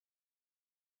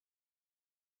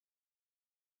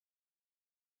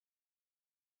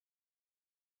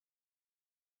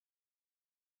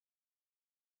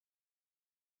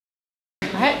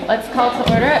right, let's call to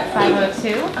order at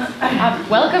 5:02.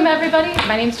 Welcome everybody.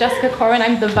 My name's Jessica Corwin.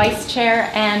 I'm the vice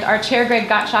chair, and our chair, Greg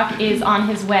Gottschalk, is on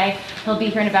his way. He'll be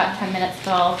here in about 10 minutes,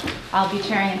 so I'll be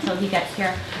chairing until he gets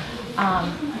here.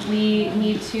 We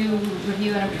need to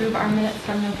review and approve our minutes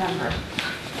from November.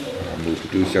 I'll move to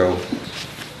do so.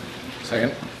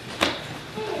 Second.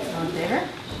 All in favor?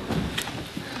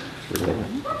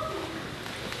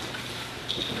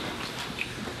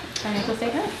 Financial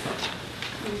statements?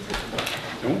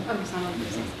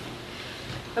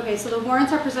 Okay, so the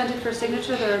warrants are presented for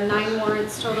signature. There are 9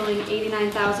 warrants totaling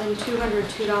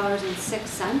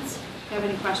 $89,202.06. If you have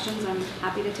any questions, I'm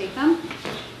happy to take them.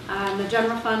 The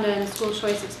general fund and school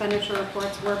choice expenditure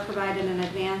reports were provided in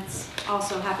advance.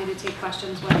 Also happy to take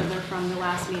questions, whether they're from the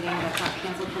last meeting that got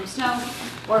canceled from snow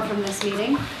or from this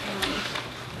meeting.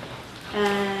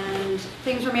 And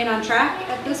things remain on track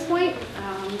at this point.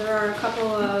 There are a couple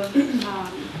of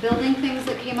building things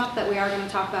that came up that we are going to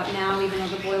talk about now, even though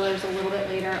the boiler is a little bit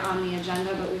later on the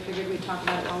agenda, but we figured we'd talk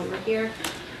about it while we were here.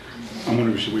 I wonder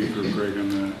if we should wait for Greg on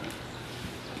that.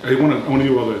 I want to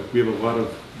do all the, we have a lot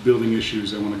of building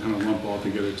issues I want to kind of lump all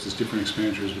together because it's different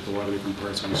expenditures with a lot of different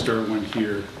parts. So we start one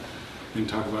here and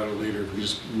talk about it later. If we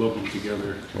just lump them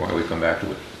together. Why don't we come back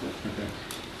to it?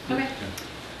 Okay.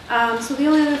 So the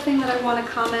only other thing that I want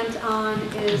to comment on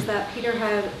is that Peter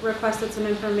had requested some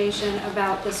information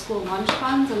about the school lunch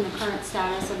funds and the current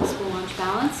status of the school lunch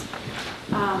balance.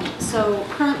 So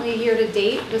currently, year to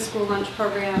date, the school lunch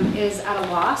program is at a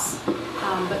loss,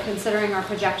 but considering our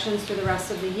projections for the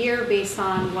rest of the year based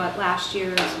on what last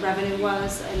year's revenue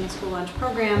was in the school lunch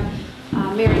program,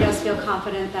 Mary does feel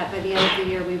confident that by the end of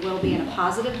the year we will be in a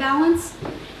positive balance.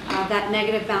 That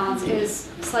negative balance is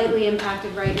slightly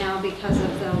impacted right now because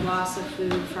of the loss of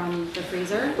food from the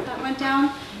freezer that went down.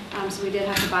 So we did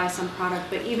have to buy some product,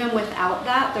 but even without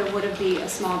that, there would be a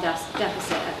small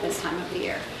deficit at this time of the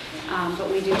year. But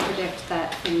we do predict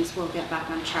that things will get back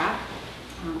on track.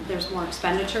 There's more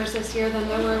expenditures this year than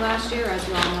there were last year, as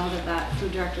you all know that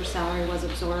food director's salary was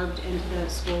absorbed into the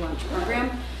school lunch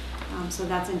program. So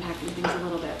that's impacting things a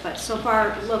little bit, but so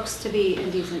far it looks to be in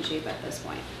decent shape at this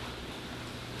point.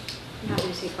 I'm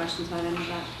happy to take questions about any of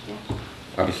that. Yeah.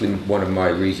 Obviously, one of my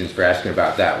reasons for asking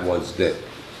about that was that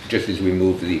just as we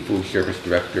moved the food service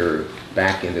director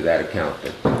back into that account,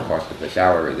 the cost of the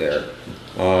salary there,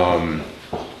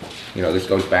 you know, this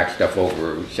goes back stuff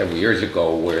over several years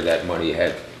ago where that money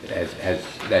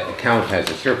that account has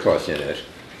a surplus in it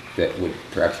that would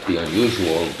perhaps be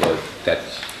unusual, but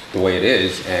that's the way it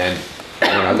is. And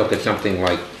when I look at something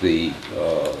like the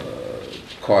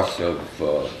cost of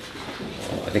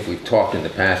I think we've talked in the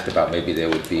past about maybe there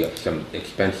would be some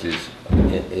expenses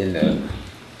in the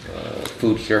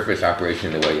food service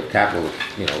operation in the way of capital,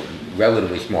 you know,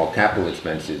 relatively small capital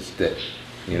expenses that,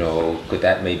 you know, could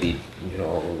that maybe, you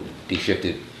know, be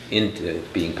shifted into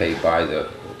being paid by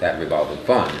that revolving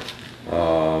fund.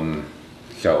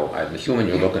 So I'm assuming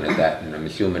you're looking at that, and I'm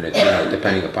assuming it's, you know,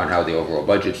 depending upon how the overall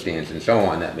budget stands and so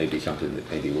on, that may be something that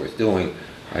may be worth doing.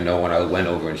 I know when I went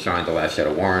over and signed the last set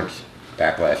of warrants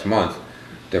back last month,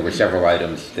 there were several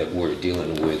items that were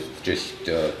dealing with just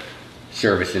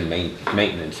service and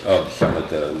maintenance of some of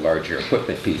the larger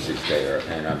equipment pieces there.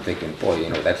 And I'm thinking, boy, you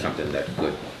know, that's something that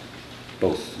could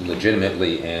both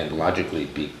legitimately and logically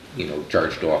be, you know,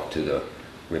 charged off to the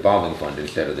revolving fund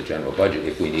instead of the general budget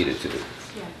if we needed to.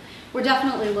 Yeah. We're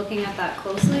definitely looking at that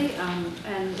closely,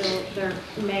 and there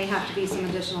may have to be some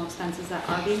additional expenses that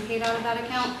are being paid out of that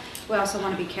account. We also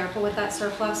want to be careful with that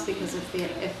surplus because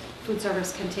if food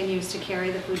service continues to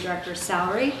carry the food director's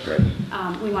salary, right,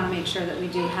 we want to make sure that we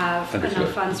do have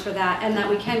enough funds for that and that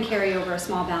we can carry over a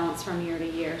small balance from year to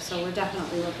year. So we're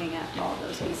definitely looking at all of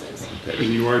those pieces.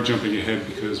 And you are jumping ahead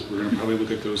because we're going to probably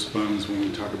look at those funds when we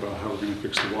talk about how we're going to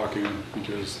fix the walk-in,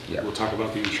 because we'll talk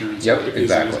about the insurance. Yep,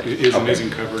 exactly. It is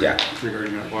amazing cover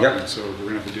regarding that walk-in, so we're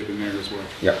going to have to dip in there as well.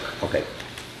 Yep, okay.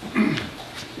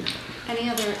 Any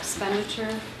other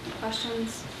expenditure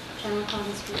questions? General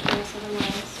funds, food service,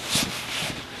 otherwise?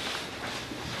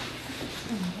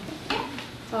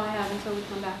 That's all I have until we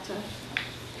come back to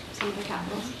some of the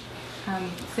capitals.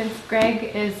 Since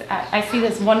Greg is, I see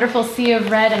this wonderful sea of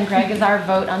red, and Greg is our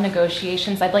vote on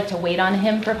negotiations, I'd like to wait on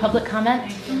him for public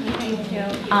comment. Thank you.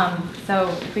 So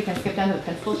if we can skip down to the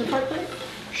principal's report, please.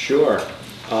 Sure.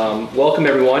 Welcome,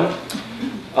 everyone.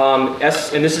 And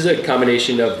this is a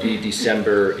combination of the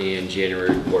December and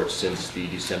January reports since the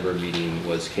December meeting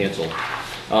was canceled.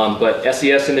 But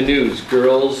SES in the news,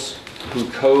 girls who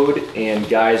code and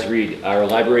guys read. Our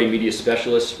library media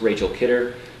specialist, Rachel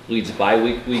Kidder, leads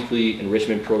bi-weekly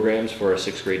enrichment programs for our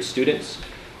 6th grade students.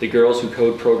 The Girls Who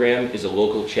Code program is a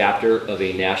local chapter of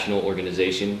a national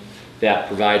organization that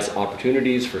provides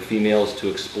opportunities for females to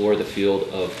explore the field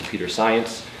of computer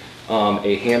science.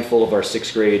 A handful of our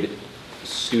 6th grade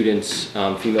students,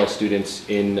 female students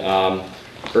in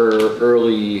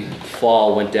early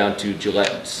fall went down to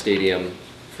Gillette Stadium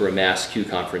for a Mass Q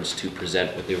conference to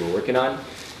present what they were working on.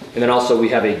 And then also we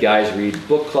have a Guys Read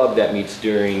book club that meets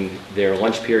during their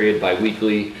lunch period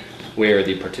bi-weekly, where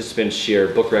the participants share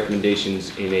book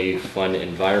recommendations in a fun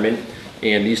environment.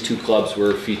 And these 2 clubs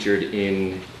were featured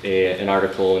in an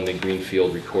article in the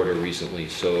Greenfield Recorder recently.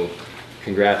 So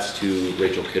congrats to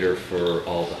Rachel Kidder for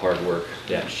all the hard work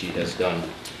that she has done.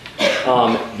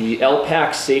 The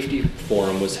LPAC Safety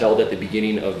Forum was held at the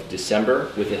beginning of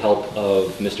December with the help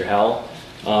of Mr. Howell.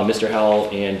 Mr. Howell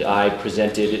and I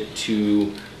presented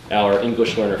to our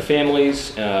English learner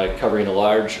families, covering a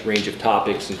large range of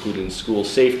topics, including school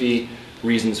safety,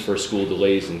 reasons for school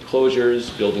delays and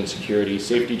closures, building security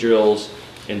safety drills,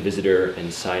 and visitor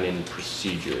and sign-in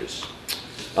procedures.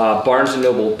 Barnes &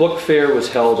 Noble Book Fair was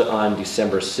held on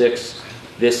December 6th.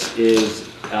 This is,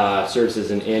 serves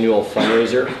as an annual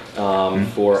fundraiser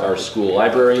for our school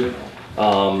library.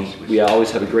 We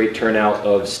always have a great turnout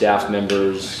of staff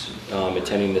members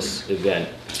attending this event.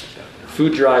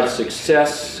 Food drive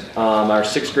success. Our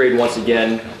 6th grade, once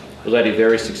again, led a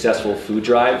very successful food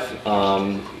drive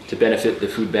to benefit the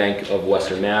Food Bank of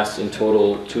Western Mass. In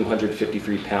total,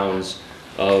 253 pounds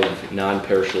of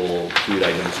non-perishable food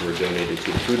items were donated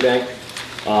to the food bank.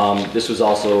 This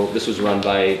was run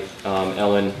by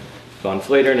Ellen Von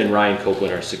Flatern and Ryan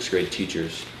Copeland, our 6th grade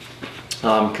teachers.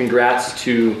 Congrats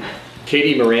to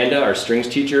Katie Miranda, our strings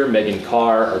teacher, Megan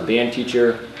Carr, our band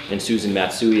teacher, and Susan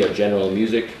Matsui, our general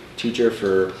music teacher,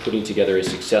 for putting together a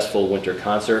successful winter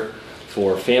concert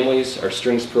for families. Our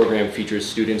strings program features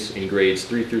students in grades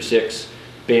 3 through 6,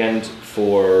 band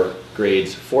for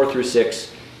grades 4 through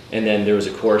 6, and then there was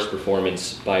a chorus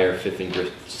performance by our 5th and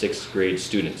 6th grade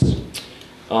students.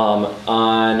 On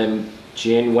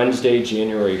Wednesday,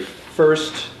 January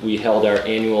 1st, we held our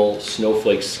annual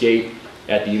Snowflake Skate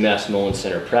at the UMass Nolan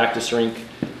Center practice rink.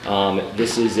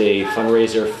 This is a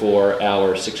fundraiser for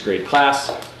our 6th grade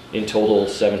class. In total,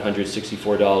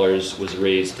 $764 was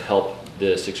raised to help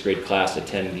the 6th grade class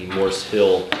attend the Morse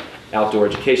Hill Outdoor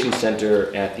Education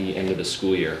Center at the end of the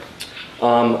school year.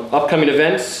 Upcoming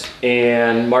events,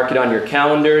 and mark it on your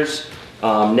calendars.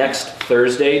 Next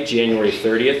Thursday, January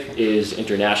 30th, is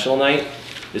International Night.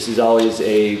 This is always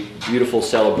a beautiful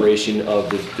celebration of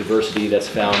the diversity that's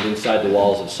found inside the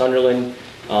walls of Sunderland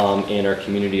and our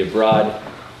community abroad.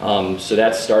 So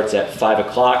that starts at 5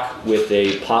 o'clock with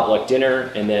a potluck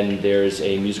dinner, and then there's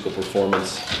a musical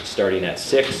performance starting at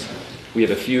 6. We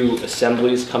have a few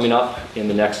assemblies coming up in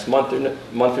the next month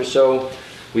or so.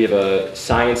 We have a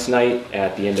science night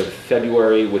at the end of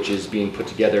February, which is being put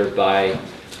together by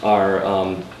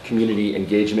our community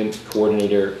engagement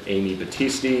coordinator, Amy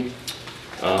Battisti.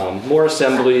 More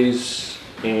assemblies,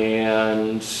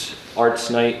 and arts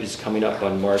night is coming up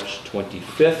on March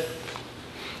 25th.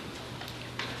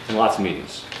 And lots of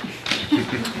meetings.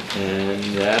 And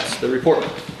that's the report.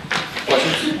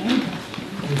 Questions?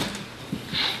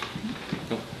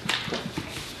 No?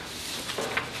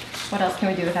 What else can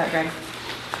we do without Greg?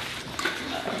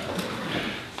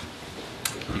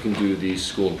 You can do the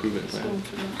school improvement plan.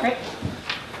 Great.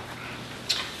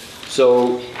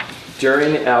 So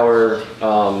during our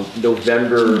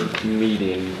November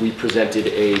meeting, we presented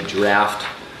a draft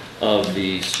of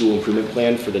the school improvement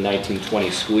plan for the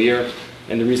 1920 school year.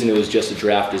 And the reason it was just a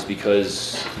draft is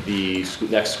because the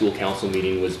next school council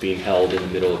meeting was being held in the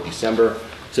middle of December.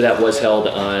 So that was held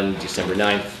on December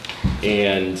 9th,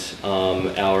 and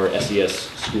our SES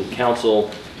school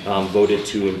council voted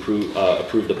to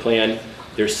approve the plan.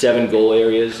 There's 7 goal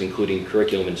areas, including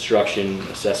curriculum instruction,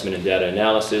 assessment and data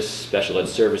analysis, special ed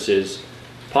services,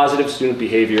 positive student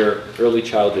behavior, early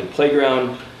childhood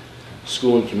playground,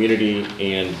 school and community,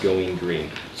 and going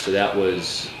green. So that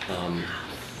was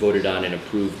voted on and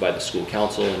approved by the school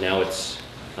council, and now it's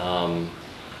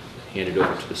handed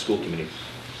over to the school committee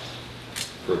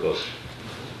for a vote,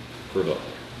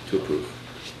 to approve,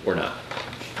 or not.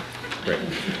 Right.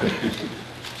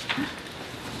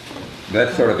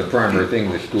 That's sort of the primary thing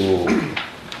the school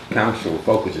council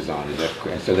focuses on, is that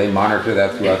correct? So they monitor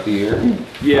that throughout the year?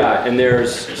 Yeah, and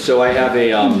so I have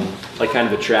a like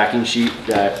kind of a tracking sheet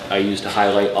that I use to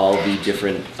highlight all the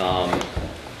different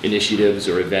initiatives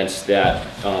or events that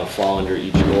fall under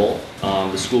each goal.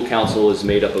 The school council is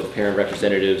made up of parent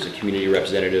representatives, a community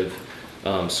representative,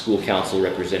 school council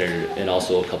representative, and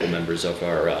also a couple members of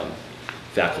our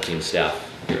faculty and staff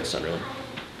here at Sunderland.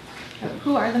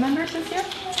 Who are the members this year?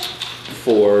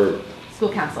 For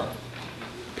School council.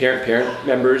 parent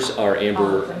members are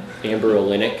Amber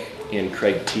Olenek and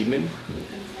Craig Tiedman.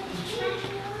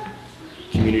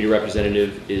 Community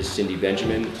representative is Cindy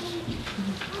Benjamin.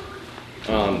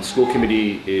 School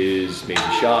committee is Maisie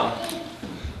Shaw.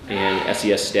 And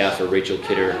SES staff are Rachel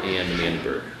Kidder and Amanda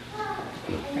Berg.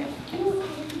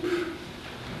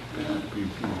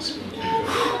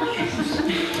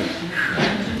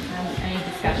 Any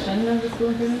discussion of the school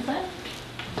improvement plan?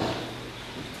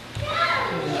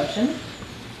 Motion?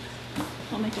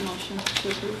 I'll make a motion to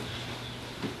approve.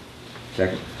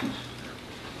 Second.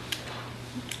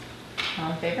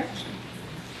 All in favor?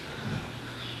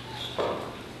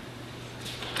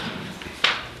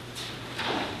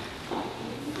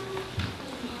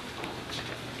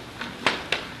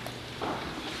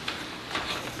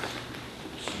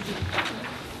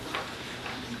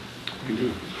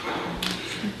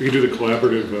 We can do the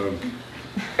collaborative.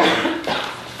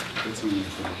 That's on the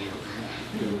front.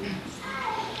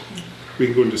 We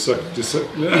can go into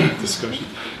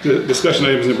discussion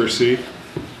items number C,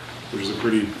 which is a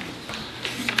pretty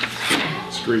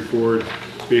straightforward.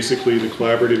 Basically, the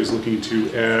collaborative is looking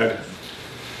to add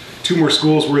 2 more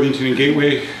schools, Worthington and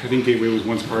Gateway. I think Gateway was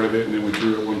once part of it and then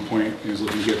withdrew at one point and is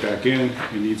looking to get back in.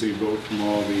 It needs a vote from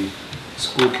all the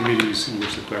school committees in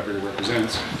which the collaborative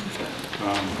represents.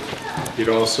 It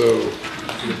also,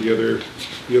 the other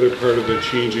part of the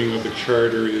changing of the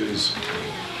charter is,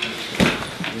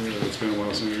 it's been a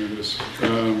while since I read this,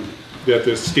 that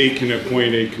the state can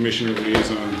appoint a commissioner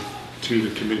liaison to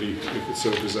the committee if it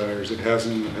so desires. It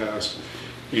hasn't in the past,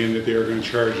 and that they are going to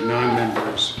charge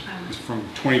non-members from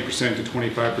 20% to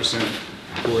 25%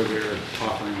 for their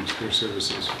offerings, their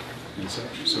services and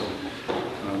such. So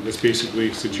that's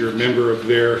basically, since you're a member of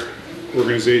their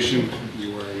organization,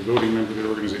 you are a voting member of their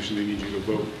organization, they need you to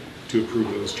vote to approve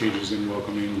those changes in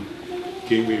welcoming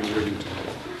Gateway and Worthington.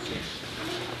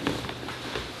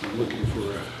 I'm looking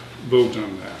for a vote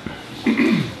on that.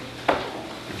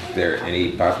 Is there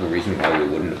any possible reason why we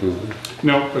wouldn't approve it?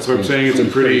 No, that's what I'm saying. It's a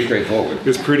Seems pretty straightforward.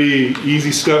 It's pretty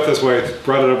easy stuff. That's why I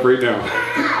brought it up right now.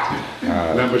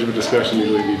 Not much of a discussion you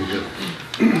really need to do.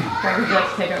 Greg, would you like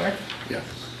to take over? Yeah,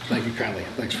 thank you kindly.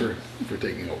 Thanks for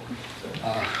taking over.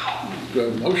 Do I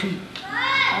have a motion?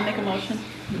 I'll make a motion.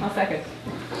 I'll second.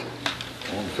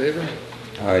 All in favor?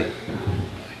 Aye.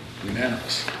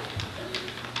 Unanimous.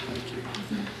 Thank you.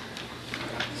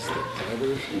 That's the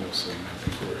collaborative. So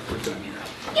we're done here.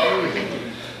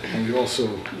 And we also,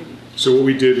 So what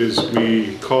we did is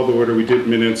we called the order, we did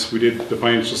minutes, we did the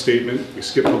financial statement, we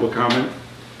skipped public comment,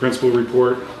 principal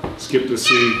report, skipped the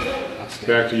C,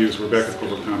 back to you, so we're back to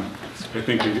public comment. I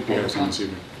think we have some this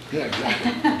evening. yeah,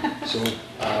 exactly. So,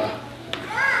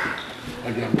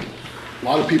 again, a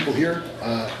lot of people here.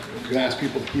 I'm going to ask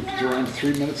people to keep it around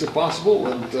 3 minutes if possible,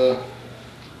 and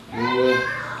we'll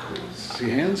see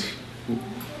hands.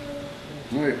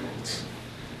 All right, let's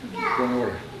go in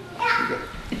order. You got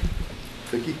it.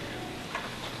 Vicki?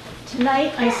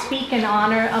 Tonight, I speak in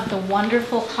honor of the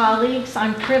wonderful colleagues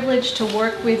I'm privileged to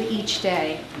work with each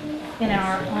day in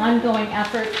our ongoing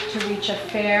effort to reach a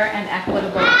fair and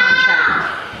equitable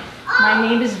contract. My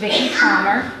name is Vicki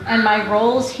Palmer, and my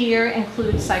roles here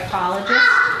include psychologist,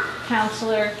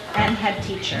 counselor, and head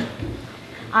teacher.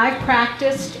 I've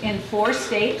practiced in 4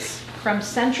 states, from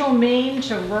central Maine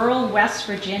to rural West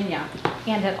Virginia,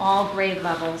 and at all grade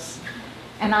levels.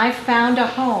 And I've found a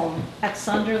home at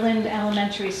Sunderland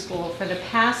Elementary School for the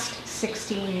past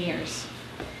 16 years.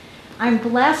 I'm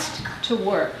blessed to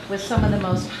work with some of the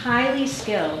most highly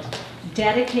skilled,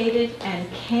 dedicated,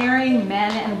 and caring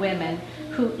men and women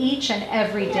who each and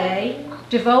every day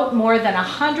devote more than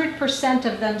 100%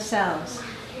 of themselves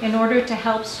in order to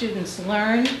help students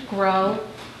learn, grow,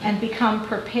 and become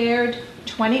prepared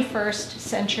 21st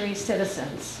century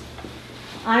citizens.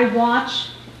 I watch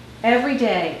every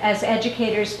day as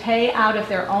educators pay out of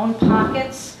their own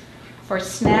pockets for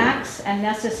snacks and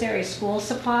necessary school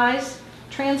supplies,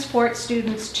 transport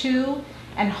students to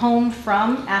and home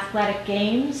from athletic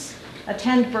games,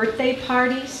 attend birthday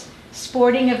parties,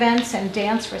 sporting events, and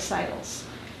dance recitals,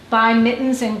 buy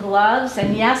mittens and gloves,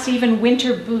 and yes, even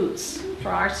winter boots for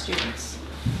our students.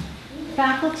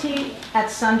 Faculty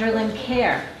at Sunderland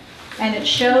care, and it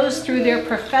shows through their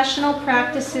professional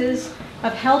practices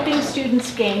of helping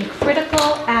students gain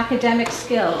critical academic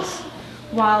skills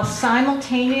while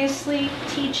simultaneously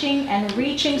teaching and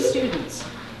reaching students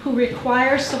who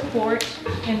require support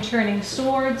in turning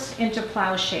swords into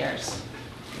plowshares.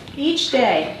 Each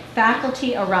day,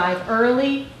 faculty arrive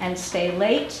early and stay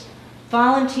late,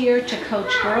 volunteer to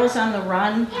coach Girls on the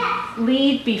Run,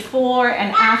 lead before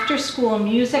and after school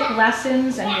music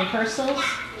lessons and rehearsals,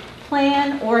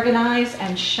 plan, organize,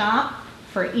 and shop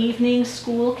for evening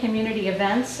school community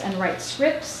events, and write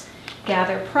scripts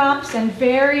gather props, and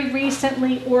very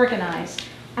recently organized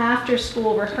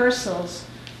after-school rehearsals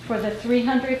for the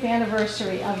 300th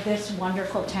anniversary of this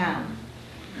wonderful town.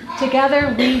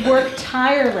 Together, we work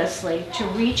tirelessly to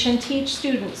reach and teach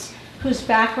students whose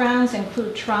backgrounds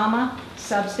include trauma,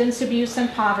 substance abuse,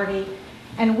 and poverty,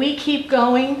 and we keep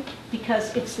going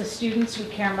because it's the students we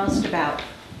care most about.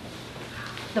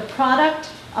 The product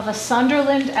of a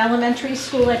Sunderland elementary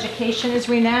school education is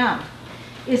renowned.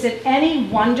 Is it any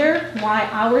wonder why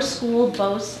our school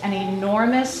boasts an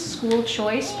enormous school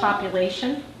choice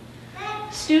population?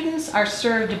 Students are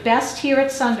served best here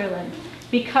at Sunderland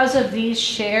because of these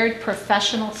shared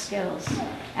professional skills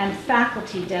and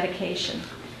faculty dedication.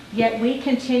 Yet we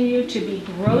continue to be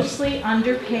grossly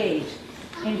underpaid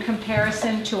in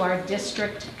comparison to our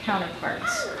district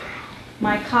counterparts.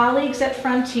 My colleagues at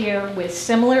Frontier with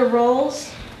similar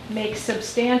roles make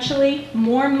substantially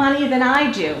more money than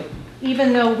I do,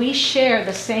 even though we share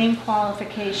the same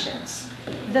qualifications,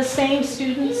 the same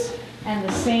students, and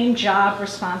the same job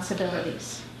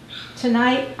responsibilities.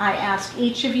 Tonight, I ask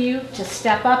each of you to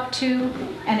step up to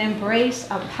and embrace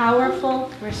a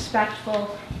powerful,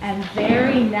 respectful, and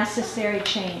very necessary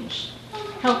change.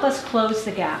 Help us close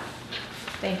the gap.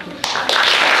 Thank you.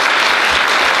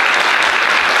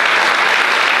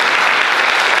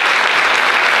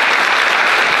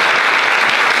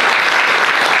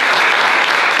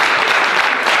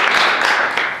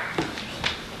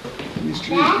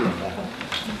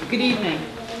 Good evening.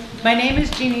 My name is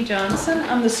Jeannie Johnson.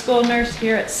 I'm the school nurse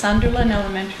here at Sunderland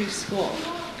Elementary School.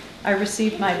 I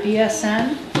received my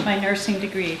BSN, my nursing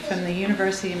degree from the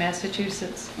University of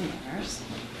Massachusetts nurse,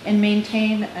 and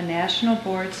maintain a national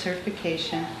board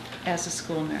certification as a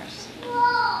school nurse.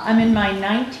 I'm in my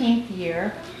 19th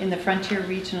year in the Frontier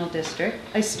Regional District.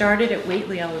 I started at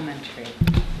Whately Elementary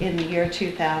in the year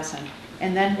 2000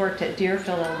 and then worked at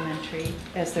Deerfield Elementary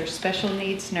as their special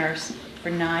needs nurse for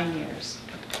 9 years.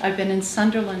 I've been in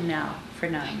Sunderland now for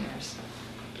 9 years.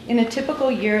 In a typical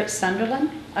year at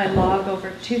Sunderland, I log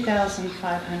over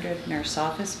 2,500 nurse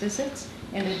office visits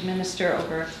and administer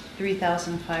over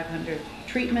 3,500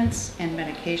 treatments and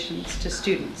medications to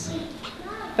students.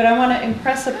 But I want to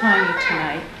impress upon you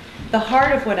tonight, the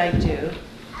heart of what I do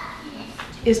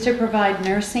is to provide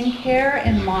nursing care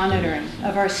and monitoring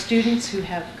of our students who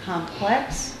have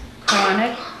complex,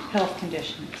 chronic health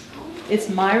conditions. It's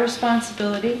my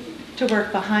responsibility to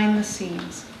work behind the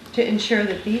scenes to ensure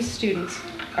that these students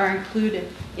are included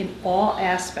in all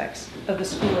aspects of the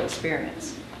school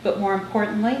experience. But more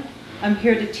importantly, I'm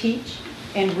here to teach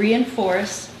and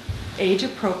reinforce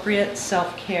age-appropriate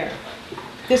self-care.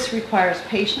 This requires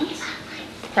patience,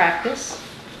 practice,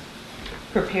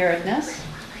 preparedness,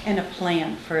 and a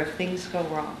plan for if things go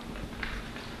wrong.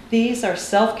 These are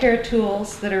self-care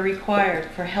tools that are required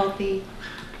for healthy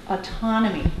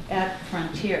autonomy at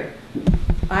Frontier.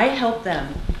 I help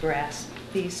them grasp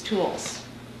these tools.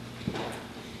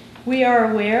 We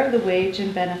are aware of the wage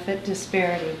and benefit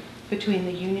disparity between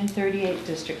the Union 38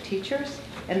 district teachers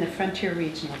and the Frontier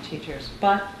regional teachers,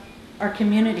 but our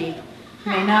community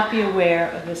may not be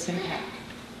aware of this impact.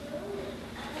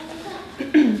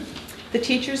 The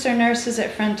teachers are nurses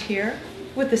at Frontier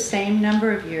with the same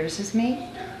number of years as me,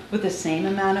 with the same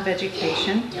amount of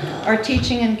education, are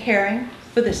teaching and caring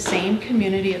for the same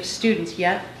community of students,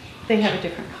 yet they have a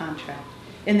different contract.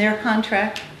 In their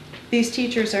contract, these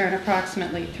teachers earn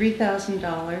approximately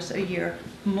 $3,000 a year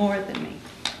more than me.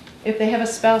 If they have a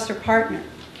spouse or partner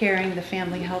carrying the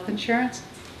family health insurance,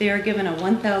 they are given a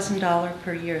 $1,000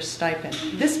 per year stipend.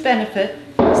 This benefit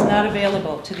is not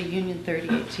available to the Union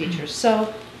 38 teachers.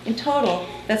 So in total,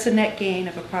 that's a net gain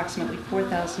of approximately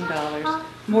 $4,000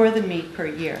 more than me per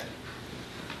year.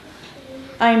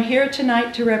 I am here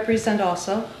tonight to represent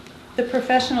also the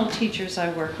professional teachers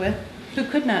I work with who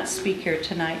could not speak here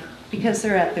tonight because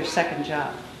they're at their second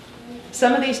job.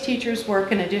 Some of these teachers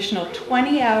work an additional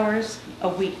 20 hours a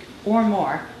week or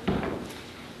more.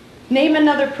 Name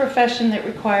another profession that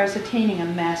requires attaining a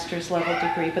master's level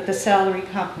degree, but the salary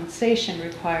compensation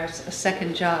requires a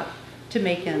second job to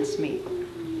make ends meet.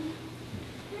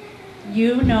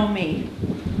 You know me,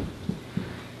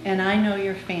 and I know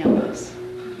your families.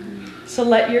 So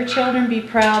let your children be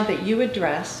proud that you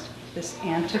addressed this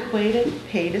antiquated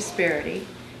pay disparity,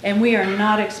 and we are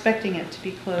not expecting it to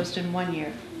be closed in 1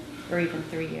 year or even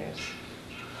 3 years.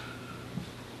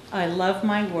 I love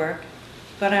my work,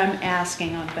 but I'm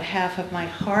asking on behalf of my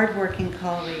hardworking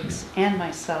colleagues and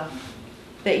myself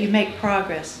that you make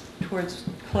progress towards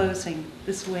closing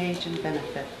this wage and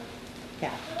benefit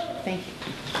gap. Thank you.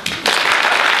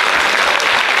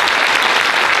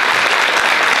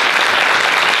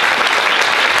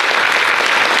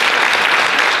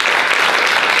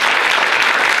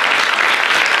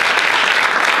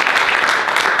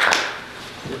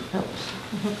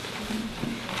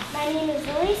 My name is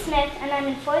Lily Smith, and I'm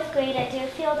in 4th grade at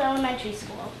Deerfield Elementary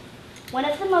School. One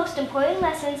of the most important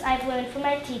lessons I've learned from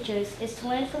my teachers is to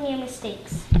learn from your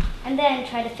mistakes, and then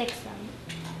try to fix them.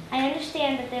 I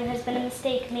understand that there has been a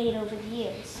mistake made over the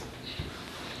years.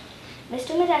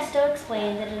 Mr. Modesto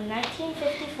explained that in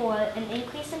 1954, an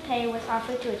increase in pay was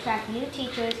offered to attract new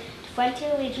teachers to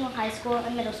Frontier Regional High School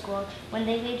and Middle School when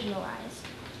they regionalized.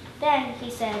 Then, he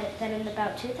said that in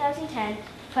about 2010,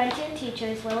 Frontier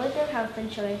teachers lowered their health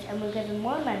insurance and were given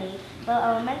more money, while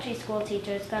elementary school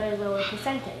teachers got a lower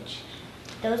percentage.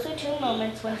 Those were two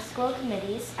moments when school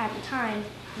committees, at the time,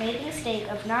 made the mistake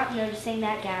of not noticing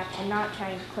that gap and not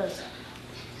trying to close it.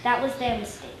 That was their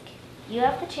mistake. You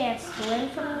have the chance to learn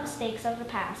from the mistakes of the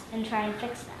past and try and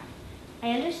fix that.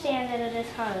 I understand that it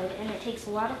is hard and it takes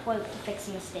a lot of work to fix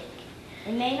a mistake.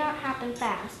 It may not happen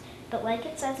fast, but like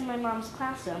it says in my mom's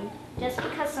classroom, just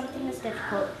because something is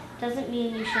difficult doesn't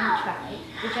mean you shouldn't try.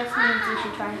 It just means you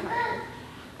should try harder.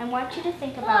 I want you to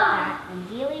think about that and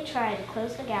really try to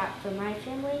close the gap for my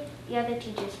family, the other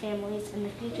teachers' families, and the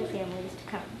future families to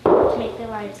come, to make their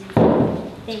lives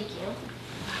easier. Thank you.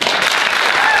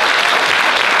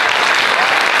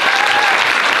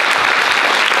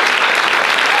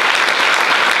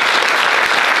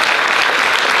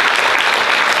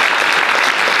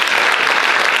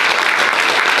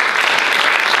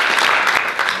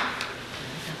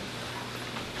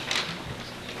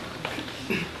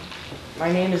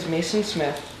 My name is Mason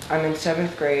Smith. I'm in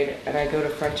 7th grade and I go to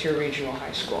Frontier Regional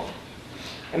High School.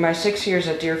 In my 6 years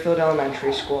at Deerfield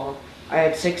Elementary School, I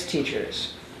had 6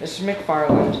 teachers: Mrs.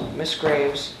 McFarland, Miss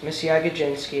Graves, Miss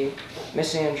Yagodzinski,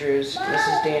 Miss Andrews,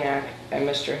 Mrs. Danak, and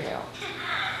Mr. Hale.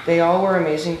 They all were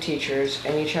amazing teachers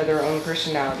and each had their own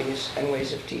personalities and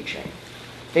ways of teaching.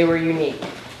 They were unique,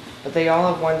 but they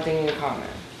all have one thing in common.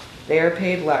 They are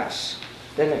paid less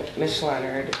than Miss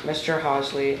Leonard, Mr.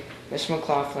 Hosley, Miss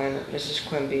McLaughlin, Mrs.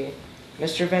 Quimby,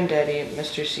 Mr. Vendetti,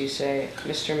 Mr. Cisse,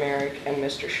 Mr. Merrick, and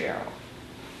Mr. Sherrill.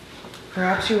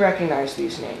 Perhaps you recognize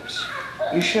these names.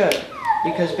 You should,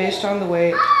 because based on the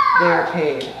way they are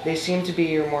paid, they seem to be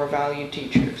your more valued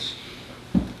teachers.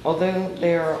 Although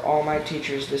they are all my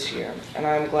teachers this year, and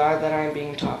I am glad that I am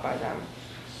being taught by them,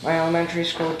 my elementary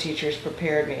school teachers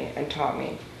prepared me and taught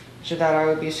me so that I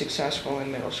would be successful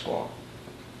in middle school.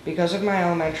 Because of my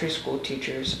elementary school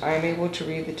teachers, I am able to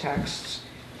read the texts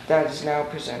that is now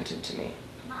presented to me.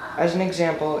 As an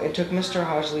example, it took Mr.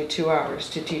 Hosley 2 hours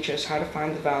to teach us how to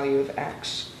find the value of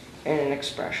x in an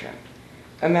expression.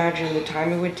 Imagine the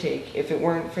time it would take if it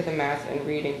weren't for the math and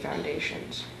reading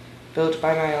foundations built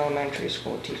by my elementary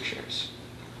school teachers.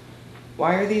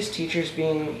 Why are these teachers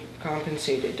being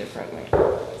compensated differently?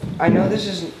 I know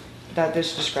that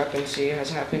this discrepancy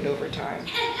has happened over time,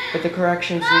 but the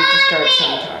corrections need to start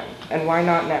sometime, and why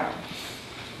not now?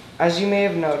 As you may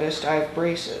have noticed, I have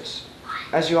braces.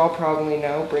 As you all probably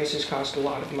know, braces cost a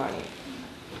lot of money.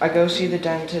 I go see the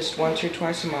dentist once or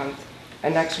twice a month,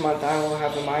 and next month I will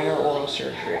have a minor oral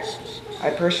surgery. I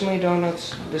personally don't know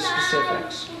the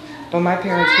specifics, but my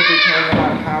parents could be paying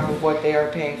about half of what they are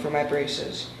paying for my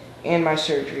braces and my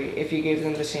surgery if you gave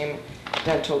them the same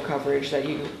dental coverage that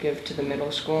you give to the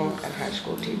middle school and high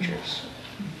school teachers.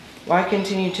 Why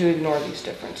continue to ignore these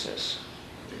differences?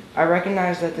 I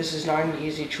recognize that this is not an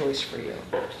easy choice for you.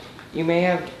 You may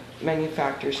have many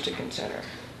factors to consider.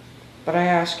 But I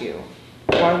ask you,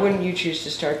 why wouldn't you choose to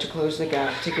start to close the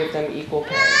gap to give them equal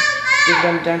pay, give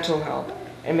them dental help,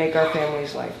 and make our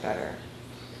family's life better?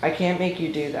 I can't make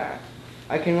you do that.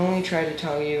 I can only try to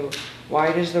tell you why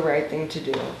it is the right thing to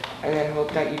do, and then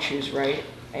hope that you choose right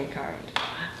and kind.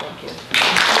 Thank you.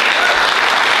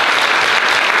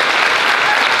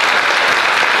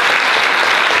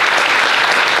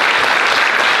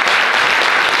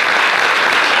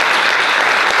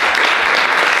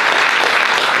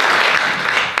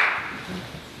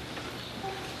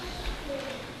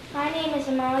 My name is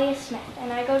Amalia Smith,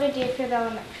 and I go to Deerfield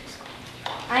Elementary School.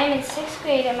 I am in 6th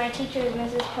grade, and my teacher is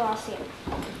Mrs. Palacio.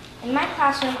 In my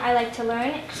classroom, I like to learn,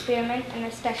 experiment, and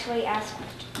especially ask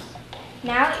questions.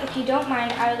 Now, if you don't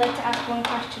mind, I would like to ask one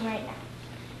question right now.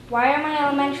 Why are my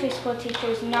elementary school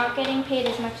teachers not getting paid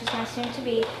as much as my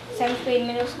soon-to-be 7th grade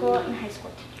middle school and high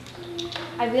school teachers?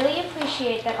 I really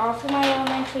appreciate that all through my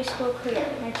elementary school career,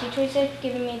 my teachers have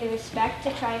given me the respect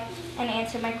to try and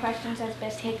answer my questions as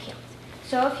best they can.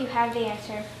 So if you have the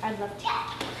answer, I'd love to hear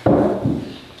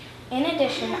it. In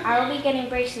addition, I will be getting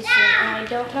braces soon, and I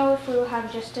don't know if we will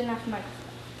have just enough money.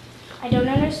 I don't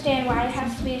understand why it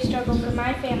has to be a struggle for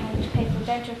my family to pay for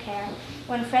dental care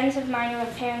when friends of mine who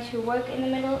have parents who work in the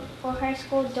middle or high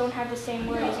school don't have the same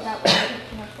worries about whether they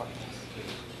can afford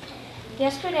this.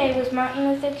 Yesterday was Martin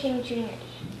Luther King Jr. Day.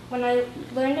 When I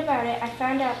learned about it, I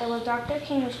found out that while Dr.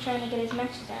 King was trying to get his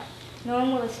message out, no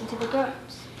one would listen to the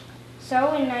grown-ups.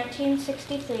 So in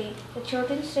 1963, the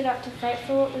children stood up to fight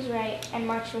for what was right and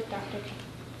marched with Dr. King.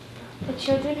 The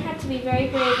children had to be very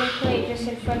brave and courageous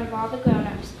in front of all the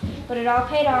grown-ups, but it all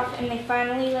paid off and they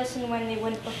finally listened when they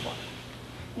wouldn't before.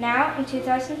 Now, in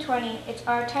 2020, it's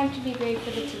our time to be brave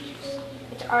for the teachers.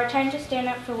 It's our time to stand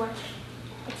up for what's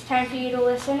right. It's time for you to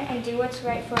listen and do what's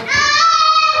right for our teachers.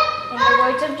 In the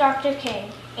words of Dr. King,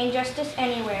 injustice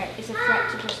anywhere is a threat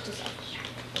to justice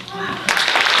everywhere.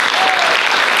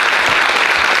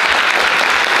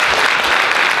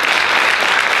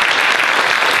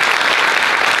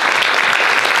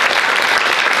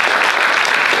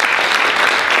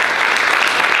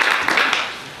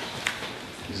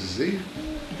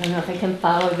 I don't know if I can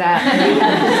follow that.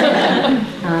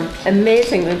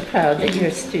 Amazingly proud that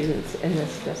you're students in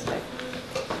this district.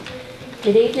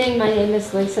 Good evening, my name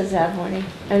is Lisa Zavorny,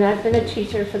 and I've been a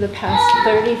teacher for the past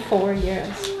 34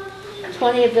 years.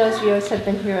 20 of those years have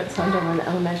been here at Sunderland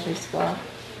Elementary School.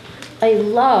 I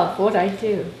love what I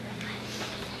do.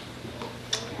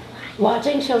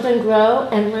 Watching children grow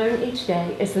and learn each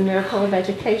day is the miracle of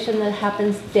education that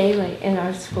happens daily in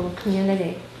our school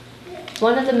community.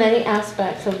 One of the many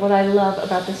aspects of what I love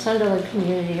about the Sunderland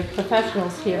community of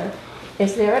professionals here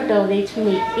is their ability to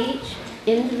meet each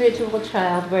individual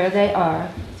child where they are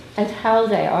and how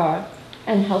they are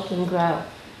and help them grow.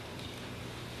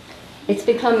 It's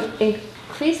become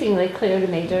increasingly clear to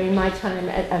me during my time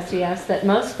at SES that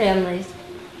most families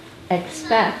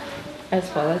expect as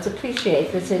well as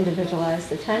appreciate this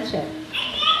individualized attention.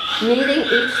 Meeting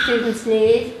each student's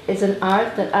need is an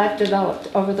art that I've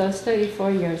developed over those 34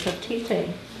 years of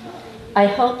teaching. I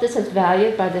hope this is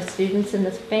valued by the students and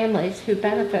the families who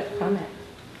benefit from it.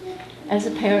 As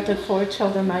a parent of 4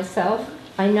 children myself,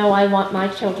 I know I want my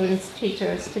children's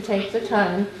teachers to take the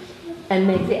time and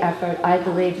make the effort I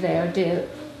believe they are due.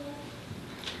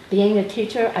 Being a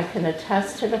teacher, I can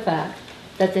attest to the fact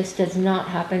that this does not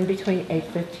happen between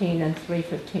 8:15 and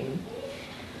 3:15.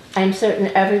 I'm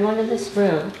certain everyone in this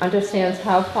room understands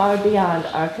how far beyond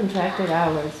our contracted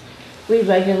hours we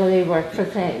regularly work for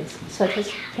things such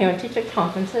as parent-teacher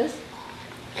conferences,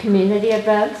 community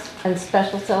events, and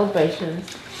special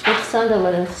celebrations, which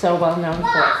Sunderland is so well known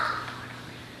for.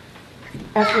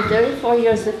 After 34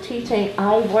 years of teaching,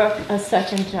 I work a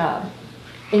second job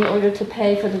in order to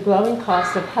pay for the growing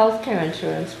cost of health care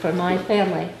insurance for my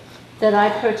family that I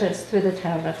purchased through the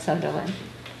town of Sunderland.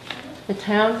 The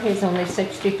town pays only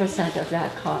 60% of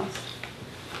that cost,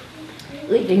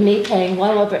 leaving me paying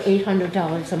well over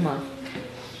 $800 a month.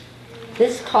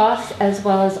 This cost, as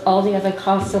well as all the other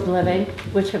costs of living,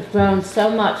 which have grown so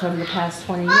much over the past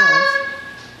 20 years,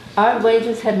 our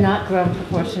wages have not grown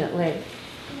proportionately.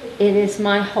 It is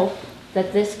my hope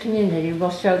that this community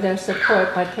will show their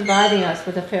support by providing us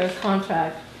with a fair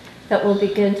contract that will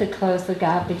begin to close the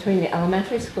gap between the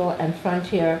elementary school and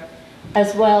Frontier,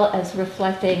 as well as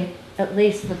reflecting at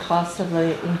least the cost of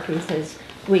living increases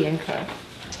we incur.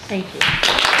 Thank you.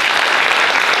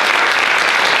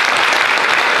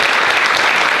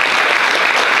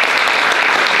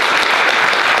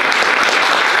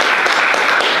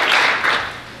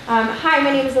 Hi,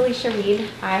 my name is Alicia Reed.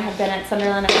 I have been at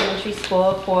Sunderland Elementary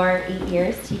School for 8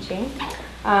 years teaching.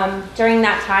 During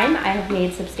that time, I have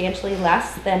made substantially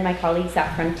less than my colleagues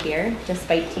at Frontier,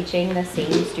 despite teaching the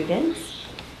same students.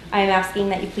 I am asking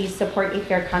that you please support a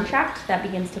fair contract that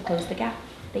begins to close the gap.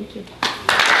 Thank you.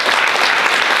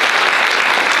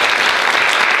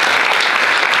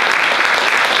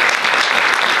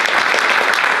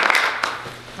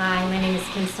 Hi, my name is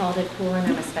Kim Saldick-Pool, and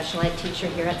I'm a special ed teacher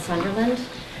here at Sunderland.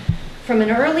 From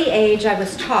an early age, I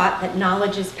was taught that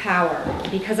knowledge is power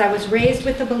because I was raised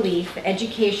with the belief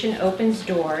education opens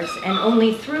doors, and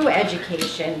only through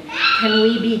education can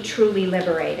we be truly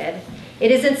liberated. It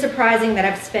isn't surprising that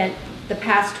I've spent the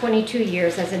past 22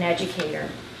 years as an educator.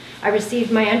 I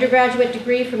received my undergraduate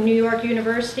degree from New York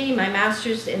University, my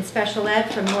master's in special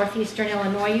ed from Northeastern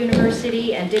Illinois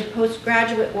University, and did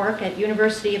postgraduate work at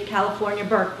University of California,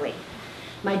 Berkeley.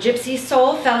 My gypsy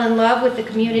soul fell in love with the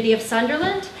community of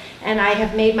Sunderland, and I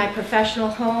have made my professional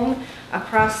home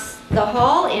across the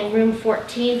hall in room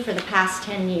 14 for the past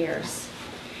 10 years.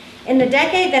 In the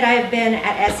decade that I have been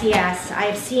at SES, I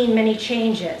have seen many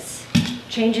changes.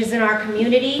 Changes in our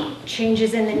community,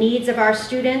 changes in the needs of our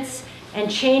students,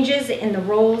 and changes in the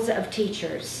roles of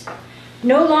teachers.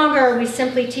 No longer are we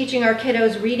simply teaching our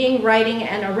kiddos reading, writing,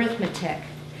 and arithmetic.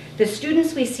 The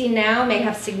students we see now may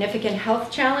have significant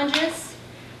health challenges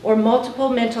or multiple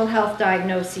mental health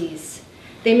diagnoses.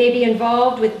 They may be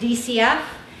involved with DCF,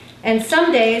 And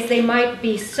some days they might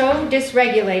be so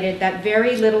dysregulated that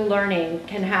very little learning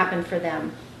can happen for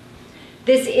them.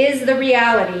 This is the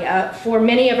reality for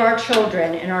many of our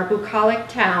children in our bucolic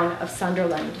town of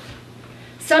Sunderland.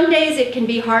 Some days it can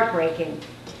be heartbreaking,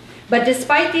 but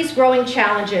despite these growing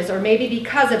challenges, or maybe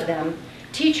because of them,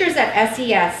 teachers at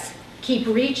SES keep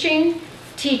reaching,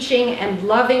 teaching, and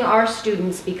loving our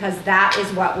students because that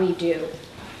is what we do.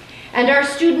 And our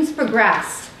students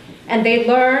progress, and they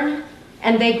learn,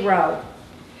 and they grow.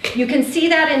 You can see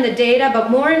that in the data,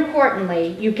 but more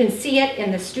importantly, you can see it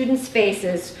in the students'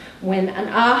 faces when an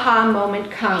aha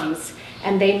moment comes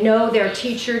and they know their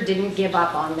teacher didn't give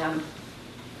up on them.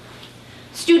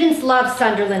 Students love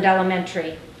Sunderland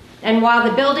Elementary, and while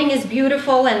the building is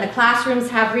beautiful and the classrooms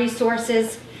have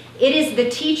resources, it is the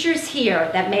teachers here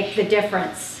that make the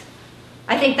difference.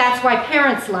 I think that's why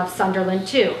parents love Sunderland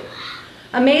too.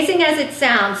 Amazing as it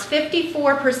sounds,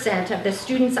 54% of the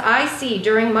students I see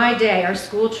during my day are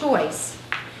school choice.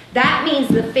 That means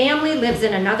the family lives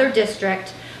in another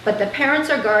district, but the parents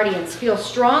or guardians feel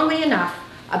strongly enough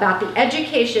about the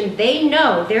education they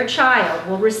know their child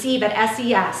will receive at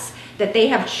SES that they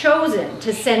have chosen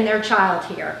to send their child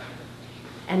here.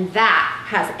 And that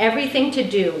has everything to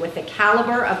do with the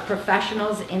caliber of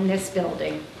professionals in this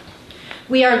building.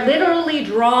 We are literally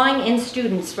drawing in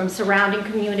students from surrounding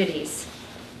communities.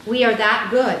 We are that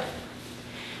good.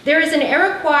 There is an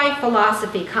Iroquois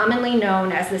philosophy commonly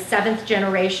known as the seventh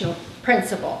generational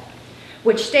principle,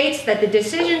 which states that the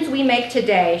decisions we make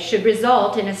today should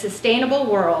result in a sustainable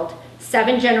world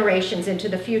 7 generations into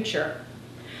the future.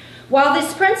 While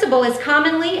this principle is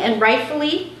commonly and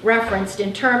rightfully referenced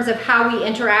in terms of how we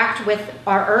interact with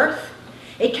our earth,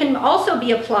 it can also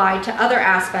be applied to other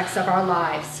aspects of our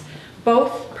lives,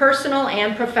 both personal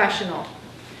and professional.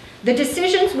 The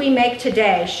decisions we make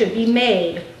today should be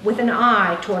made with an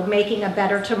eye toward making a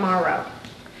better tomorrow.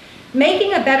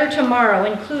 Making a better tomorrow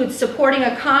includes supporting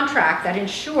a contract that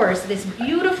ensures this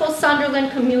beautiful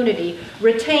Sunderland community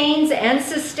retains and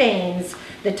sustains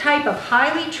the type of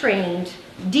highly trained,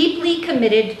 deeply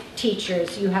committed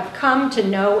teachers you have come to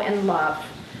know and love.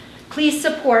 Please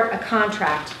support a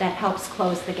contract that helps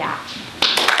close the gap.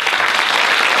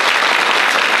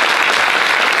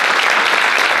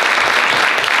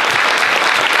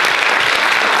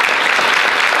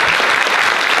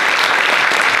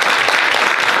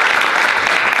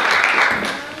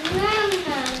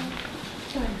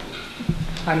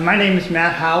 My name is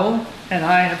Matt Howell, and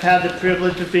I have had the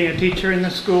privilege of being a teacher in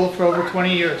this school for over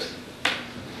 20 years.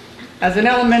 As an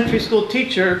elementary school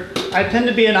teacher, I tend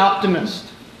to be an optimist,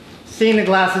 seeing the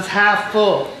glass as half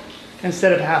full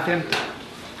instead of half empty.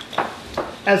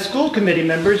 As school committee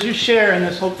members, you share in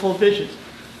this hopeful vision.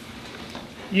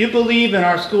 You believe in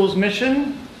our school's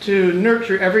mission to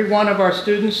nurture every one of our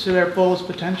students to their fullest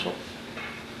potential.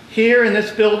 Here in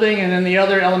this building and in the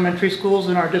other elementary schools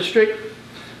in our district,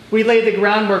 we lay the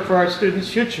groundwork for our students'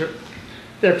 future,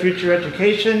 their future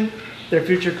education, their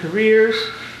future careers,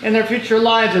 and their future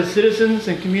lives as citizens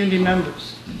and community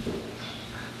members.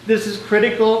 This is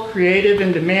critical, creative,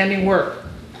 and demanding work.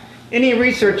 Any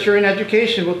researcher in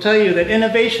education will tell you that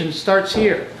innovation starts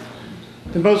here.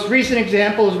 The most recent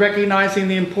example is recognizing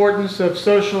the importance of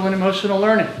social and emotional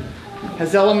learning.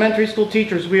 As elementary school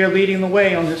teachers, we are leading the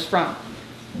way on this front.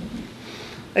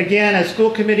 Again, as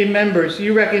school committee members,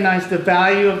 you recognize the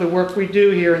value of the work we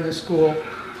do here in the school,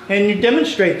 and you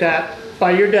demonstrate that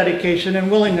by your dedication and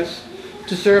willingness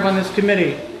to serve on this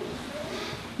committee.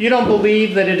 You don't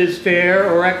believe that it is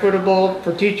fair or equitable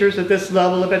for teachers at this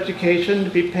level of education to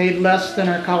be paid less than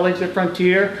our colleagues at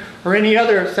Frontier or any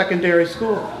other secondary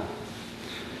school.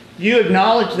 You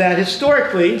acknowledge that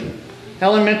historically,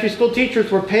 elementary school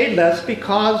teachers were paid less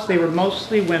because they were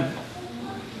mostly women.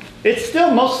 It's still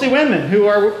mostly women who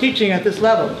are teaching at this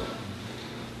level.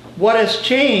 What has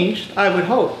changed, I would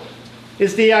hope,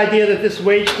 is the idea that this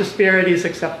wage disparity is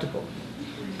acceptable.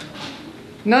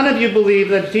 None of you believe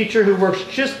that a teacher who works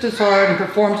just as hard and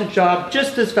performs a job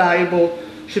just as valuable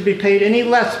should be paid any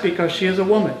less because she is a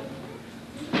woman.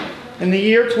 In the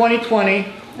year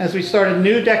 2020, as we start a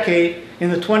new decade in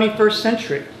the 21st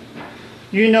century,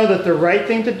 you know that the right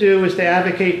thing to do is to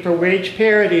advocate for wage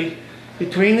parity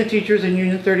between the teachers in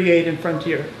Union 38 and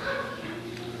Frontier.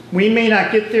 We may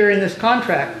not get there in this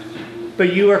contract,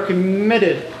 but you are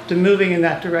committed to moving in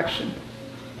that direction.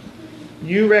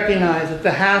 You recognize that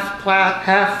the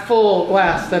half full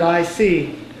glass that I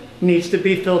see needs to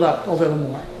be filled up a little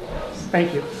more.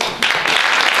 Thank you.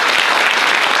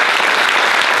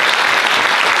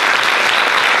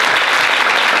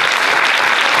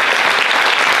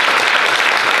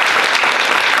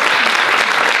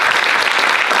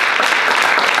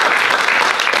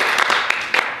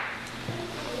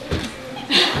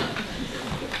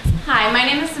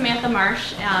 Samantha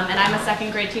Marsh, and I'm a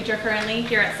second grade teacher currently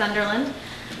here at Sunderland.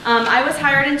 I was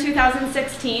hired in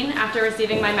 2016 after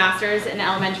receiving my master's in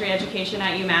elementary education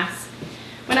at UMass.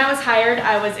 When I was hired,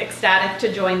 I was ecstatic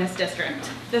to join this district.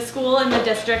 The school and the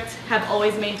district have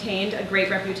always maintained a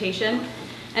great reputation,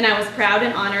 and I was proud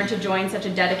and honored to join such a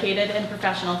dedicated and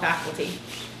professional faculty.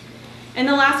 In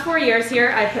the last 4 years here,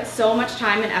 I've put so much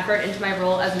time and effort into my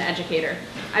role as an educator.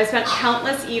 I've spent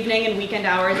countless evening and weekend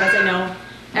hours, as I know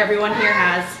everyone here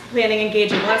has, planning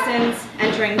engaging lessons,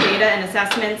 entering data and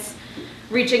assessments,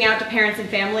 reaching out to parents and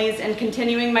families, and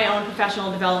continuing my own professional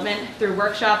development through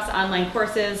workshops, online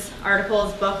courses,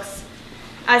 articles, books.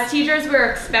 As teachers,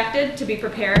 we're expected to be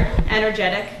prepared,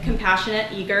 energetic,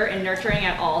 compassionate, eager, and nurturing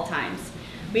at all times.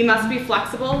 We must be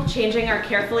flexible, changing our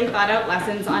carefully thought out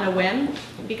lessons on a whim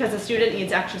because a student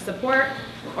needs extra support,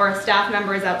 or a staff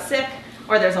member is out sick,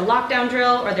 or there's a lockdown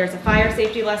drill, or there's a fire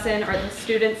safety lesson, or the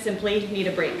students simply need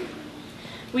a break.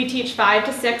 We teach 5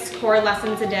 to 6 core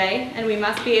lessons a day, and we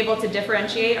must be able to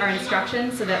differentiate our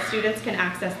instruction so that students can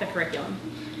access the curriculum.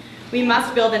 We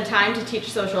must build in time to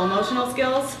teach social emotional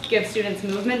skills, give students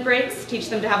movement breaks, teach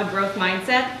them to have a growth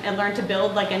mindset, and learn to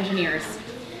build like engineers.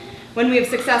 When we have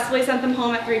successfully sent them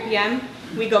home at 3 p.m.,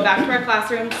 we go back to our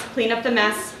classrooms, clean up the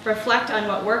mess, reflect on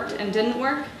what worked and didn't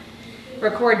work,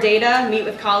 record data, meet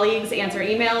with colleagues, answer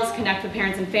emails, connect with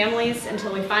parents and families,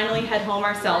 until we finally head home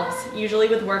ourselves, usually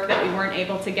with work that we weren't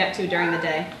able to get to during the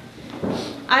day.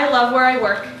 I love where I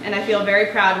work, and I feel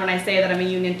very proud when I say that I'm a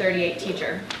Union 38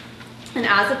 teacher. And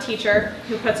as a teacher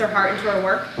who puts her heart into her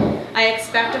work, I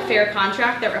expect a fair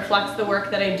contract that reflects the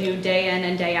work that I do day in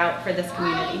and day out for this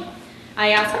community.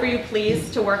 I ask for you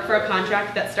please to work for a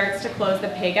contract that starts to close the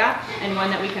pay gap and one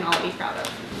that we can all be proud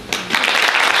of.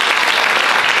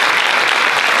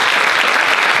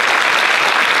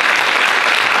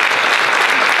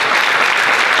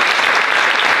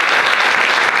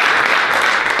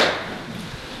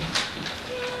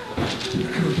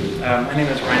 My name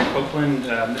is Ryan Copeland.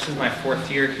 This is my 4th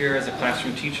year here as a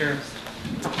classroom teacher.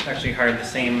 I actually hired the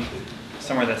same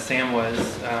summer that Sam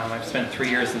was. I've spent 3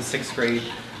 years in 6th grade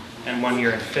and 1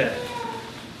 year in 5th.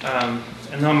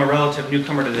 And though I'm a relative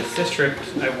newcomer to this district,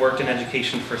 I've worked in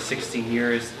education for 16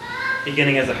 years,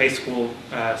 beginning as a high school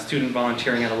student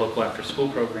volunteering at a local after-school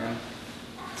program.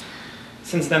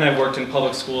 Since then, I've worked in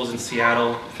public schools in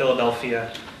Seattle,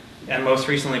 Philadelphia, and most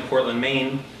recently Portland,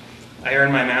 Maine. I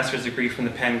earned my master's degree from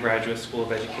the Penn Graduate School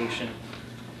of Education.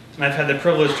 And I've had the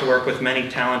privilege to work with many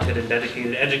talented and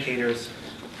dedicated educators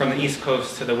from the East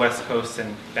Coast to the West Coast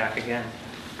and back again.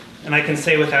 And I can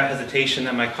say without hesitation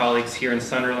that my colleagues here in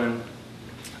Sunderland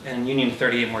and Union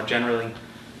 38 more generally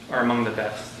are among the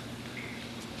best.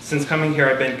 Since coming here,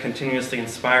 I've been continuously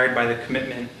inspired by the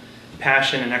commitment,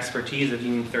 passion, and expertise of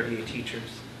Union 38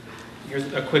 teachers.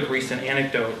 Here's a quick recent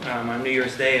anecdote. On New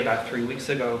Year's Day, about 3 weeks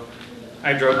ago,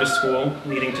 I drove to school,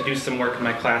 needing to do some work in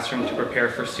my classroom to prepare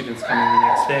for students coming the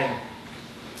next day.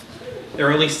 There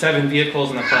were at least 7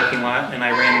 vehicles in the parking lot, and I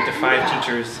ran into 5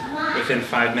 teachers within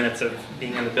 5 minutes of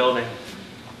being in the building.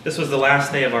 This was the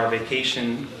last day of our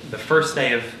vacation, the first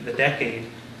day of the decade,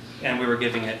 and we were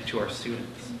giving it to our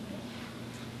students.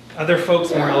 Other folks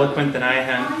more eloquent than I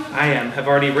am have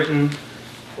already written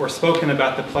or spoken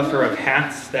about the plethora of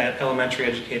hats that elementary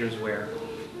educators wear,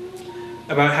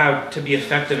 about how to be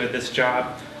effective at this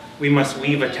job, we must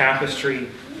weave a tapestry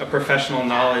of professional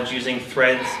knowledge using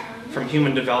threads from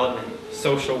human development,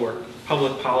 social work,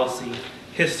 public policy,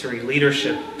 history,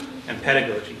 leadership, and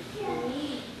pedagogy.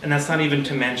 And that's not even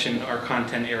to mention our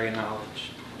content area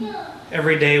knowledge.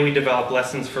 Every day we develop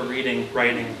lessons for reading,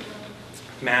 writing,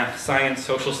 math, science,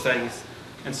 social studies,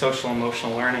 and social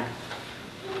emotional learning.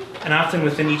 And often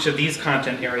within each of these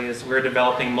content areas, we're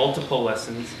developing multiple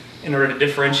lessons in order to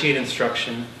differentiate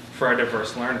instruction for our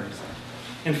diverse learners.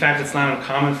 In fact, it's not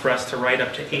uncommon for us to write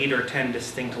up to 8 or 10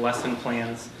 distinct lesson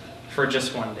plans for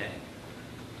just one day.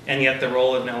 And yet the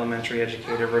role of an elementary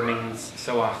educator remains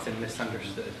so often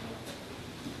misunderstood.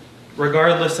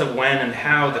 Regardless of when and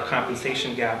how the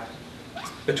compensation gap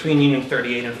between Union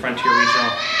 38 and Frontier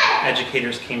Regional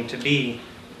educators came to be,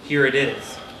 here it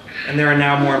is. And there are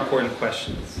now more important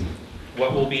questions.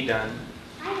 What will be done?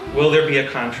 Will there be a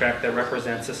contract that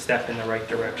represents a step in the right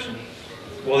direction?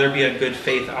 Will there be a good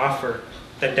faith offer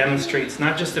that demonstrates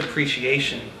not just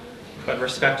appreciation, but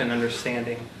respect and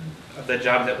understanding of the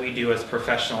job that we do as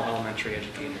professional elementary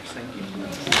educators? Thank you.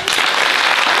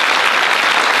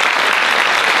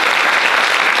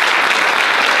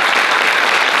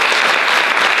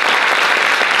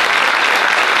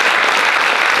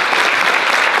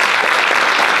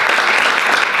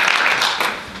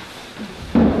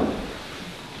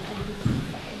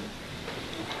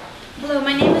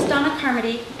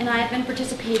 And I I've been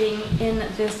participating in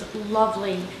this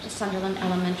lovely Sunderland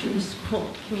Elementary School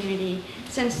community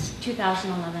since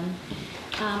 2011.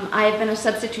 I have been a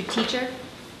substitute teacher,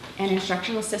 an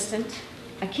instructional assistant,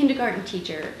 a kindergarten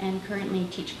teacher, and currently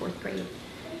teach 4th grade.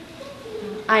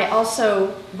 I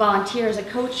also volunteer as a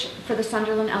coach for the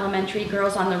Sunderland Elementary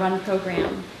Girls on the Run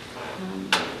program,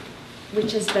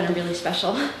 which has been a really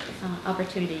special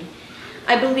opportunity.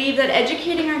 I believe that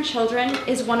educating our children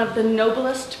is one of the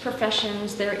noblest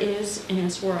professions there is in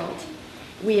this world.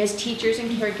 We as teachers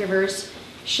and caregivers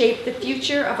shape the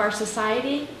future of our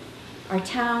society, our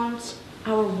towns,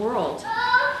 our world.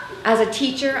 As a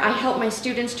teacher, I help my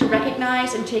students to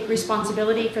recognize and take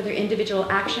responsibility for their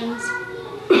individual actions,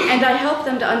 and I help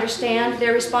them to understand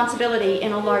their responsibility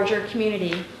in a larger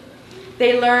community.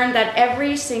 They learn that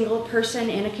every single person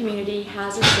in a community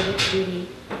has a civic duty.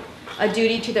 A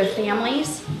duty to their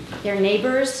families, their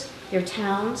neighbors, their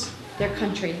towns, their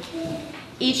country.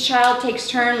 Each child takes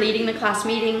turn leading the class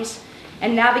meetings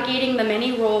and navigating the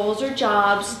many roles or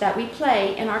jobs that we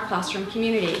play in our classroom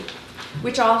community,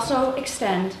 which also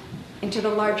extend into the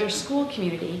larger school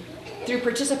community through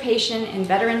participation in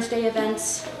Veterans Day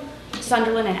events,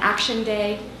 Sunderland in Action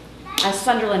Day, as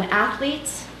Sunderland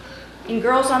athletes, in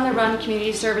Girls on the Run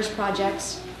community service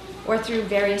projects, or through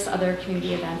various other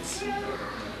community events.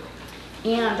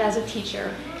 And as a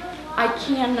teacher, I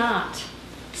cannot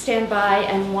stand by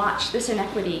and watch this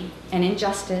inequity and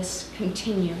injustice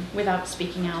continue without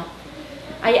speaking out.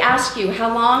 I ask you,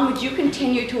 how long would you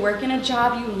continue to work in a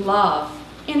job you love,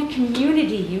 in a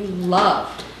community you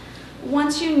love,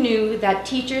 once you knew that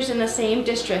teachers in the same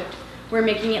district were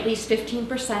making at least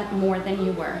 15% more than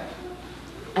you were,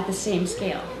 at the same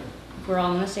scale? We're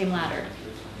all on the same ladder.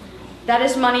 That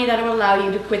is money that will allow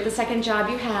you to quit the second job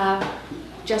you have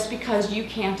just because you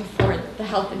can't afford the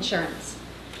health insurance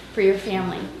for your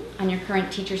family on your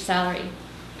current teacher's salary.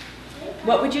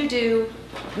 What would you do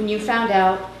when you found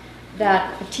out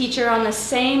that a teacher on the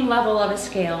same level of a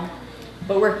scale,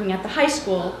 but working at the high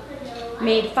school,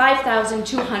 made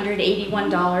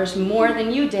 $5,281 more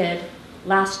than you did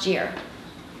last year,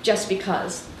 just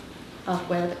because of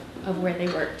where they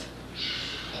worked?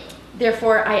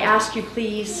 Therefore, I ask you,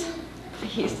 please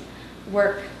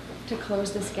work to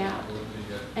close this gap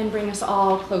and bring us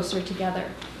all closer together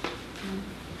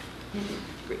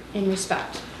in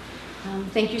respect.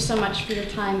 Thank you so much for your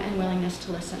time and willingness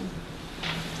to listen.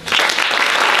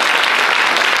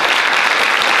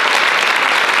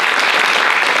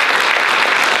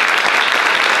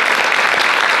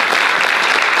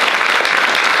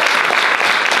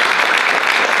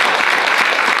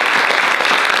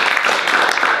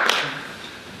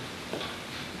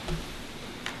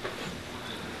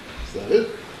 Is that it?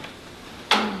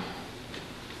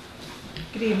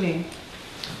 Good evening.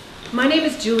 My name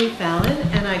is Julie Fallon,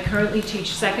 and I currently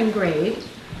teach 2nd grade.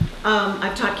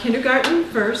 I've taught kindergarten,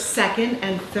 1st, 2nd,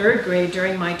 and 3rd grade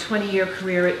during my 20-year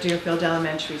career at Deerfield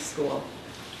Elementary School.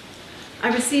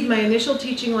 I received my initial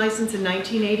teaching license in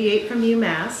 1988 from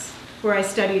UMass, where I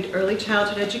studied early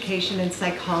childhood education and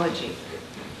psychology.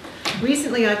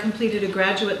 Recently, I completed a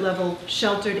graduate-level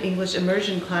sheltered English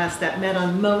immersion class that met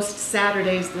on most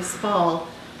Saturdays this fall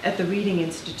at the Reading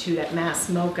Institute at Mass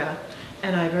MoCA,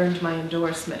 and I've earned my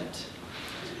endorsement.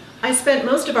 I spent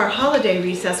most of our holiday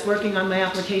recess working on my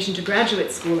application to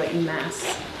graduate school at UMass,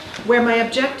 where my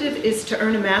objective is to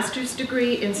earn a master's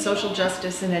degree in social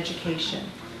justice and education.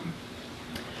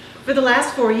 For the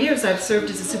last 4 years, I've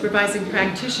served as a supervising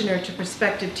practitioner to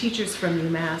prospective teachers from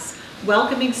UMass,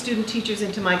 welcoming student teachers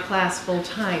into my class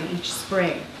full-time each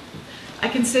spring. I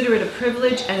consider it a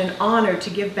privilege and an honor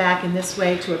to give back in this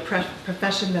way to a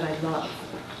profession that I love.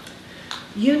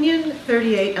 Union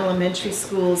 38 elementary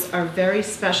schools are very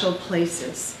special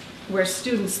places where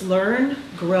students learn,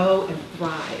 grow, and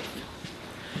thrive.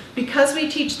 Because we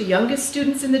teach the youngest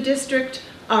students in the district,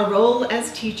 our role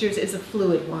as teachers is a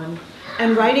fluid one,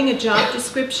 and writing a job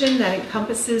description that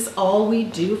encompasses all we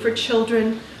do for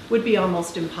children would be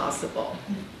almost impossible.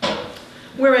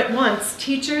 We're at once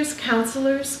teachers,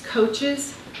 counselors,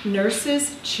 coaches,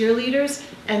 nurses, cheerleaders,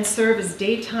 and serve as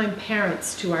daytime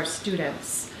parents to our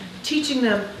students, teaching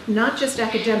them not just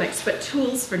academics, but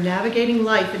tools for navigating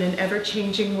life in an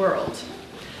ever-changing world.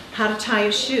 How to tie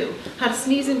a shoe, how to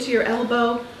sneeze into your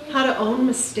elbow, how to own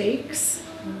mistakes,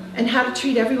 and how to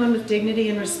treat everyone with dignity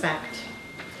and respect.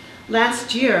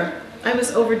 Last year, I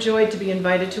was overjoyed to be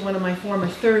invited to one of my former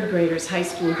 3rd graders' high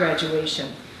school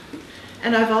graduation.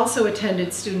 And I've also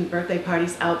attended student birthday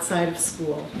parties outside of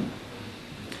school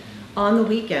on the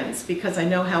weekends because I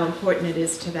know how important it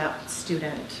is to that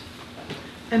student.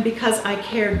 And because I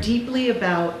care deeply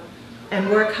about and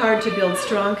work hard to build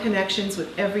strong connections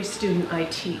with every student I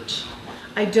teach.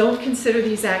 I don't consider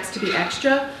these acts to be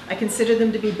extra. I consider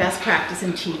them to be best practice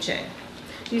in teaching.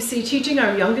 You see, teaching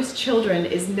our youngest children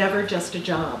is never just a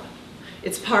job.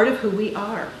 It's part of who we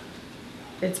are.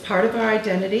 It's part of our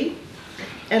identity,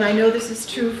 and I know this is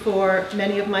true for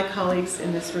many of my colleagues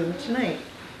in this room tonight.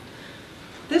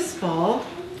 This fall,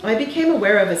 I became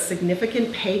aware of a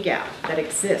significant pay gap that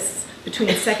exists between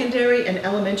secondary and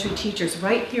elementary teachers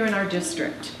right here in our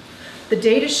district. The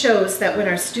data shows that when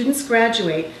our students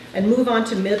graduate and move on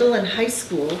to middle and high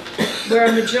school, where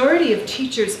a majority of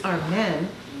teachers are men,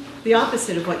 the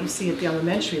opposite of what you see at the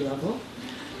elementary level,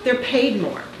 they're paid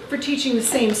more for teaching the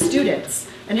same students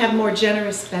and have more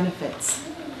generous benefits.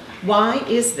 Why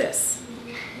is this?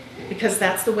 Because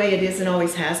that's the way it is and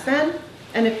always has been?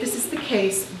 And if this is the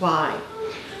case, why?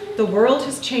 The world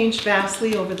has changed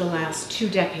vastly over the last 2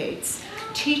 decades.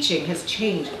 Teaching has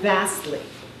changed vastly.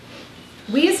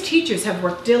 We as teachers have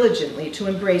worked diligently to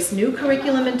embrace new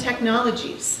curriculum and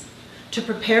technologies, to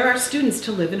prepare our students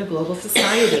to live in a global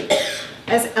society.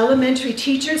 As elementary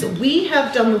teachers, we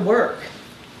have done the work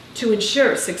to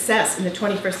ensure success in the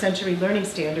 21st century learning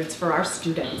standards for our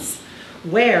students.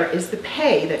 Where is the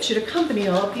pay that should accompany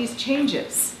all of these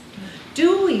changes?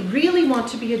 Do we really want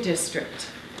to be a district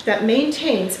that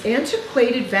maintains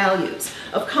antiquated values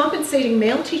of compensating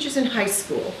male teachers in high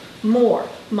school more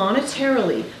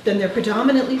monetarily than their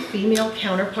predominantly female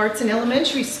counterparts in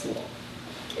elementary school?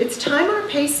 It's time our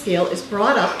pay scale is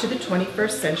brought up to the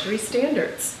 21st century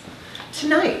standards.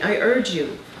 Tonight, I urge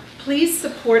you, please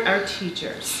support our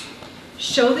teachers.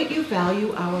 Show that you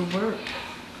value our work.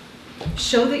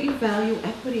 Show that you value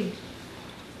equity.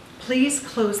 Please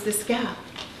close this gap.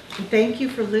 And thank you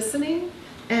for listening,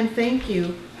 and thank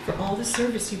you for all the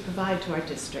service you provide to our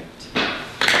district.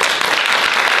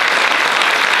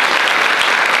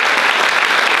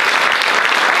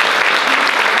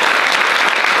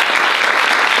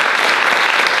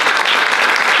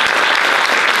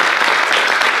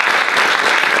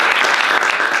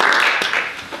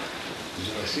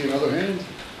 I see another hand.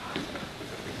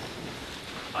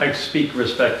 I speak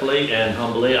respectfully and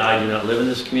humbly. I do not live in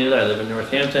this community. I live in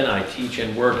Northampton. I teach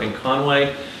and work in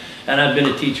Conway, and I've been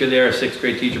a teacher there, a 6th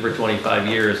grade teacher for 25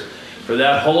 years. For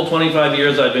that whole 25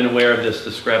 years, I've been aware of this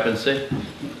discrepancy.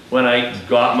 When I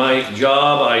got my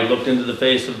job, I looked into the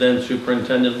face of then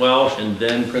Superintendent Welsh and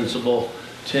then Principal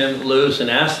Tim Luce and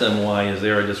asked them, why is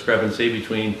there a discrepancy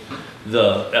between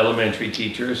the elementary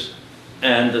teachers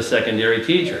and the secondary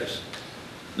teachers?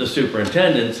 The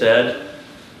superintendent said,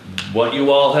 what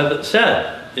you all have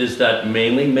said is that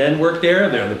mainly men work there,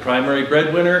 they're the primary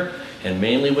breadwinner, and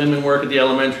mainly women work at the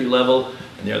elementary level,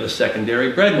 and they're the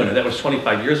secondary breadwinner. That was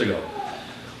 25 years ago.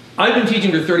 I've been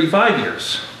teaching for 35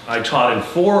 years. I taught in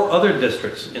 4 other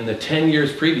districts in the 10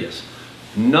 years previous.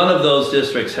 None of those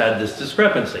districts had this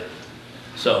discrepancy.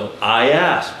 So I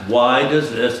asked, why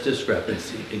does this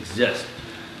discrepancy exist?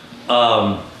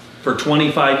 For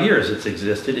 25 years it's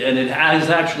existed, and it has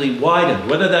actually widened.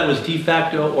 Whether that was de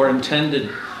facto or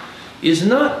intended is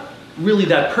not really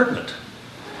that pertinent.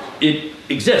 It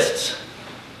exists,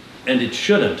 and it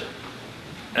shouldn't.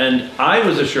 And I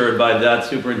was assured by that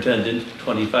superintendent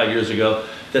 25 years ago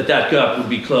that that gap would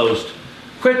be closed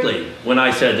quickly when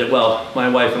I said that, well, my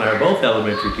wife and I are both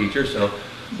elementary teachers, so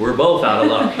we're both out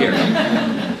of luck here.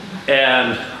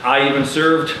 And I even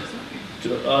served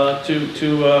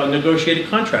to negotiate a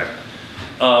contract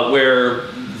where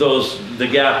the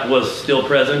gap was still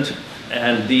present,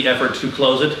 and the effort to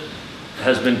close it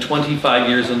has been 25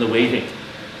 years in the waiting.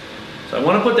 So I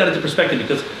want to put that into perspective,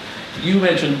 because you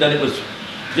mentioned that it was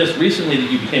just recently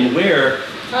that you became aware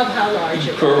of how large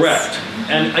it was. Correct.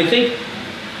 And I think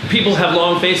people have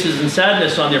long faces and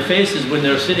sadness on their faces when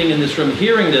they're sitting in this room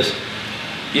hearing this.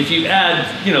 If you add,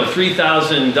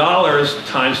 $3,000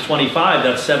 times 25,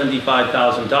 that's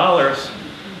 $75,000.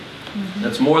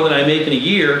 That's more than I make in a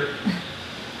year.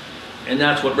 And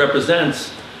that's what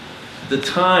represents the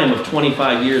time of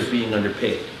 25 years being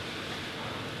underpaid.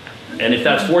 And if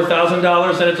that's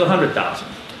 $4,000, then it's $100,000.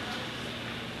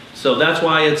 So that's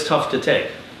why it's tough to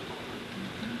take.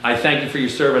 I thank you for your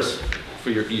service,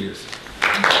 for your ears.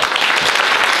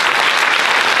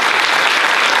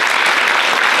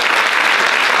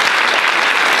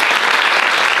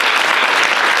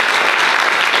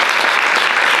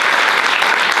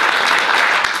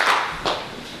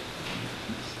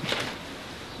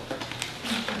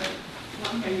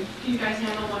 Can you guys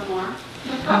handle one more?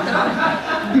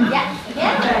 Yes.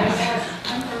 Yes.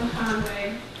 I'm from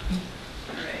Conway.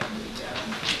 All right, here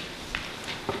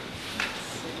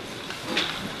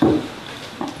we go.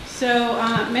 So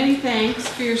many thanks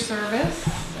for your service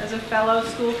as as a fellow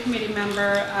school committee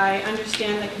member, I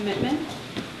understand the commitment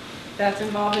that's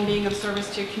involved in being of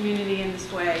service to your community in this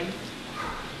way.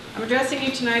 I'm addressing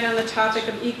you tonight on the topic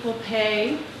of equal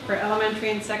pay for elementary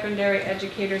and secondary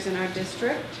educators in our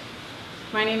district.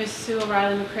 My name is Sue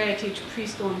O'Reilly McCray. I teach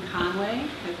preschool in Conway.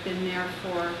 I've been there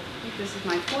for, I think this is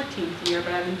my 14th year,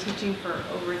 but I've been teaching for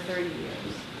over 30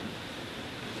 years.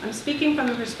 I'm speaking from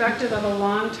the perspective of a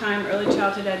longtime early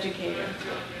childhood educator.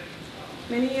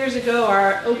 Many years ago,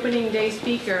 our opening day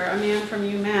speaker, a man from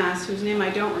UMass, whose name I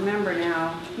don't remember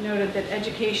now, noted that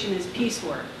education is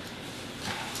piecework.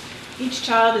 Each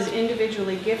child is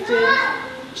individually gifted,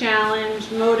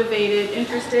 challenged, motivated,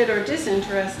 interested, or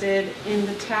disinterested in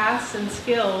the tasks and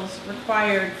skills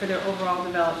required for their overall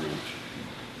development.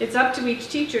 It's up to each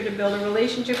teacher to build a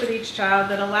relationship with each child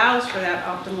that allows for that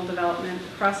optimal development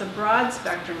across a broad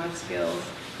spectrum of skills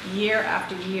year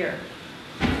after year.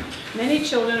 Many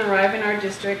children arrive in our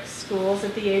district schools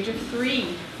at the age of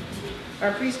 3.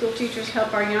 Our preschool teachers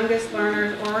help our youngest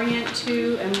learners orient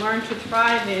to and learn to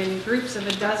thrive in groups of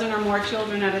a dozen or more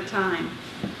children at a time.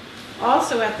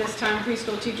 Also at this time,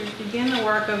 preschool teachers begin the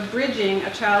work of bridging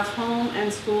a child's home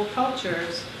and school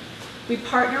cultures. We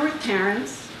partner with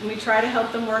parents, and we try to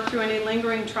help them work through any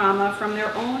lingering trauma from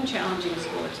their own challenging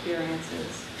school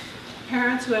experiences.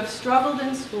 Parents who have struggled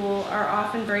in school are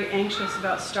often very anxious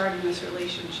about starting this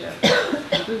relationship.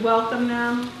 We welcome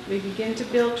them, we begin to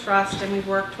build trust, and we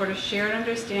work toward a shared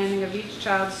understanding of each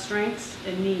child's strengths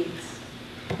and needs.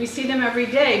 We see them every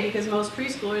day because most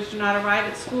preschoolers do not arrive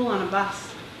at school on a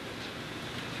bus.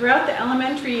 Throughout the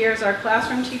elementary years, our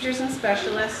classroom teachers and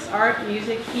specialists, art,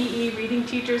 music, PE, reading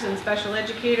teachers, and special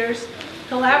educators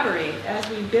collaborate as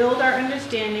we build our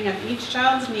understanding of each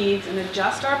child's needs and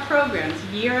adjust our programs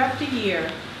year after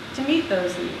year to meet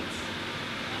those needs.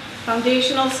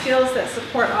 Foundational skills that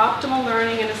support optimal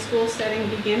learning in a school setting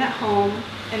begin at home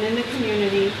and in the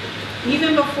community,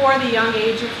 even before the young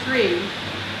age of 3.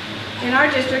 In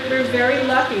our district, we're very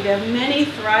lucky to have many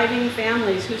thriving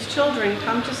families whose children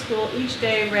come to school each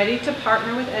day ready to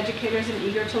partner with educators and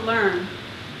eager to learn.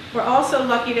 We're also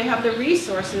lucky to have the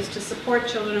resources to support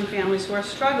children and families who are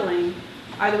struggling,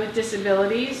 either with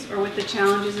disabilities or with the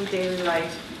challenges of daily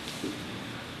life.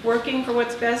 Working for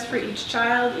what's best for each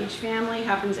child, each family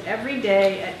happens every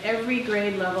day at every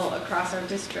grade level across our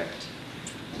district.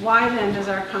 Why then does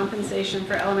our compensation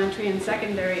for elementary and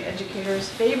secondary educators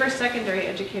favor secondary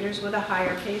educators with a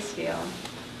higher pay scale?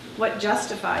 What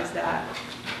justifies that?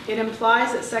 It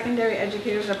implies that secondary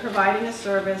educators are providing a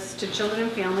service to children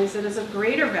and families that is of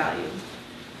greater value.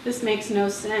 This makes no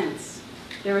sense.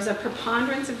 There is a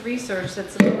preponderance of research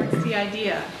that supports the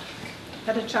idea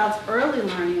that a child's early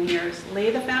learning years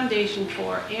lay the foundation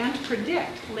for and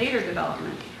predict later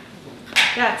development.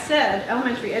 That said,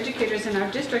 elementary educators in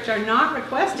our district are not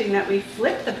requesting that we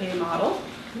flip the pay model.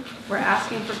 We're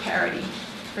asking for parity,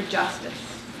 for justice.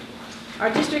 Our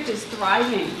district is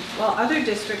thriving while other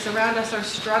districts around us are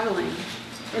struggling,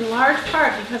 in large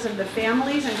part because of the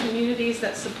families and communities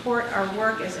that support our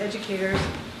work as educators,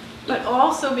 but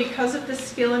also because of the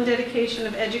skill and dedication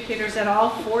of educators at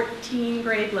all 14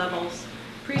 grade levels,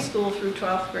 preschool through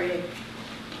 12th grade.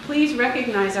 Please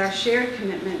recognize our shared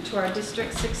commitment to our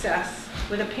district's success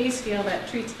with a pay scale that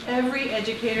treats every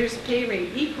educator's pay rate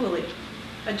equally,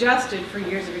 adjusted for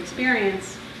years of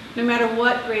experience, no matter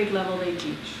what grade level they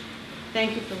teach.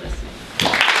 Thank you for listening.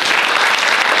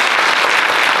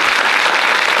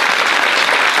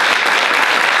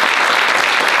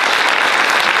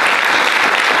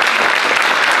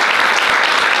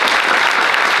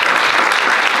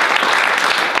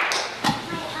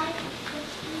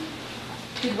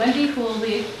 Did Wendy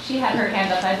Hooley, she had her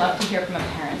hand up. I'd love to hear from a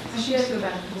parent. She has to go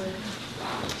back to work.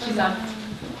 She's on.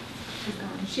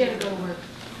 She had to go to work.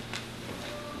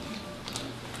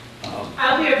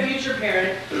 I'll be a future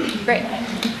parent. Great.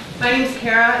 My name's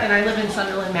Kara, and I live in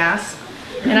Sunderland, Mass.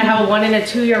 And I have a 1- and a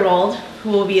 2-year-old who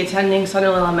will be attending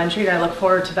Sunderland Elementary, and I look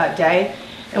forward to that day.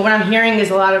 And what I'm hearing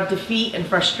is a lot of defeat and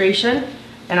frustration,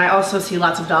 and I also see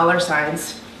lots of dollar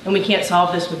signs, and we can't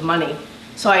solve this with money.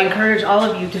 So I encourage all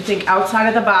of you to think outside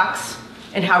of the box,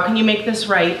 and how can you make this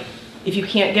right? If you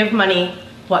can't give money,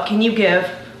 what can you give?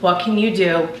 What can you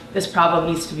do? This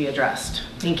problem needs to be addressed.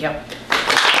 Thank you.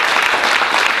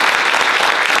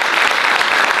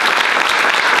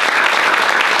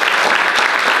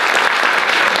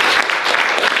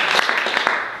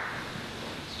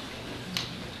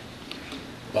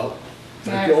 Well,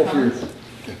 thank you all for your...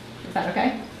 Is that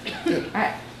okay? All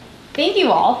right. Thank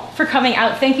you all for coming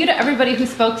out. Thank you to everybody who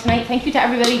spoke tonight. Thank you to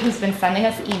everybody who's been sending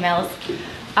us emails.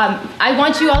 I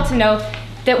want you all to know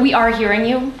that we are hearing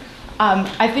you.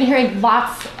 I've been hearing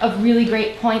lots of really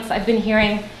great points. I've been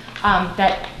hearing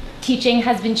that teaching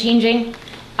has been changing,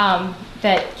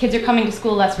 that kids are coming to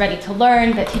school less ready to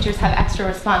learn, that teachers have extra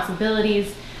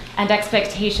responsibilities and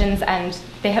expectations, and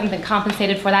they haven't been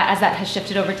compensated for that as that has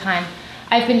shifted over time.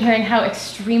 I've been hearing how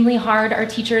extremely hard our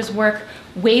teachers work,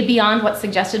 way beyond what's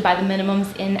suggested by the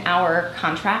minimums in our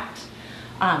contract,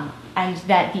 and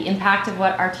that the impact of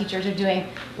what our teachers are doing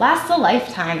lasts a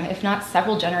lifetime, if not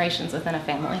several generations within a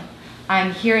family.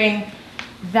 I'm hearing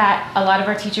that a lot of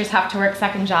our teachers have to work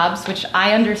second jobs, which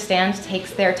I understand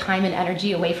takes their time and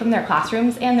energy away from their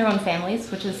classrooms and their own families,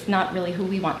 which is not really who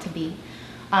we want to be.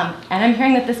 And I'm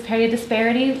hearing that this pay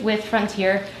disparity with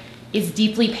Frontier is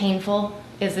deeply painful,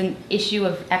 is an issue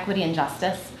of equity and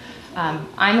justice.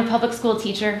 I'm a public school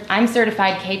teacher. I'm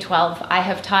certified K-12. I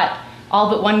have taught all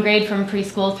but one grade from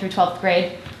preschool through 12th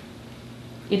grade.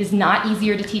 It is not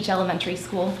easier to teach elementary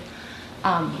school.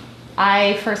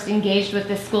 I first engaged with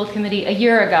this school committee a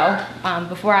year ago,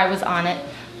 before I was on it.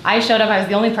 I showed up, I was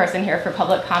the only person here for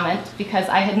public comment, because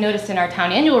I had noticed in our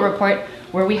town annual report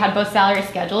where we had both salary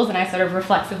schedules, and I sort of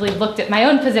reflexively looked at my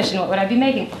own position, what would I be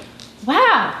making?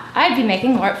 Wow, I'd be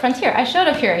making more at Frontier. I showed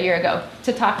up here a year ago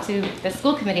to talk to the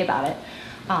school committee about it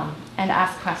and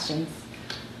ask questions.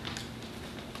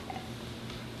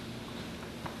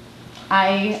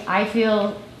 I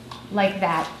feel like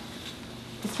that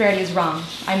disparity is wrong.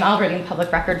 I'm already in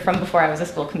public record from before I was a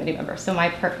school committee member, so my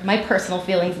personal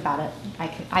feelings about it,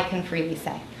 I can freely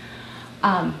say.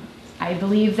 I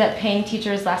believe that paying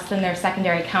teachers less than their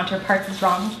secondary counterparts is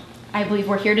wrong. I believe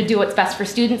we're here to do what's best for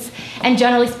students, and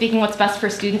generally speaking, what's best for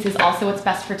students is also what's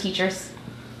best for teachers.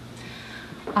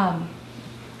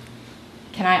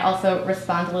 Can I also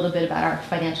respond a little bit about our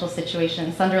financial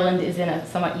situation? Sunderland is in a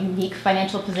somewhat unique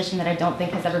financial position that I don't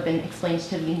think has ever been explained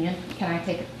to the union. Can I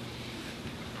take it?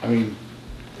 I mean,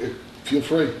 feel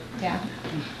free. Yeah.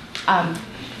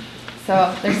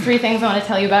 So there's three things I want to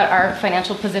tell you about our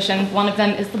financial position. One of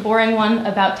them is the boring one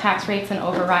about tax rates and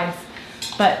overrides.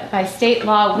 But by state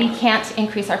law, we can't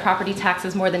increase our property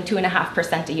taxes more than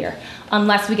 2.5% a year,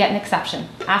 unless we get an exception.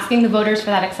 Asking the voters for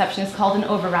that exception is called an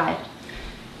override.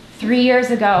 3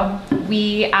 years ago,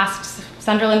 we asked,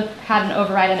 Sunderland had an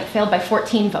override and it failed by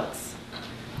 14 votes.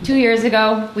 2 years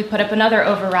ago, we put up another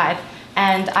override,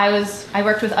 and I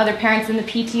worked with other parents in the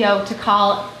PTO to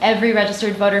call every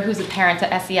registered voter who's a parent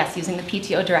at SES using the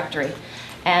PTO directory.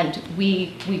 And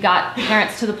we got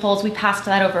parents to the polls. We passed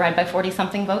that override by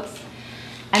 40-something votes.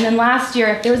 And then last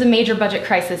year, there was a major budget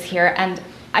crisis here, and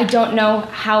I don't know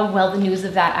how well the news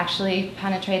of that actually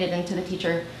penetrated into the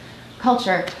teacher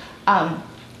culture.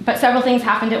 But several things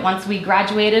happened at once. We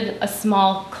graduated a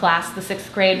small class. The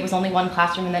 6th grade was only one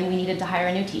classroom, and then we needed to hire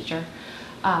a new teacher.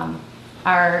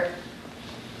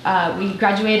 We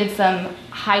graduated some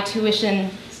high tuition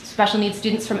special needs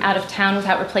students from out of town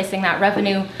without replacing that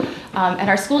revenue. And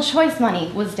our school choice money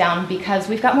was down because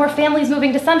we've got more families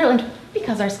moving to Sunderland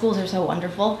because our schools are so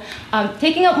wonderful,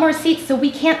 taking up more seats so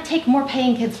we can't take more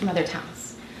paying kids from other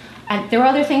towns. And there were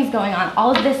other things going on.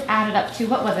 All of this added up to,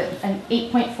 what was it, an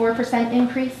 8.4%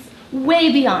 increase?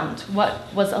 Way beyond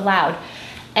what was allowed.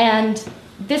 And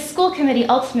this school committee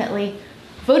ultimately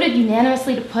voted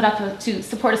unanimously to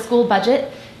support a school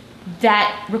budget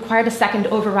that required a second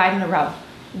override in a row,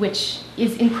 which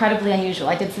is incredibly unusual.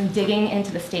 I did some digging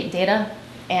into the state data,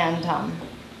 and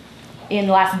in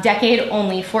the last decade,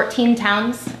 only 14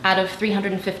 towns out of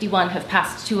 351 have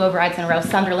passed 2 overrides in a row.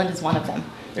 Sunderland is one of them.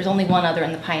 There's only one other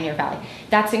in the Pioneer Valley.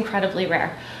 That's incredibly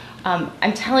rare.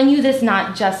 I'm telling you this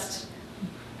not just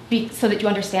so that you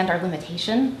understand our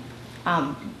limitation,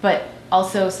 but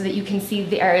also so that you can see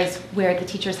the areas where the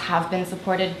teachers have been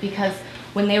supported, because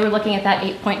when they were looking at that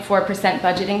 8.4%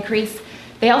 budget increase,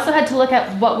 they also had to look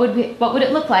at what would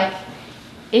it look like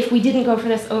if we didn't go for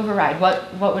this override.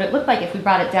 What would it look like if we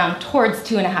brought it down towards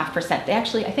 2.5%? They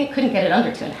actually, I think, couldn't get it under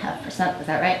 2.5%, is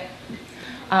that right?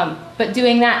 But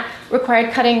doing that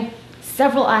required cutting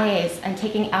several IAs and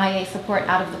taking IA support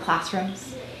out of the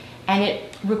classrooms. And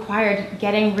it required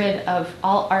getting rid of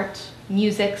all art,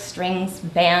 music, strings,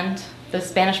 band, the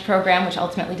Spanish program, which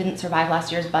ultimately didn't survive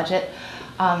last year's budget.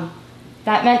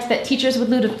 That meant that teachers would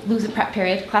lose a prep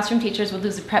period, classroom teachers would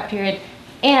lose a prep period,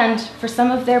 and for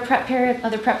some of their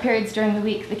other prep periods during the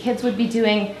week, the kids would be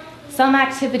doing some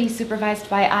activity supervised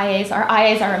by IAs. Our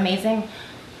IAs are amazing,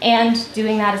 and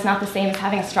doing that is not the same as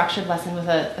having a structured lesson with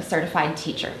a certified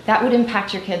teacher. That would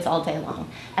impact your kids all day long.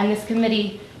 And this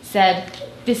committee said,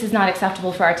 this is not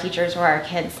acceptable for our teachers or our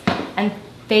kids. And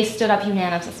they stood up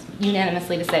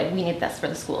unanimously to say, we need this for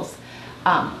the schools.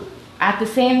 At the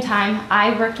same time,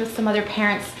 I worked with some other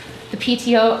parents. The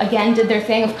PTO, again, did their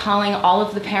thing of calling all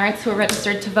of the parents who were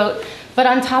registered to vote. But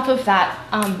on top of that,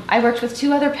 I worked with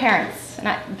 2 other parents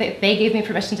and they gave me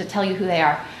permission to tell you who they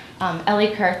are. Ellie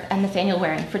Kurth and Nathaniel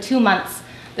Waring. For 2 months,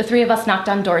 the three of us knocked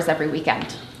on doors every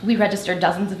weekend. We registered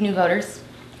dozens of new voters.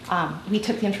 We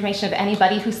took the information of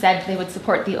anybody who said they would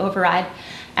support the override,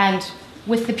 and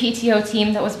with the PTO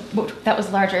team that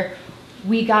was larger,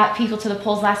 we got people to the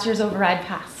polls. Last year's override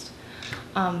passed.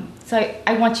 So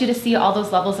I want you to see all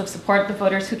those levels of support, the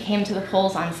voters who came to the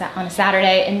polls on a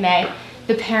Saturday in May,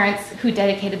 the parents who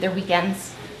dedicated their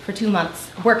weekends for 2 months,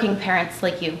 working parents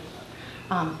like you.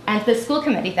 And the school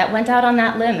committee that went out on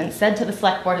that limb and said to the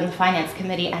select board and the finance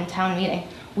committee and town meeting,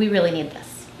 we really need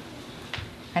this.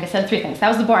 And I said 3 things. That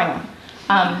was the boring one.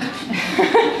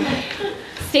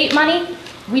 State money.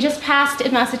 We just passed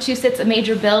in Massachusetts a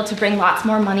major bill to bring lots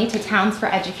more money to towns for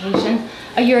education.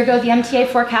 A year ago, the MTA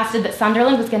forecasted that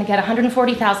Sunderland was going to get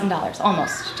 $140,000,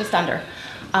 almost, just under.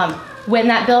 When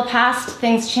that bill passed,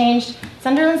 things changed.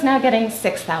 Sunderland's now getting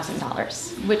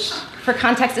 $6,000, which, for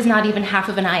context, is not even half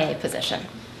of an IA position.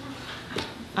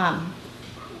 And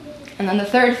then the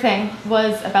third thing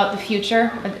was about the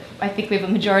future. I think we have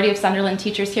a majority of Sunderland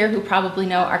teachers here who probably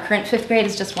know our current 5th grade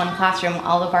is just 1 classroom.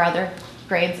 All of our other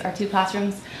grades are 2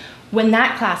 classrooms. When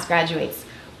that class graduates,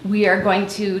 we are going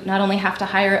to not only have to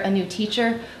hire a new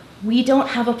teacher, we don't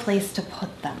have a place to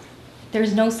put them.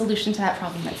 There's no solution to that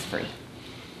problem that's free.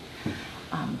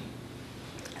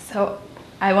 So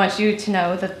I want you to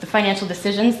know that the financial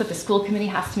decisions that the school committee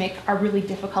has to make are really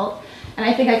difficult. And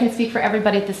I think I can speak for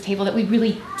everybody at this table that we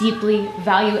really deeply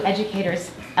value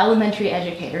educators, elementary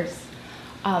educators.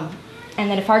 And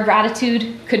that if our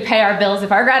gratitude could pay our bills,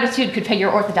 if our gratitude could pay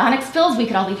your orthodontics bills, we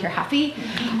could all leave here happy.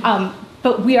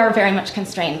 But we are very much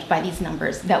constrained by these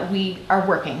numbers that we are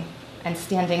working and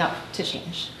standing up to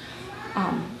change.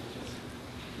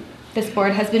 This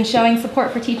board has been showing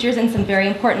support for teachers in some very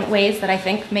important ways that I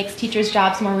think makes teachers'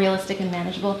 jobs more realistic and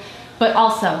manageable. But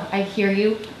also, I hear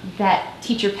you that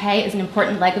teacher pay is an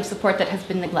important leg of support that has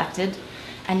been neglected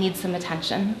and needs some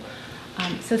attention.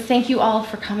 So thank you all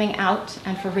for coming out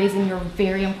and for raising your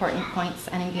very important points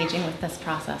and engaging with this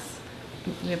process.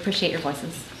 We appreciate your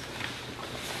voices.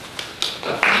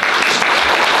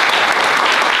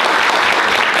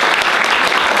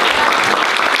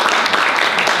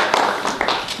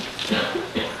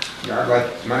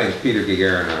 My name is Peter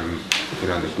Gagarin. I've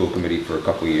been on the school committee for a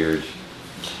couple of years.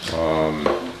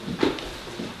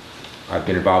 I've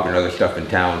been involved in other stuff in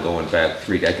town going back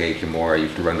 3 decades or more. I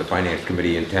used to run the finance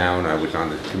committee in town. I was on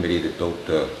the committee that built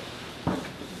the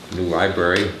new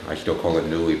library. I still call it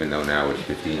new, even though now it's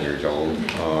 15 years old,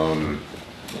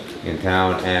 in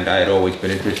town. And I had always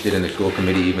been interested in the school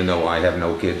committee, even though I have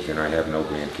no kids and I have no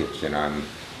grandkids, and I'm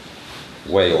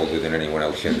way older than anyone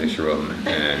else in this room.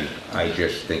 And I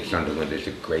just think Sunderland is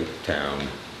a great town.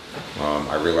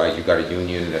 I realize you've got a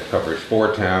union that covers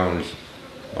 4 towns,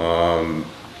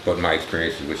 but my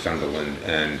experience is with Sunderland,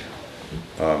 and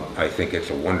I think it's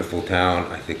a wonderful town.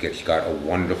 I think it's got a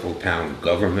wonderful town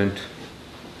government.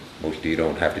 Most of you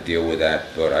don't have to deal with that,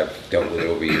 but I've dealt with it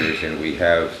over years, and we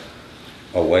have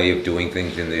a way of doing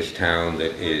things in this town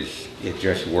that it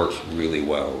just works really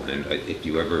well. And if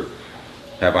you ever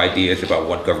have ideas about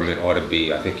what government ought to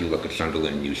be, I think you look at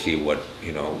Sunderland and you see what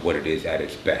it is at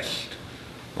its best.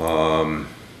 And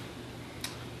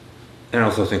I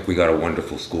also think we got a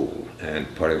wonderful school. And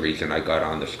part of the reason I got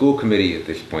on the school committee at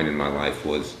this point in my life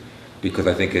was because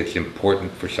I think it's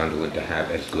important for Sunderland to have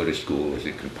as good a school as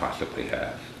it can possibly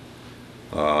have.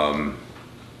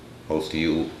 Most of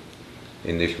you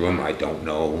in this room, I don't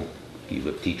know. You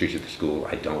have teachers at the school,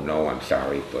 I don't know, I'm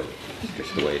sorry, but it's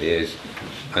just the way it is.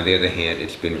 On the other hand,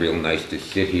 it's been real nice to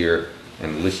sit here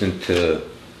and listen to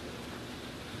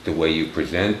the way you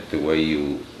present, the way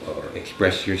you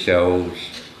express yourselves,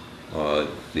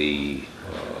 the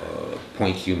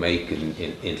points you make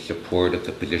in support of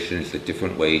the positions, the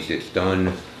different ways it's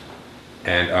done.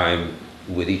 And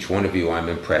with each one of you, I'm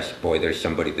impressed. Boy, there's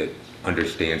somebody that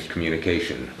understands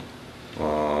communication,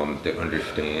 that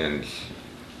understands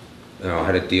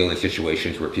how to deal in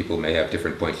situations where people may have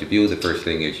different points of view. The first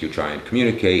thing is you try and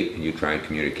communicate, and you try and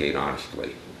communicate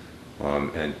honestly.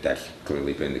 And that's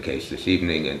clearly been the case this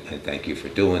evening, and thank you for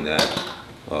doing that.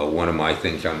 One of my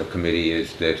things on the committee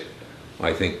is that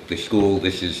I think the school,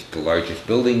 this is the largest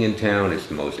building in town, it's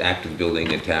the most active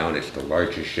building in town, it's the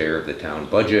largest share of the town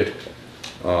budget,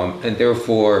 and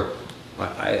therefore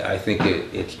I think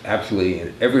it's absolutely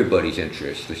in everybody's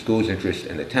interest, the school's interest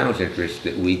and the town's interest,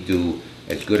 that we do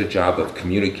as good a job of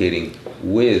communicating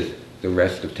with the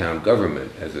rest of town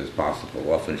government as is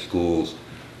possible. Often schools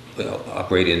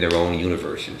operate in their own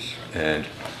universes, and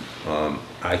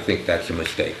I think that's a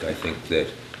mistake. I think that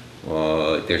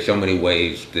there's so many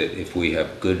ways that if we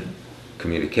have good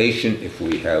communication, if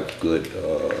we have good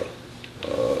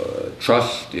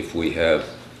trust, if we have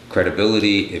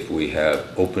credibility, if we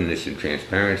have openness and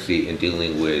transparency in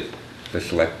dealing with the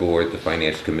select board, the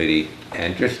finance committee,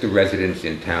 and just the residents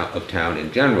of town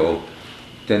in general,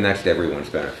 then that's to everyone's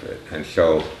benefit. And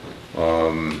so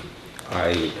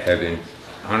I have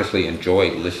honestly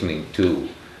enjoyed listening to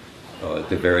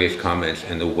the various comments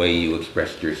and the way you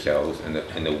expressed yourselves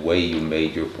and the way you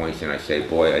made your points. And I say,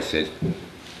 boy, I said,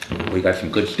 we got some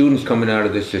good students coming out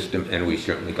of this system, and we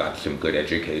certainly got some good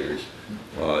educators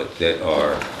that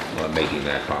are making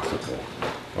that possible.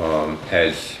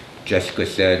 As Jessica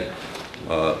said,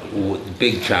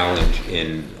 big challenge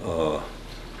in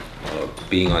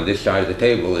being on this side of the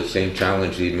table is the same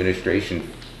challenge the administration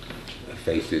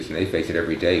faces, and they face it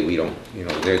every day. We don't,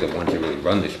 they're the ones that really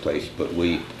run this place, but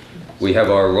we have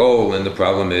our role, and the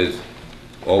problem is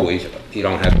always you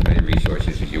don't have as many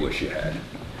resources as you wish you had.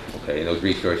 Okay, and those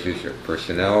resources are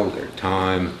personnel, their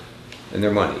time, and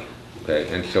their money. Okay,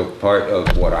 and so part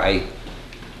of what I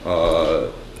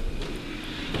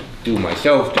do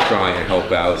myself to try and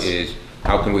help out is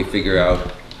how can we figure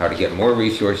out how to get more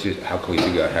resources, how can we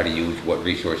figure out how to use what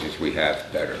resources we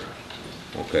have better.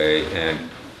 Okay, and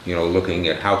looking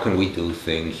at how can we do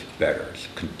things better. It's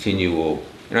continual,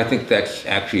 and I think that's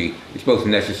actually, it's both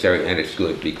necessary and it's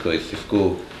good, because the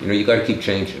school, you got to keep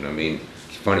changing. I mean,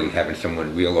 it's funny having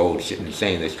someone real old sitting and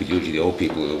saying this, because usually the old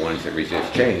people are the ones that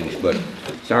resist change, but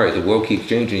sorry, the world keeps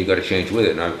changing, you got to change with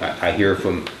it. And I hear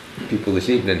from people this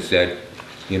evening said,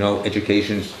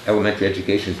 elementary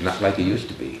education's not like it used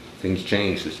to be. Things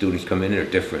change, the students come in and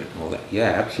are different, all that. Yeah,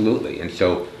 absolutely. And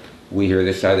so we here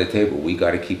this side of the table, we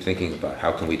got to keep thinking about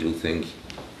how can we do things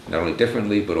not only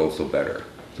differently, but also better.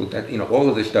 So that, all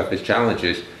of this stuff is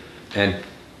challenges. And,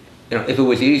 if it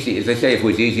was easy, as I say, if it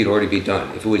was easy, it'd already be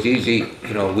done. If it was easy,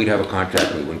 we'd have a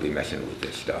contract and we wouldn't be messing with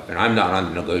this stuff. And I'm not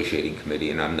on the negotiating committee,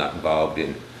 and I'm not involved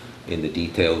in the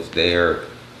details there.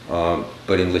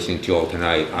 But in listening to you all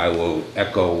tonight, I will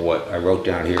echo what I wrote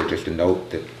down here, just a note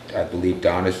that I believe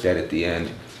Donna said at the end.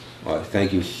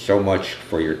 Thank you so much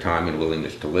for your time and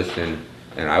willingness to listen.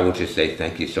 And I will just say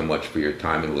thank you so much for your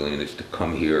time and willingness to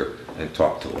come here and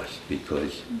talk to us,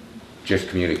 because just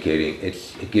communicating,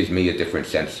 it gives me a different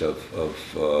sense of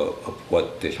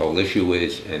what this whole issue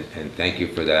is, and thank you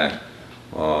for that.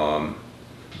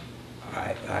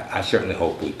 I certainly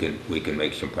hope we can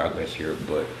make some progress here,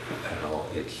 but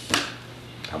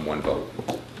I'm one vote.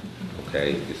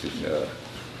 Okay, this is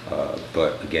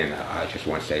but again, I just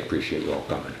want to say I appreciate you all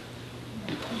coming.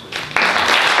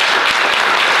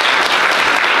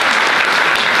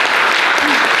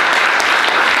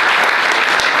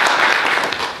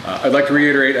 I'd like to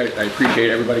reiterate, I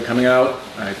appreciate everybody coming out.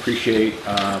 I appreciate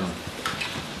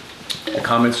the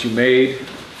comments you made.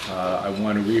 I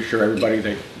want to reassure everybody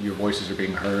that your voices are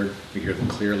being heard. We hear them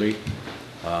clearly.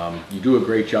 You do a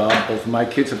great job. Both of my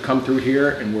kids have come through here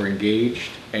and were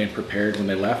engaged and prepared when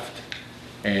they left.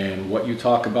 And what you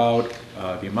talk about,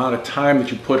 the amount of time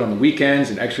that you put on the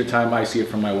weekends and extra time, I see it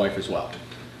from my wife as well.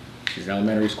 She's an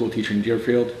elementary school teacher in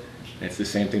Deerfield, and it's the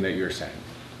same thing that you're saying.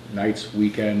 Nights,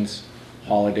 weekends,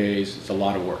 holidays, it's a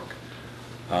lot of work.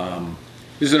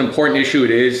 This is an important issue.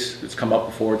 It's come up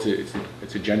before.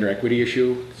 It's a gender equity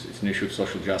issue. It's an issue of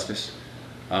social justice.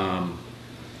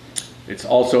 It's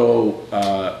also,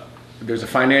 there's a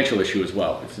financial issue as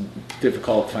well. It's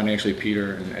difficult financially.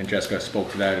 Peter and Jessica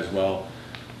spoke to that as well.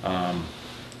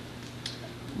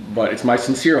 But it's my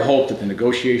sincere hope that the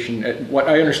negotiation, what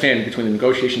I understand between the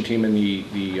negotiation team and the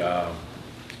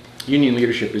union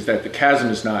leadership is that the chasm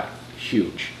is not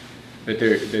huge, that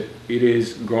it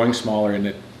is growing smaller, and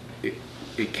that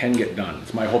it can get done.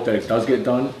 It's my hope that it does get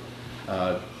done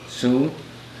soon,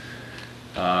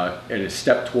 and a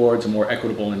step towards a more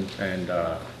equitable and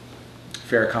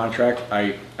fair contract.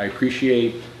 I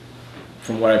appreciate,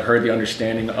 from what I've heard, the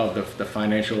understanding of the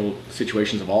financial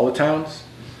situations of all the towns,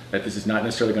 that this is not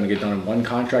necessarily going to get done in one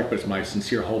contract, but it's my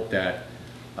sincere hope that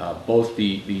both the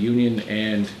union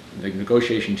and the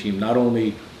negotiation team not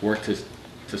only work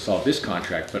to solve this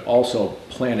contract, but also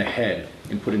plan ahead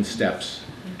and put in steps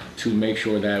to make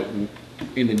sure that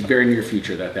in the very near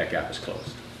future that gap is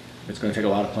closed. It's going to take a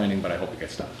lot of planning, but I hope it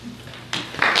gets done.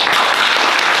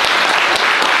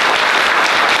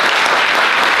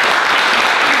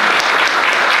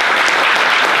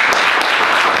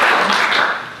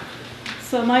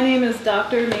 So my name is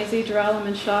Dr. Maisie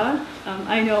Duralaman-Shaw.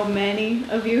 I know many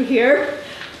of you here.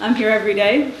 I'm here every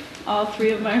day. All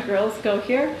three of my girls go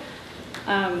here.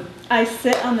 I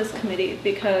sit on this committee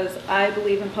because I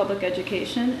believe in public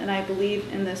education and I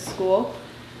believe in this school.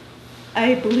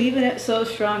 I believe in it so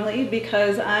strongly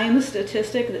because I'm a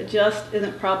statistic that just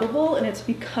isn't probable, and it's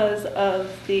because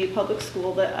of the public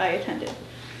school that I attended.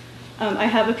 I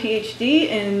have a PhD,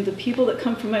 and the people that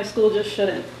come from my school just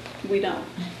shouldn't. We don't.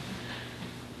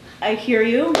 I hear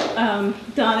you.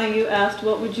 Donna, you asked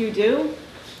what would you do?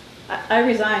 I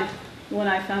resigned when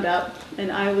I found out,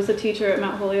 and I was a teacher at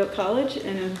Mount Holyoke College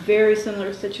in a very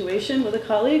similar situation with a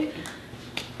colleague,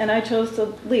 and I chose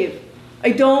to leave.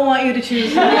 I don't want you to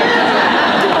choose to leave.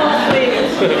 No,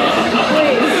 please.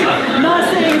 Please. I'm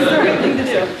not saying it's the right thing to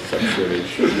do.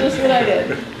 It's just what I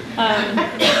did.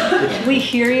 We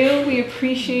hear you. We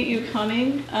appreciate you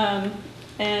coming.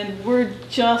 And we're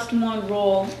just one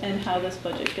role in how this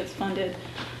budget gets funded.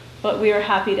 But we are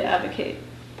happy to advocate.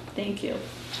 Thank you.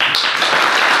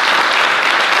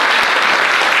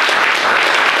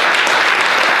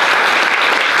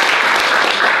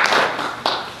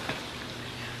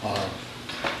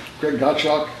 Greg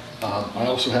Gottschalk. I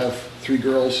also have 3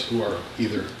 girls who are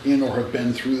either in or have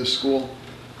been through this school.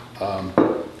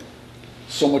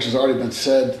 So much has already been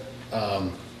said.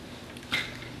 I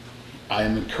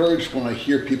am encouraged when I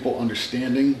hear people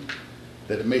understanding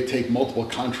that it may take multiple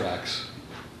contracts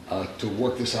to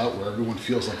work this out where everyone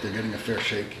feels like they're getting a fair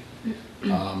shake.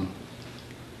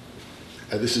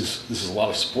 This is a lot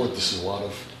of support. This is a lot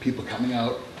of people coming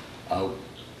out.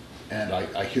 And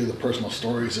I hear the personal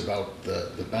stories about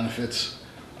the benefits.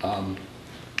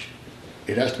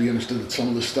 It has to be understood that some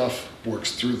of this stuff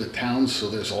works through the towns, so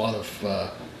there's a lot of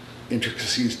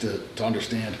intricacies to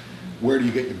understand. Where do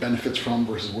you get your benefits from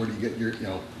versus where do you get your,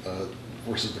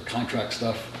 versus the contract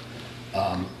stuff.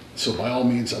 So by all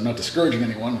means, I'm not discouraging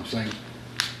anyone. I'm saying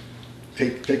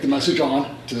take the message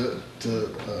on to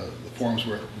the forums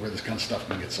where this kind of stuff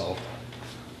can get solved.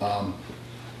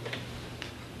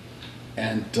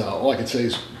 And all I can say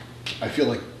is I feel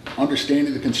like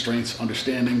understanding the constraints,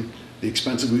 understanding the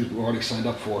expenses we've already signed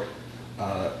up for,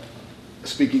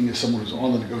 speaking as someone who's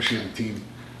on the negotiating team,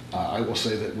 I will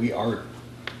say that we are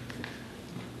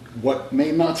what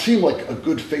may not seem like a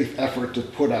good faith effort to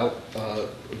put out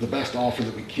the best offer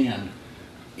that we can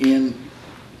in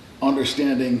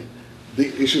understanding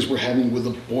the issues we're having with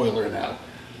the boiler now,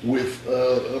 with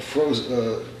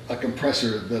a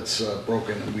compressor that's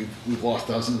broken, and we've lost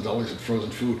thousands of dollars in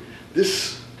frozen food.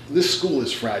 This school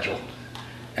is fragile,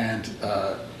 and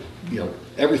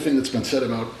everything that's been said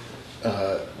about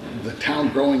the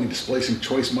town growing and displacing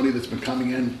choice money that's been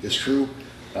coming in is true.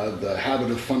 The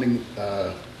habit of funding,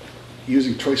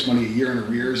 using choice money a year in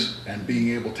arrears and being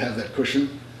able to have that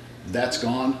cushion, that's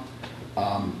gone.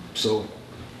 So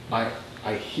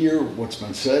I hear what's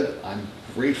been said. I'm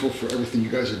grateful for everything you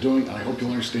guys are doing, and I hope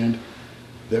you'll understand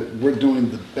that we're doing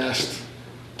the best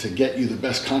to get you the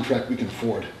best contract we can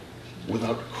afford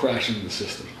without crashing the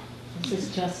system. This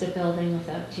is just a building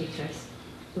without teachers,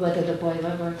 whether the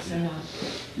boiler works or not.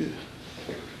 Yeah.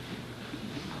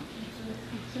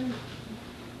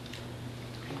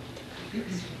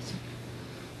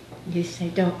 You say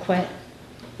don't quit.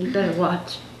 You better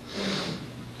watch.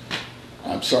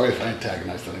 I'm sorry if I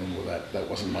antagonized anyone with that. That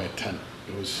wasn't my intent.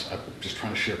 I'm just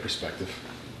trying to share perspective.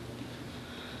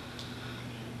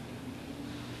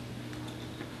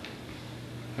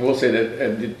 I will say that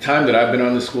at the time that I've been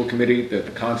on the school committee, that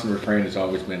the constant refrain has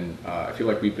always been, I feel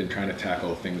like we've been trying to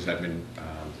tackle things that have been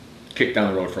kicked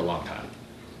down the road for a long time.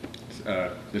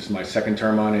 This is my second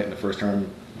term on it, and the first term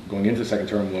going into the second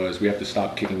term was we have to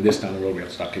stop kicking this down the road, we have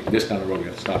to stop kicking this down the road, we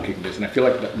have to stop kicking this. And I feel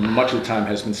like that much of the time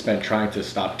has been spent trying to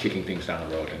stop kicking things down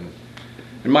the road.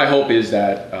 And my hope is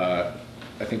that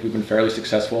I think we've been fairly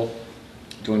successful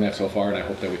doing that so far, and I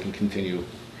hope that we can continue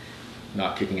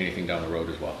not kicking anything down the road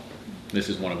as well. This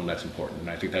is one of them that's important, and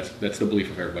I think that's the belief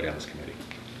of everybody on this committee.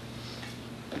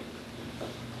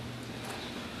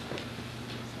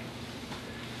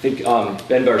 I think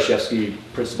Ben Barshevsky,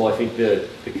 principal, I think the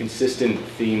consistent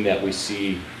theme that we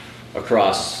see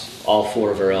across all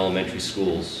 4 of our elementary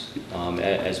schools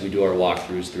as we do our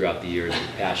walkthroughs throughout the years, the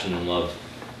passion and love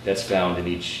that's found in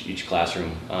each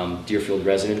classroom. Deerfield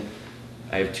resident,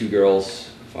 I have 2 girls,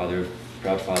 proud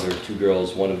father of 2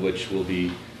 girls, one of which will be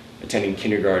attending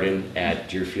kindergarten at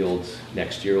Deerfield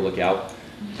next year. Look out,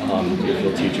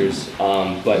 Deerfield teachers.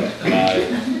 But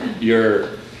your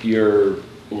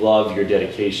love, your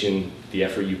dedication, the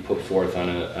effort you put forth on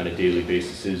a daily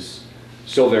basis is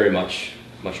so very much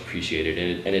appreciated,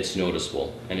 and it's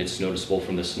noticeable. And it's noticeable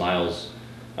from the smiles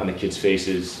on the kids'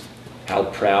 faces, how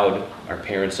proud our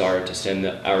parents are to send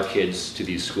our kids to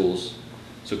these schools.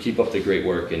 So keep up the great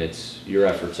work, and your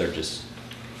efforts are just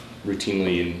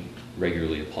routinely and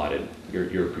regularly applauded.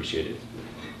 You're appreciated.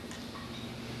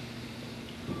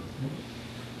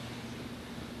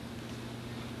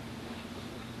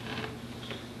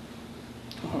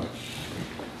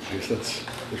 I guess that's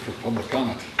it for public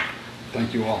comment.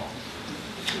 Thank you all.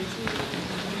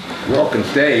 You all can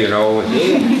stay, you know.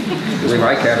 We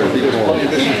like having people.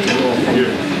 You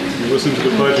listen to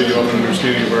the budget, you'll have an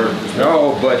understanding of our...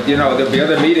 No, but you know, there'll be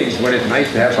other meetings when it's nice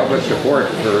to have public support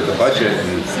for the budget.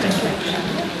 And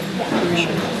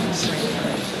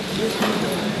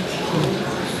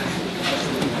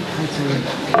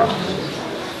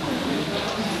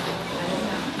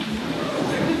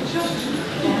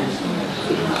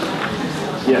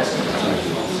Yes.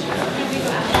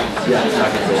 Yeah, I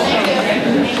can go on.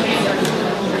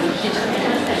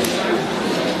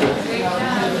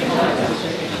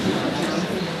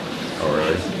 oh,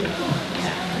 really?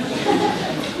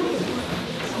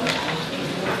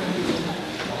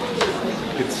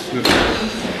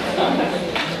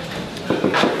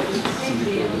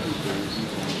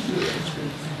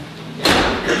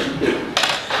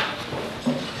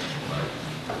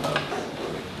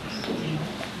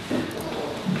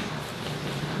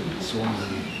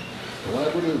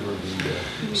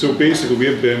 So basically, we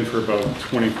have been for about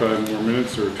 25 more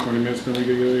minutes, or 20 minutes when we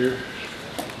get together here?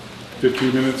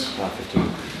 15 minutes? 15. All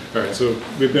right, so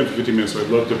we've been for 15 minutes, so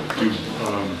I'd love to do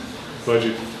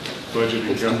budget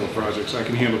and capital projects. I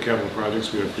can handle capital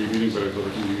projects, we have pre-meeting, but I'd love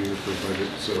to continue here for budget,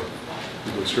 so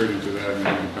we go straight into that and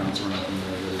then bounce around from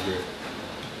there. That'd be great.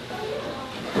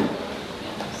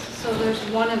 So there's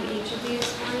one of each of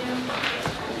these for you.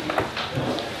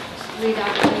 3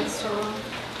 documents total.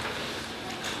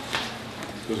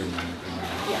 Those are mine.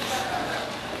 Yes.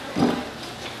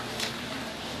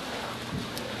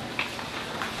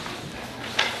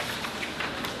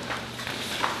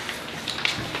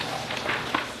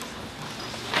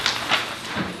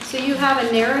 So you have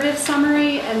a narrative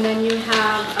summary, and then you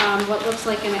have what looks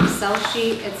like an Excel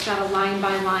sheet. It's got a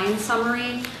line-by-line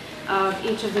summary of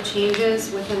each of the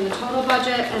changes within the total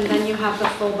budget, and then you have the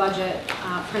full budget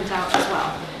printout as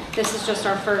well. This is just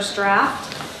our first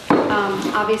draft.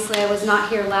 Obviously, I was not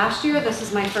here last year. This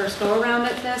is my first go-around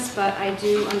at this, but I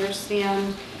do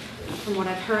understand from what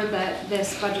I've heard that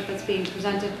this budget that's being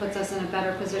presented puts us in a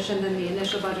better position than the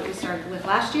initial budget we started with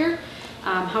last year.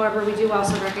 However, we do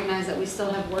also recognize that we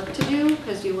still have work to do,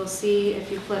 because you will see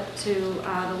if you flip to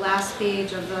the last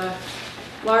page of the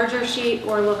larger sheet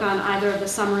or look on either of the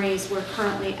summaries, we're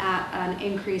currently at an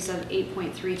increase of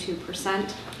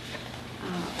 8.32%.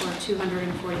 Or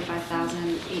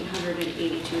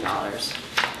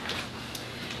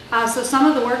 $245,882. So some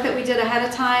of the work that we did ahead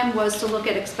of time was to look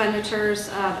at expenditures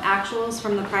of actuals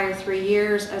from the prior 3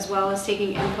 years, as well as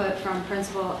taking input from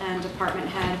principal and department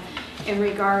head in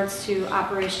regards to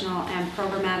operational and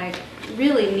programmatic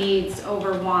really needs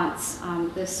over wants.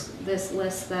 This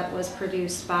list that was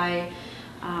produced by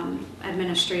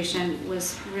administration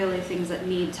was really things that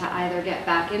need to either get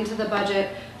back into the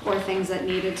budget or things that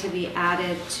needed to be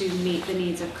added to meet the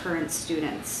needs of current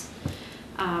students.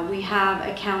 We have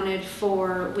accounted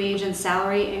for wage and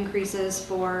salary increases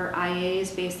for IAs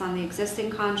based on the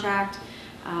existing contract,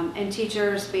 and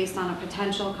teachers based on a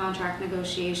potential contract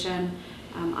negotiation.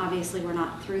 Obviously, we're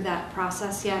not through that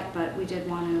process yet, but we did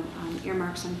want to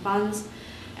earmark some funds,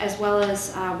 as well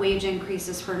as wage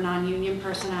increases for non-union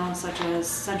personnel such as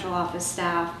central office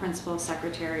staff, principals,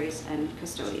 secretaries, and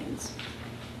custodians.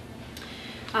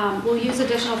 We'll use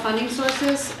additional funding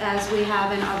sources as we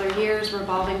have in other years,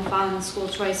 revolving funds, school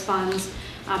choice funds,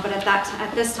 but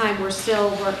at this time we're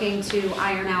still working to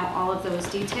iron out all of those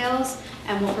details,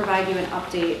 and we'll provide you an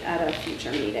update at a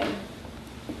future meeting.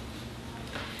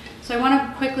 So I want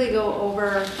to quickly go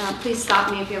over, please stop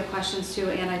me if you have questions too,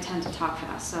 and I tend to talk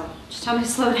fast, so just tell me to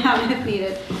slow down if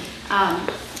needed.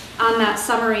 On that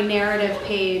summary narrative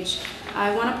page,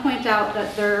 I want to point out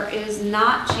that there is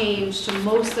not change to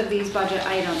most of these budget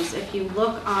items. If you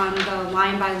look on the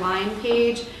line-by-line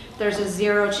page, there's a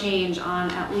 0 change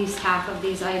on at least half of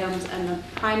these items, and the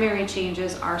primary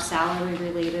changes are salary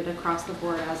related across the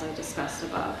board, as I discussed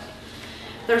above.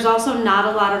 There's also not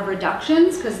a lot of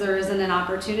reductions because there isn't an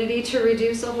opportunity to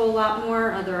reduce a whole lot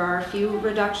more. There are a few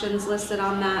reductions listed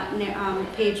on that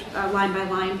page,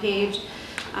 line-by-line page,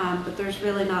 but there's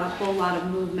really not a whole lot of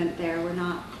movement there. We're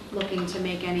not looking to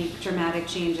make any dramatic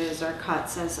changes or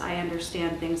cuts, as I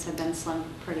understand things have been slimmed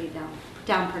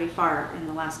down pretty far in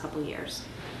the last couple of years.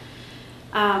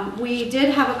 We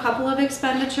did have a couple of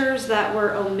expenditures that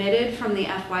were omitted from the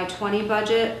FY20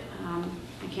 budget.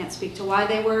 I can't speak to why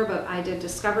they were, but I did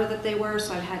discover that they were,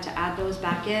 so I've had to add those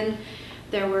back in.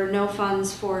 There were no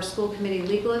funds for school committee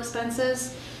legal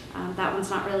expenses. That one's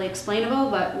not really explainable,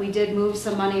 but we did move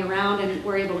some money around and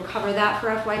we're able to cover that for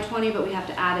FY20, but we have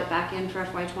to add it back in for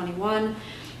FY21.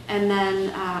 And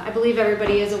then I believe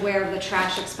everybody is aware of the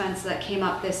trash expense that came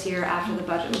up this year after the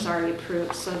budget was already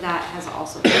approved, so that has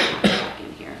also been added back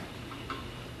in here.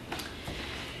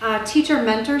 Teacher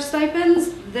mentor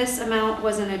stipends, this amount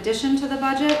was in addition to the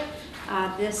budget.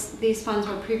 These funds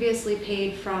were previously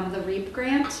paid from the REAP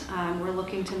grant. We're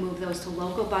looking to move those to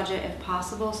local budget if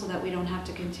possible so that we don't have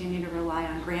to continue to rely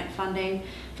on grant funding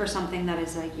for something that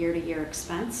is a year-to-year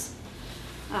expense.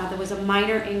 There was a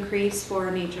minor increase for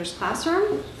Nature's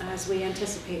Classroom, as we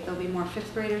anticipate there'll be more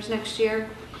 5th graders next year.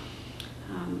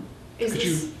 Could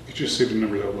you just say the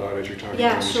numbers out loud as you're talking?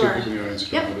 Yeah, sure. People in the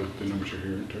audience Yep. know the numbers are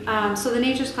here. So the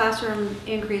Nature's Classroom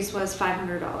increase was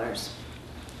 $500.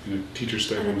 And the teacher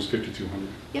stipend was $5,200.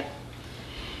 Yep.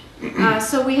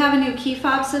 So we have a new key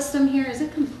fob system here. Is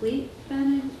it complete,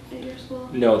 Ben, at your school?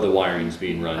 No, the wiring's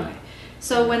being run. Okay.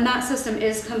 So when that system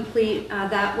is complete,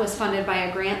 that was funded by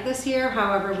a grant this year.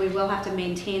 However, we will have to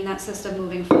maintain that system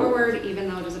moving forward, even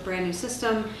though it is a brand new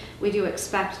system. We do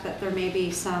expect that there may be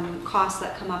some costs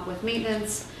that come up with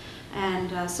maintenance.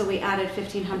 And so we added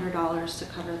 $1,500 to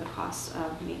cover the cost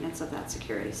of maintenance of that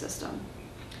security system.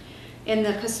 In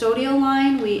the custodial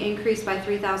line, we increased by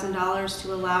 $3,000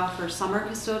 to allow for summer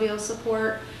custodial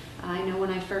support. I know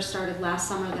when I first started last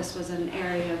summer, this was an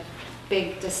area of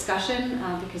big discussion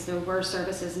because there were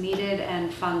services needed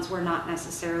and funds were not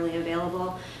necessarily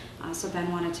available. So Ben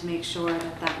wanted to make sure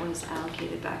that that was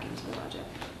allocated back into the budget.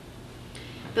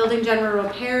 Building general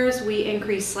repairs, we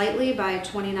increased slightly by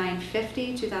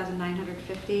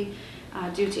 $2,950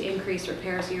 due to increased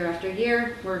repairs year after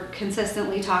year. We're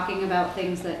consistently talking about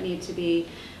things that need to be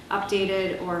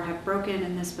updated or have broken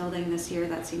in this building this year.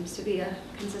 That seems to be a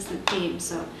consistent theme,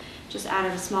 so just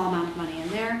added a small amount of money in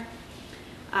there.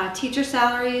 Teacher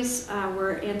salaries,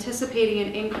 we're anticipating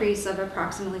an increase of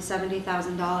approximately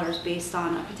 $70,000 based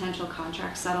on a potential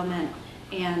contract settlement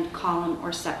and column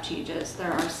or step changes.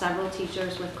 There are several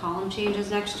teachers with column changes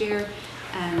next year,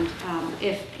 and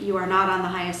if you are not on the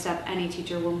highest step, any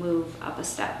teacher will move up a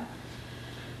step.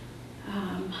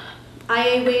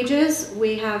 IA wages,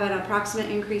 we have an approximate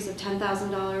increase of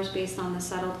 $10,000 based on the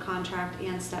settled contract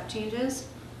and step changes.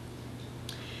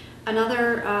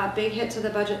 Another big hit to the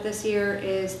budget this year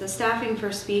is the staffing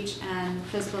for speech and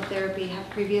physical therapy have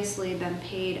previously been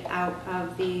paid out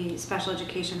of the special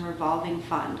education revolving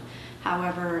fund.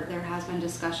 However, there has been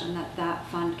discussion that that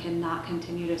fund cannot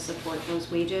continue to support those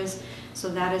wages. So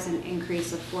that is an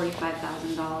increase of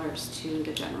 $45,000 to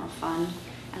the general fund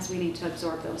as we need to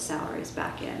absorb those salaries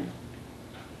back in.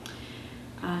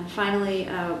 And finally,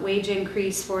 wage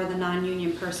increase for the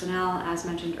non-union personnel, as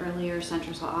mentioned earlier,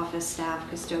 central office staff,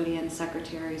 custodians,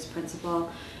 secretaries,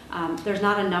 principal. There's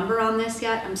not a number on this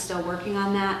yet. I'm still working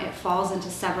on that. It falls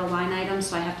into several line items,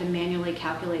 so I have to manually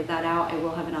calculate that out. I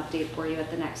will have an update for you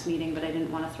at the next meeting, but I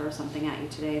didn't want to throw something at you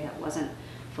today that wasn't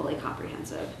fully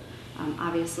comprehensive.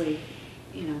 Obviously,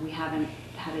 you know, we haven't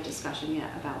had a discussion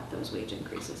yet about those wage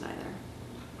increases either.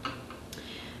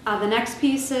 The next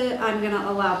piece I'm going to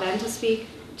allow Ben to speak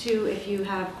to if you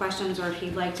have questions or if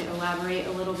he'd like to elaborate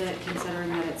a little bit, considering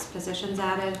that it's positions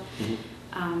added.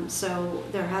 So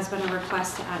there has been a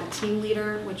request to add a team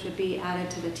leader, which would be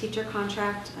added to the teacher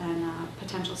contract and a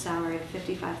potential salary of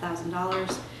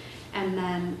 $55,000. And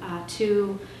then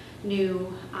 2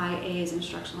 new IAs,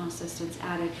 instructional assistants,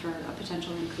 added for a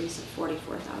potential increase of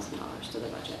 $44,000 to the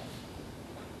budget.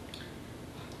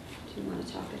 Do you want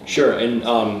to talk about that? Sure,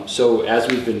 and so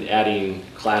as we've been adding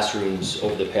classrooms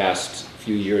over the past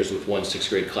few years with 1 6th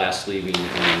grade class leaving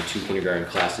and 2 kindergarten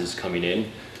classes coming in,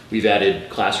 we've added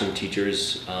classroom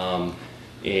teachers, and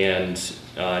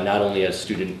not only has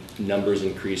student numbers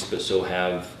increased, but so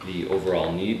have the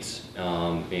overall needs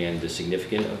and the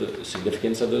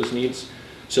significance of those needs.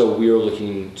 So we are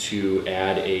looking to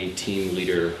add a team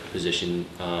leader position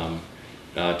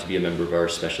to be a member of our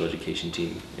special education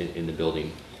team in the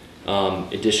building.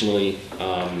 Additionally,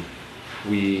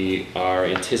 we are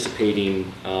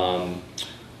anticipating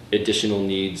additional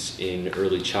needs in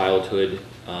early childhood.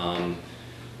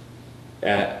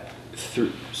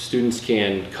 Students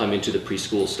can come into the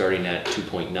preschool starting at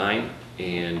 2.9,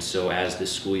 and so as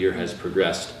this school year has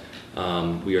progressed,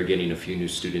 we are getting a few new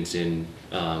students in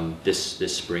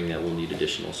this spring that will need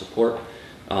additional support.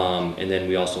 And then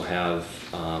we also have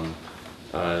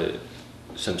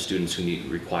some students who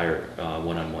require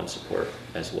one-on-one support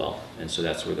as well, and so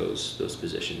that's where those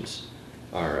positions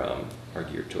are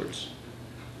geared towards.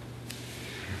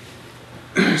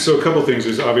 So a couple things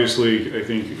is obviously, I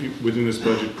think within this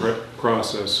budget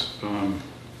process,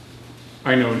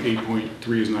 I know an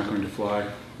 8.3 is not going to fly.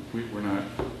 We're not,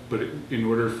 but in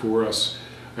order for us,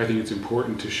 I think it's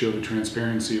important to show the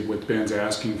transparency of what Ben's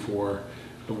asking for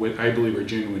what I believe are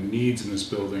genuine needs in this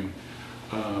building.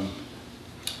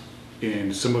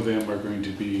 And some of them are going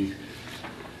to be,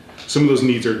 some of those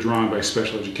needs are drawn by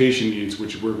special education needs,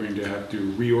 which we're going to have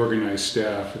to reorganize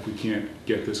staff if we can't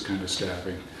get this kind of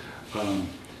staffing.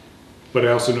 But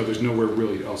I also know there's nowhere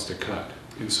really else to cut.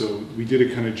 And so we did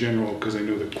a kind of general, because I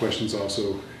know the questions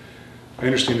also, I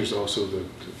understand there's also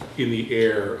in the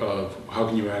air of how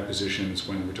can you add positions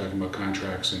when we're talking about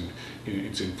contracts and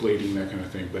it's inflating, that kind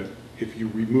of thing. But if you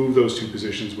remove those two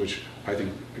positions, which I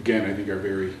think, again, I think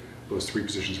are those three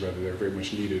positions rather, they're very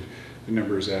much needed, the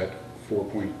number is at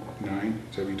 4.9,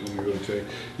 is that what you told me earlier today?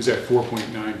 Is at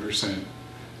 4.9%,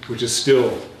 which is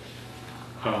still,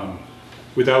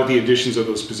 without the additions of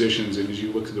those positions, and as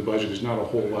you look at the budget, there's not a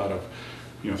whole lot of,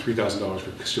 $3,000 for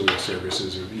custodial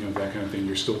services or, that kind of thing.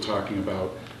 You're still talking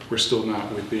about, we're still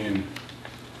not within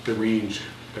the range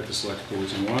that the select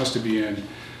boards want us to be in,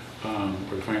 or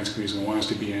the finance committees want us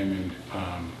to be in, and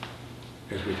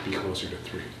as we'd be closer to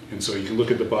 3. And so you can look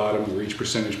at the bottom where each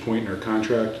percentage point in our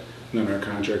contract, and then our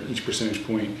contract, each percentage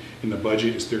point in the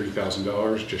budget is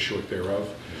 $30,000, just short thereof.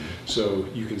 So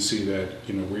you can see that,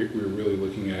 we're really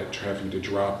looking at having to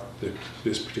drop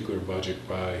this particular budget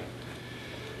by,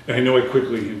 and I know I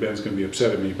quickly, and Ben's going to be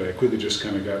upset at me, but I quickly just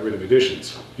kind of got rid of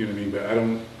additions. You know what I mean? But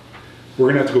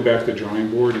we're going to have to go back to the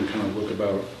drawing board and kind of look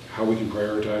about how we can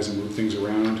prioritize and move things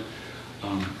around.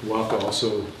 We'll have to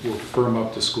also, we'll firm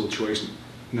up the school choice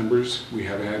numbers. We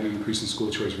have had an increase in school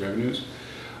choice revenues.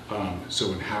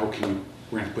 So in how can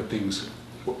we're going to put things,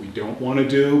 what we don't want to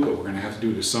do, but we're going to have to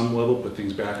do to some level, put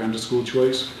things back onto school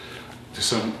choice to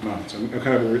some amount. So I'm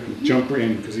kind of jump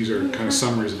in because these are kind of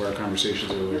summaries of our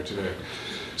conversations earlier today.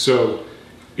 So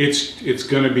it's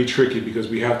going to be tricky because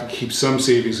we have to keep some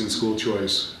savings in school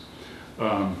choice,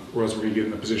 or else we're going to get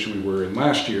in the position we were in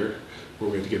last year,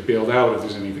 where we have to get bailed out if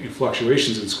there's any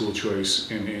fluctuations in school choice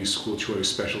and any school choice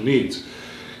special needs.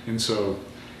 And so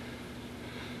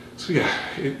yeah,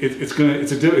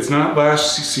 it's not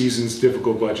last season's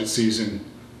difficult budget season,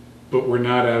 but we're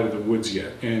not out of the woods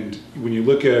yet. And when you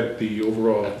look at the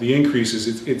overall, the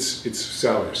increases, it's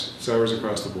salaries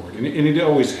across the board. And it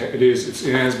always,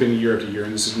 it has been year after year,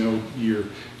 and this year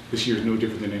is no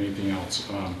different than anything else.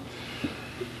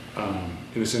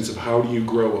 In the sense of how do you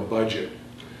grow a budget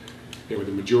where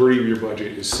the majority of your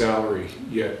budget is salary,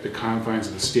 yet the confines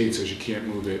of the state says you can't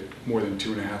move it more than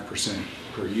 2.5%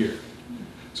 per year.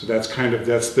 So that's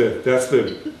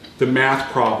the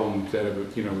math problem that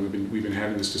we've been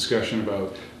having this discussion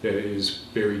about, that is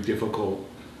very difficult.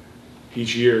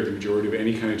 Each year, the majority of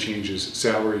any kind of change is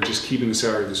salary, just keeping the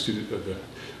salary of the student, of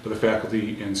the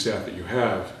faculty and staff that you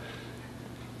have.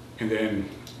 And then,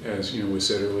 as was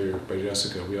said earlier by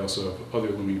Jessica, we also have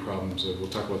other looming problems. We'll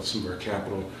talk about some of our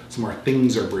capital. Some of our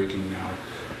things are breaking now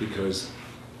because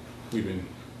we've been.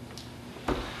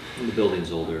 The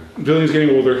building's older. The building's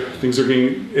getting older. Things are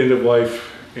getting end of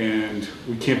life, and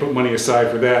we can't put money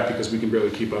aside for that because we can barely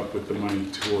keep up with the money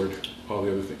toward all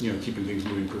the other things. Keeping things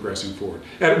moving, progressing forward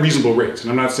at reasonable rates.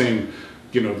 And I'm not saying,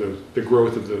 the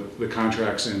growth of the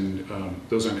contracts and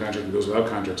those on contract and those without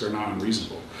contracts are not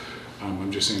unreasonable.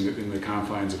 I'm just saying that in the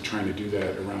confines of trying to do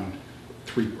that around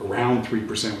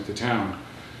 3% with the town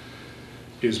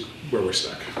is where we're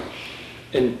stuck.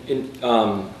 And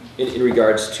in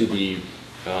regards to the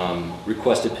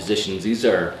requested positions,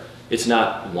 it's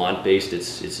not want-based,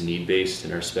 it's need-based,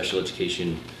 and our special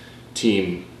education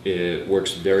team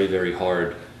works very, very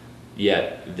hard,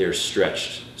 yet they're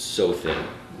stretched so thin,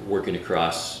 working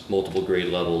across multiple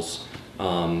grade levels,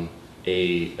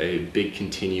 a big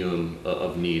continuum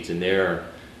of needs, and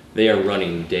they are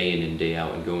running day in and day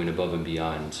out and going above and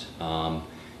beyond.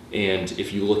 And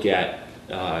if you look at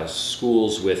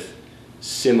schools with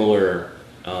similar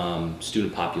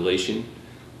student population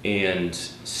and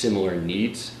similar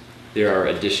needs, there are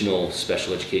additional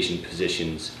special education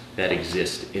positions that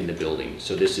exist in the building.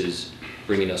 So this is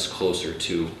bringing us closer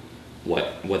to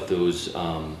what those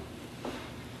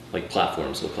like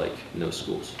platforms look like in those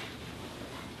schools.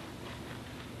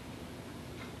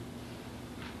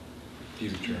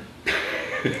 Easy chair.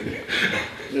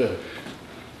 Yeah.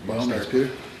 Well, next, Peter.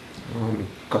 A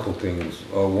couple things.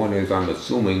 One is, I'm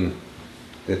assuming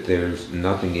that there's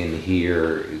nothing in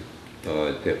here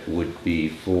that would be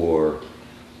for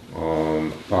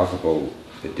possible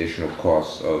additional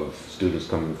costs of students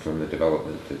coming from the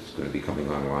development that's going to be coming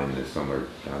online this summer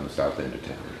down the south end of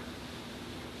town.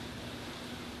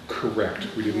 Correct.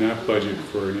 We did not budget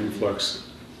for an influx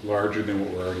larger than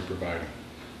what we're already providing.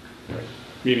 Right.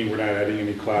 Meaning we're not adding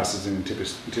any classes in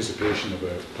anticipation of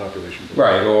a population growth.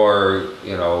 Right, or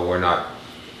we're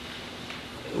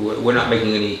not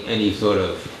making any sort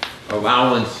of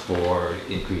allowance for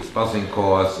increased busing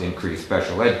costs, increased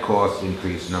special ed costs,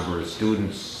 increased number of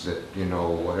students, that,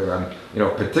 whatever.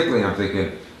 Particularly I'm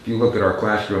thinking, if you look at our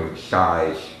classroom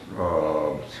size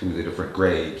through the different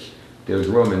grades, there's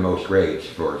room in most grades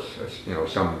for,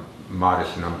 some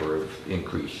modest number of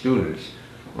increased students.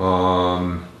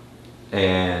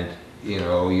 And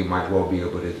you might well be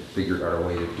able to figure out a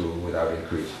way to do it without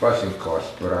increased busing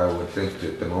costs, but I would think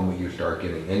that the moment you start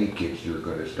getting any kids, you're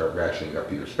going to start ratcheting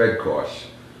up your sped costs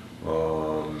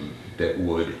that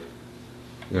would,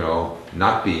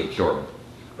 not be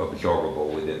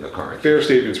absorbable within the current. Fair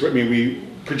statements. I mean, we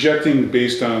projecting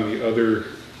based on the other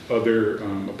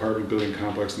apartment building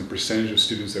complex and the percentage of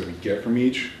students that we get from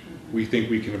each, we think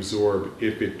we can absorb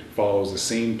if it follows the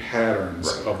same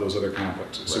patterns of those other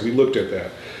complexes. So we looked at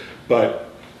that. But,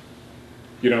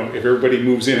 if everybody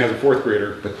moves in, has a fourth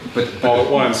grader but all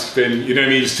at once, then,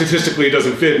 statistically it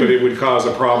doesn't fit, but it would cause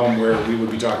a problem where we would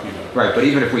be talking about. Right, but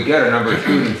even if we get a number of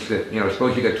students that,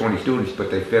 suppose you get 20 students, but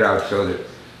they fit out so that,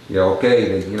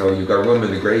 you've got room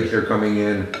in the grades they're coming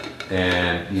in,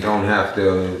 and you don't have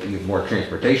to use more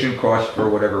transportation costs for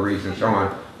whatever reason, so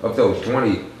on. Of those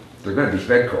 20, they're going to be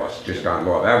sped costs just on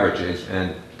law of averages,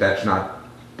 and that's not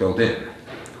built in.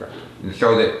 Correct. And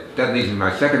so that leads me to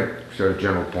my second sort of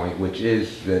general point, which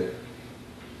is that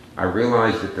I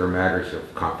realize that there are matters of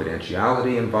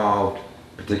confidentiality involved,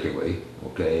 particularly,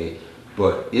 okay,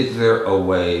 but is there a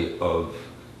way of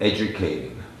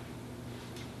educating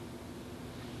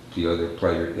the other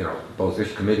players, both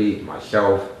this committee,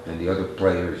 myself, and the other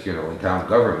players, in town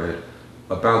government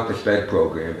about the SPED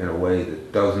program in a way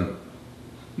that doesn't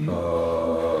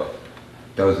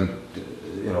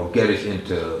get us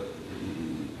into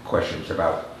questions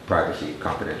about privacy,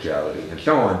 confidentiality, and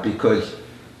so on, because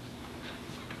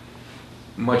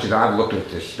much as I've looked at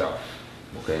this stuff,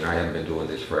 okay, and I haven't been doing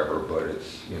this forever, but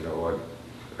it's,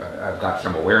 I've got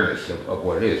some awareness of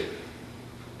what it is.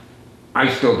 I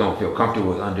still don't feel comfortable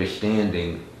with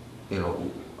understanding,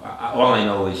 all I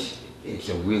know is it's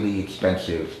a really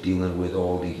expensive dealing with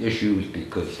all these issues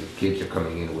because the kids are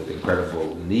coming in with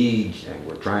incredible needs and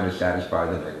we're trying to satisfy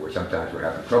them and sometimes we're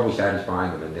having trouble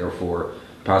satisfying them and therefore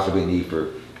possibly need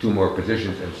for 2 more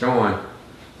positions and so on.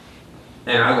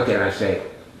 And I look at it and I say,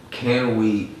 can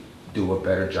we do a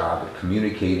better job of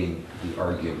communicating the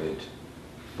argument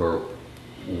for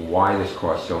why this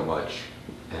costs so much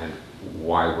and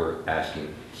why we're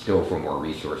asking still for more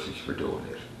resources for doing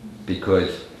it?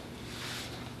 Because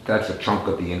that's a chunk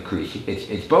of the increase.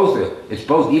 It's both,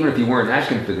 even if you weren't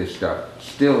asking for this stuff,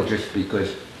 still just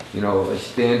because, a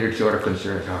standard sort of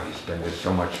concern is, you spend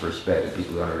so much for sped and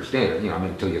people don't understand it.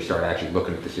 Until you start actually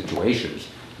looking at the situations,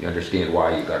 you understand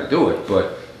why you got to do it.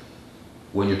 But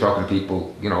when you're talking to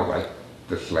people, like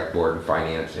the select board and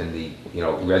finance and the,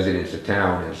 residents of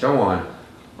town and so on,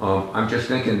 I'm just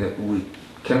thinking that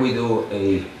can we do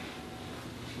a,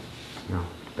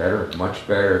 much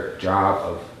better job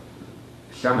of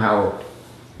somehow,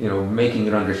 making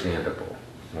it understandable,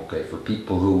 okay, for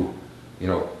people who,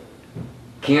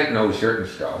 can't know certain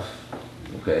stuff,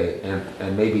 okay,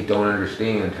 and maybe don't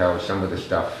understand how some of the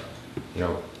stuff,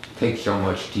 takes so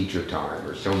much teacher time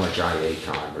or so much IA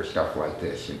time or stuff like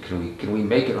this. And can we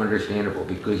make it understandable?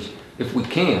 Because if we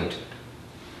can't,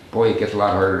 boy, it gets a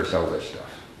lot harder to sell this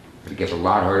stuff. It gets a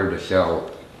lot harder to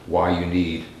sell why you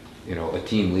need, a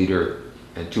team leader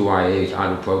and 2 IAs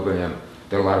on a program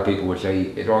that a lot of people would say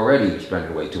it already is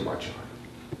spending way too much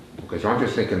on. Okay, so I'm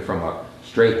just thinking from a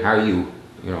straight how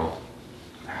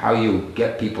you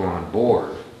get people on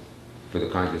board for the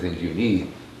kinds of things you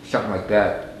need. Something like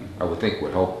that, I would think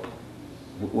would help.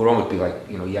 Would almost be like,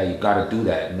 yeah, you got to do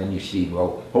that, and then you see,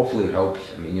 well, hopefully it helps.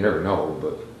 I mean, you never know,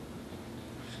 but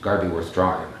it's got to be worth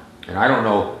trying. And I don't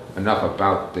know enough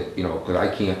about the,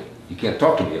 because you can't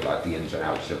talk to me about the ins and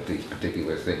outs of these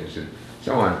particular things and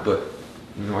so on. But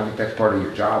I think that's part of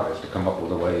your job, is to come up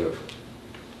with a way of,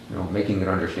 making it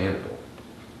understandable.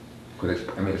 Because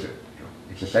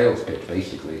it's a sales pitch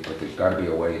basically, but there's got to be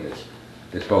a way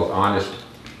that's both honest,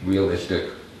 realistic,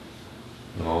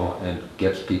 and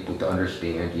gets people to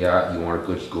understand. Yeah, you want a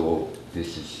good school.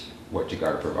 This is what you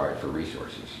got to provide for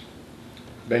resources.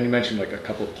 Ben, you mentioned like a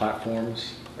couple of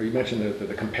platforms, or you mentioned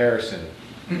the comparison.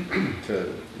 You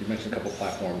mentioned a couple of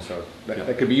platforms, so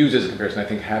that could be used as a comparison. I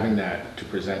think having that to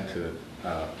present to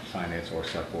finance or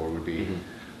select board would be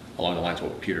along the lines of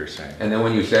what Peter is saying. And then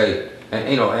when you say,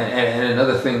 and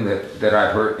another thing that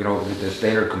I've heard, the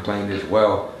standard complaint is,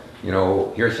 well,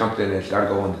 here's something that's got to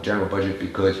go in the general budget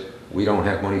because we don't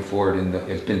have money for it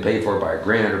it's been paid for by a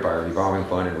grant or by a revolving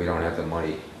fund and we don't have the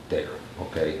money there,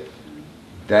 okay?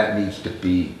 That needs to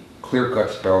be clear-cut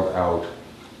spelled out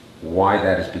why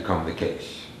that has become the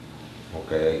case.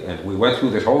 okay? And we went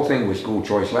through this whole thing with school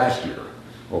choice last year,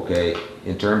 okay?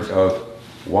 In terms of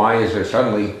why is there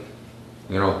suddenly,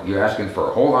 you know, you're asking for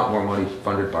a whole lot more money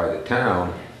funded by the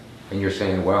town, and you're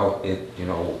saying, well, you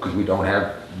know, because we don't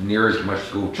have near as much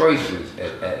school choices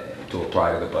to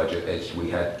apply to the budget as we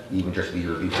had even just the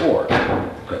year before.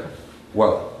 Okay.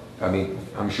 Well, I mean,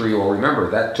 I'm sure you all remember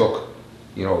that took,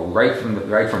 you know, right from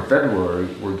February,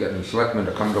 we're getting selectmen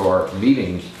to come to our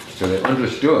meetings so they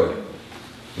understood,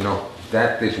 you know,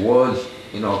 that this was,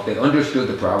 you know, they understood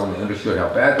the problem, they understood how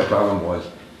bad the problem was,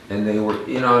 and they were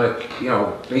in on it, you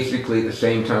know, basically at the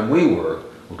same time we were,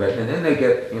 okay? And then they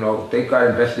get, you know, they got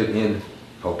invested in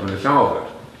helping to solve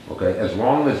it, okay? As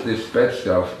long as this Fed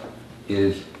stuff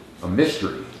is a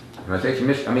mystery, and I say it's a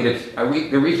mystery, I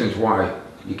mean, the reasons why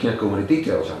you can't go into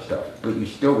details on stuff, but we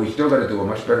still got to do a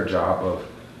much better job of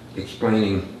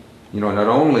explaining, you know, not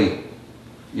only,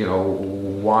 you know,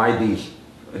 why these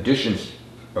additions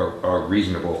are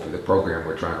reasonable for the program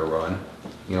we're trying to run,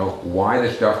 you know, why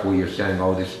the stuff where you're saying,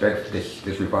 oh,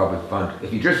 this revolving fund,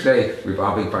 if you just say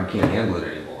revolving fund can't handle it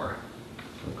anymore,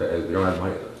 okay, we don't have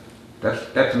money,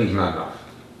 that to me is not enough.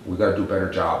 We got to do a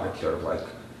better job at sort of like,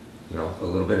 you know, a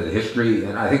little bit of the history,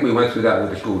 and I think we went through that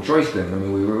with the school choice thing. I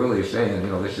mean, we were really saying, you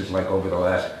know, this is like over the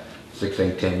last 6,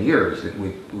 8, 10 years that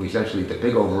we essentially, the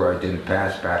big override didn't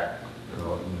pass back, you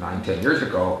know, 9, 10 years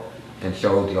ago, and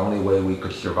so the only way we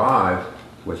could survive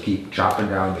was keep chopping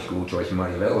down the school choice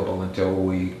money available until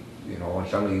we, you know, and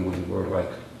suddenly we were like,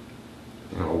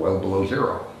 you know, well below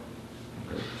zero.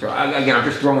 Okay. So again, I'm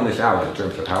just throwing this out in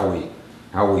terms of how we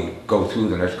go through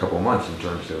the next couple of months in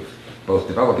terms of both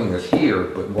developing this here,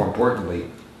 but more importantly,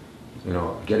 you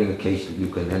know, getting a case that you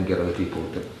can then get other people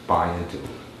to buy into.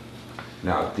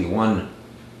 Now, the one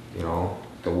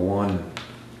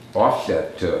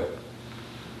offset to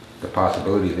the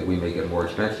possibility that we may get more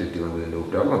expensive dealing with a new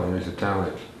development is a town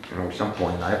that, you know, at some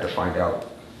point, I have to find out,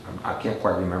 I can't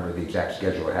quite remember the exact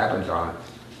schedule it happens on,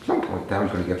 at some point, the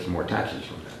town's going to get some more taxes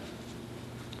from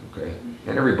that. Okay?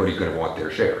 And everybody's going to want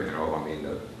their share, you know, I mean,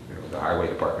 the highway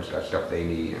department's got stuff they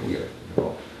need, and we, you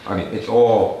know, I mean, it's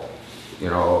all, you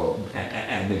know,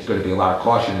 and there's going to be a lot of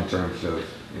caution in terms of,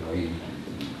 you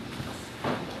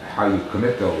know, how you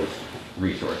commit those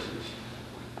resources.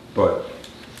 But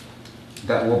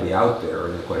that will be out there,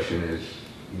 and the question is,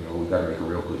 you know, we've got to make a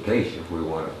real good case if we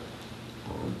want to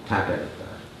tap into that.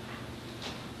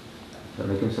 Does that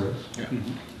make any sense? Yeah.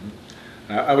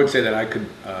 Mm-hmm. I would say that I could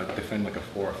defend like a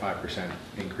 4 or 5%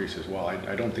 increase as well.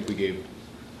 I don't think we gave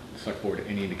the select board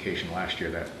any indication last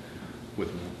year that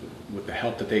with the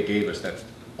help that they gave us, that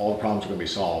all the problems were going to be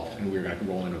solved and we were going to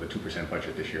roll in with a 2%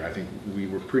 budget this year. I think we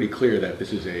were pretty clear that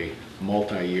this is a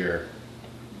multi-year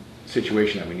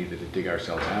situation that we needed to dig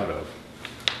ourselves out of.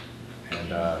 And,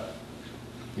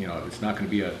 you know, it's not going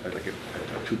to be a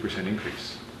 2%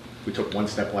 increase. We took one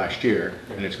step last year,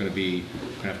 and it's going to be, we're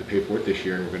going to have to pay for it this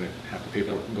year, and we're going to have to pay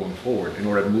for it going forward in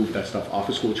order to move that stuff off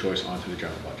of school choice onto the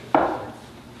general budget.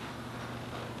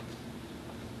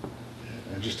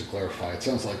 And just to clarify, it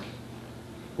sounds like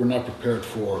we're not prepared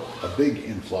for a big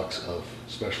influx of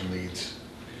special needs,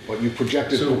 but you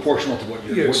projected proportional to what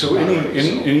you're. Yeah. So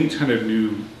any kind of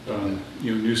new,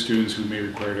 you know, new students who may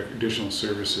require additional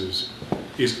services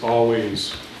is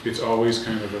always. It's always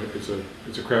kind of it's a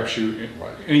crapshoot.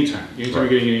 Right. Anytime you're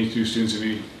getting any new students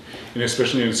and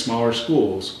especially in smaller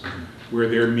schools, where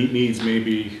their needs may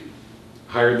be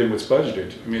higher than what's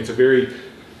budgeted. I mean, it's a very,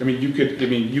 I mean, you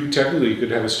technically could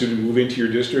have a student move into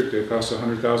your district that costs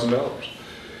 $100,000.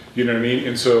 You know what I mean?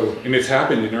 And so, and it's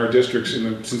happened in our districts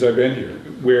since I've been here,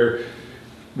 where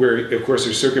of course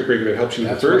there's circuit breaker that helps you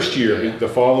the first year. Yeah. The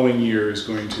following year is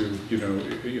going to, you're going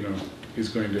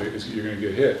to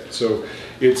get hit. So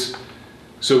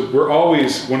we're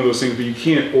always one of those things, but you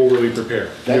can't overly prepare.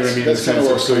 You know what I mean? That's kind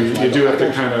of so you do have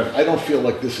to kind of. I don't feel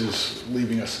like this is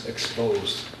leaving us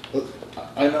exposed.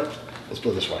 I know. Let's put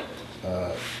it this way.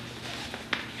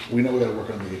 We know we got to work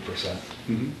on the 8%.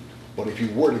 Mm-hmm. But if you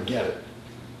were to get it,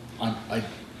 I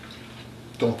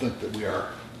don't think that we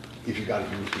are. If you got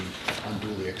it, you would be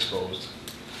unduly exposed.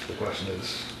 The question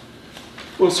is.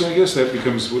 Well, so I guess that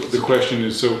becomes the question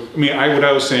is. So I mean, what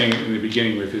I was saying in the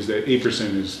beginning with is that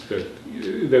 8% is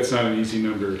that's not an easy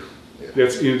number. Yeah.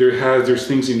 That's there's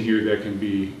things in here that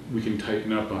we can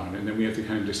tighten up on, and then we have to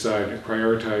kind of decide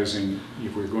prioritizing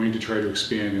if we're going to try to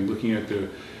expand and looking at the,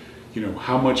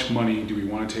 how much money do we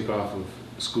want to take off of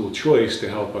school choice to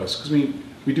help us? Because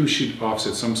we should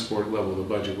offset some support level of the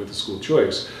budget with the school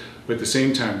choice, but at the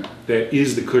same time, that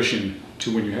is the cushion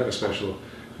to when you have a special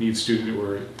needs student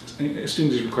or a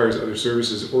student that requires other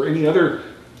services or any other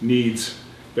needs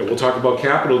that we'll talk about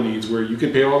capital needs where you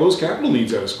can pay all those capital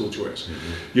needs out of school choice.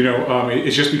 You know,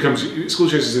 it just becomes, school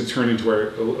choice is turned into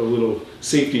a little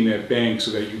safety net bank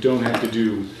so that you don't have to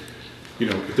do, you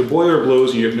know, if the boiler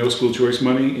blows and you have no school choice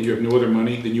money and you have no other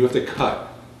money, then you have to cut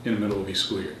in the middle of a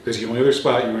school year. That's the only other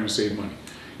spot you're going to save money.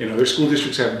 And other school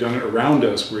districts have done it around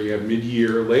us where you have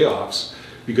mid-year layoffs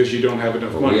because you don't have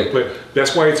enough money. But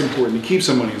that's why it's important to keep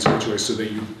some money in school choice so that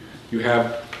you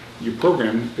have your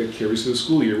program that carries through the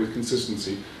school year with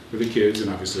consistency for the kids,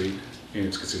 and obviously, and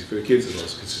it's consistent for the kids as well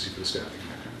as consistent for the staffing and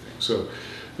that kind of thing. So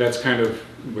that's kind of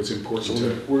what's important.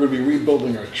 So we're going to be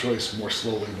rebuilding our choice more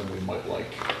slowly than we might like.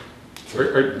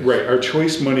 Right, our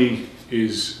choice money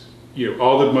is, you know,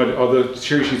 all the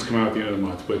cherry sheets come out at the end of the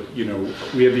month, but you know,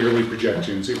 we have the early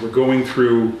projections. We're going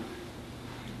through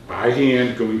by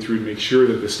hand, going through to make sure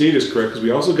that the state is correct, because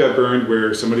we also got burned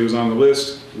where somebody was on the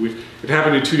list. It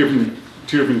happened in two different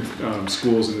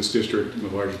schools in this district, in the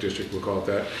larger district, we'll call it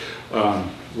that,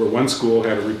 where one school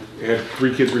had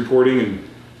 3 kids reporting, and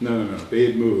no, they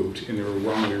had moved and they were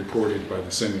wrongly reported by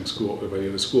the sending school, by the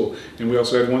other school. And we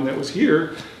also had one that was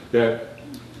here that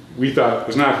we thought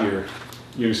was not here.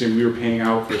 You understand, we were paying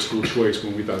out for school choice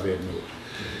when we thought they had moved.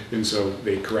 And so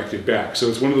they corrected back. So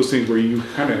it's one of those things where you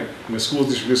kind of, in the school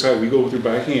district decide, we go through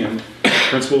by hand,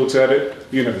 principal looks at it,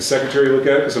 you can have the secretary look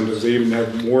at it, because sometimes they even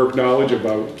have more knowledge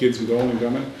about kids going and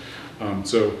coming.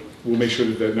 So we'll make sure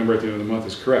that that number at the end of the month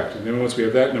is correct. And then once we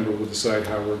have that number, we'll decide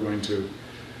how we're going to,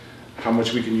 how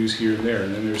much we can use here and there.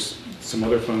 And then there's some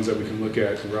other funds that we can look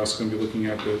at. We're also going to be looking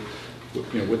at the,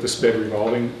 you know, what the SPED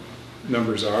revolving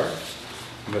numbers are.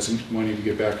 And that's money to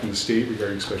get back from the state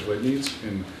regarding special ed needs.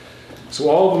 And so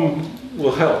all of them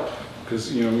will help,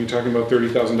 because, you know, when you're talking about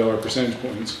 $30,000 percentage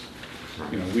points,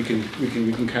 you know, we can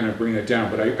kind of bring that down.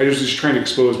 But I was just trying to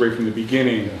expose right from the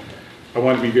beginning. I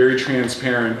want to be very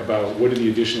transparent about what the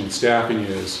additional staffing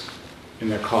is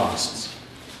and the costs.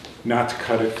 Not to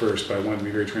cut it first, but I want to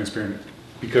be very transparent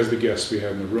because of the guests we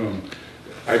have in the room.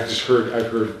 I've heard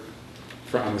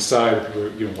on the side, people are,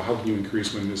 you know, well, how can you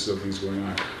increase when this other thing's going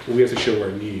on? Well, we have to show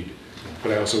our need.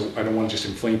 But I don't want to just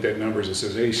inflate that numbers that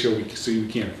says, hey, see, we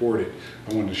can't afford it.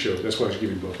 I wanted to show, that's why I was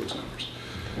giving both those numbers.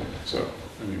 So,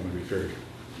 I mean, I want to be fair.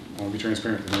 I want to be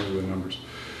transparent, those are the numbers.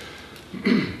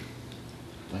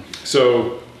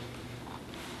 So,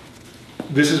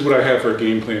 this is what I have for a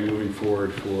game plan moving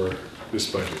forward for this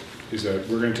budget, is that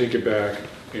we're going to take it back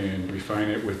and refine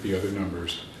it with the other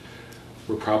numbers.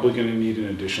 We're probably going to need an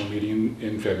additional meeting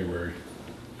in February,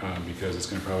 because it's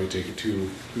going to probably take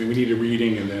we need a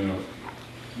reading and then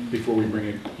before we bring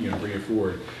it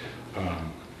forward.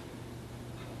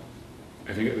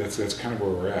 I think that's kind of where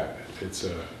we're at.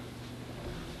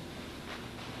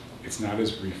 It's not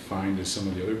as refined as some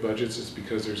of the other budgets. It's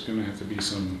because there's going to have to be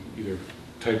some either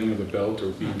tightening of the belt or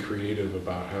being creative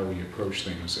about how we approach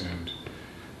things, and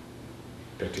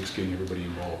that takes getting everybody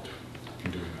involved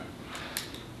in doing that.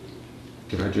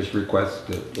 Can I just request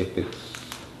that if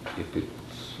it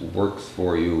works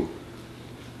for you,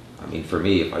 I mean, for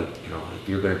me, if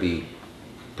you're going to be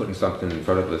putting something in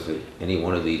front of us at any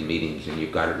one of these meetings and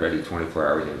you've got it ready 24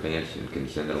 hours in advance and can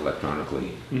send it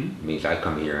electronically, it means I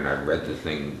come here and I've read the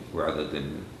thing rather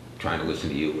than trying to listen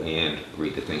to you and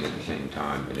read the thing at the same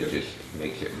time, and it just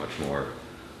makes it much more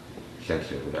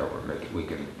sensitive. We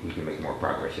can make more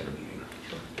progress in a meeting.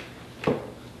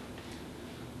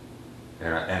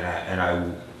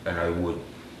 And I would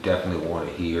definitely want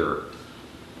to hear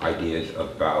ideas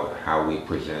about how we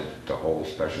present the whole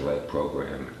special ed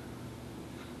program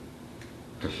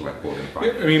to select board and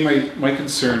finance. I mean, my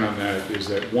concern on that is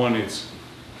that, one, it's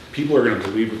people are going to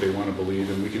believe what they want to believe,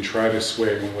 and we can try to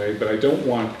sway one way, but I don't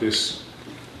want this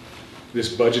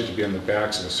budget to be on the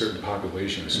backs of a certain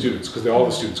population of students, because all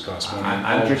the students cost money.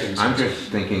 I'm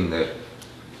just thinking that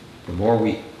the more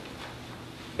we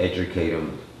educate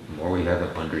them, the more we have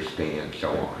them understand,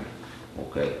 so on.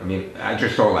 Okay, I mean, I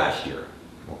just saw last year.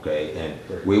 Okay, and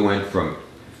we went from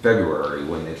February,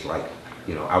 when it's like,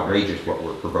 you know, outrageous what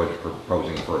we're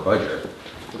proposing for a budget,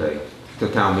 okay, to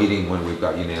town meeting when we've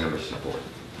got unanimous support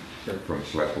from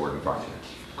select board and finance,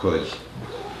 because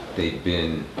they've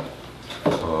been,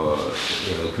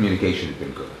 the communication has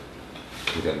been good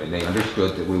with them, and they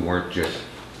understood that we weren't just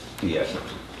BSing.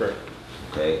 Right.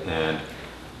 Okay, and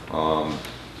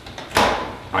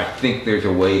I think there's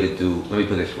a way to do, let me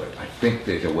put it this way, I think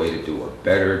there's a way to do a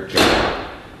better job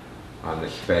on the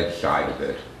SPED side of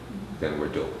it than we're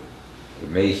doing. There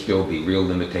may still be real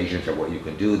limitations of what you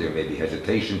can do. There may be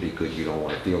hesitation because you don't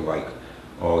want to feel like,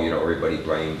 oh, you know, everybody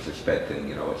blames the SPED thing.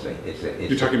 You know,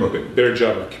 You're talking about a better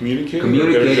job of communicating?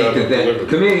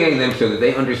 Communicating them so that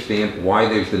they understand why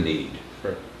there's the need.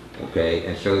 Right. Okay,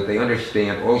 and so that they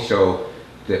understand also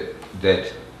that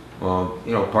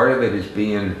you know, part of it is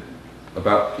being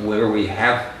about where we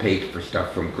have paid for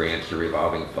stuff from grants or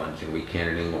revolving funds and we can't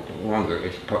any longer.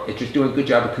 It's just doing a good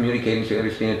job of communicating so you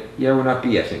understand, yeah, we're not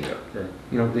BSing you. Right.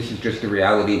 You know, this is just the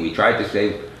reality. We tried to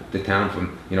save the town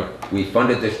from, you know, we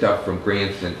funded this stuff from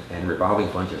grants and revolving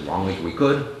funds as long as we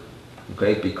could,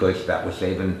 okay, because that was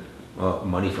saving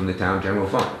money from the town general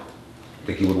fund. I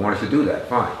think you would want us to do that,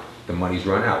 fine. The money's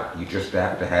run out. You just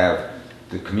have to have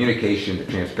the communication, the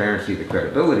transparency, the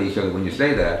credibility, so that when you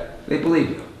say that, they believe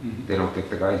you. They don't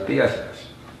think the guy's BSing us.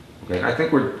 Okay, and I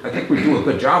think we do a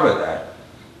good job of that.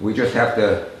 We just have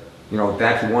to, you know,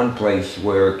 that's one place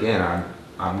where again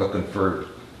I'm looking for,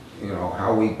 you know,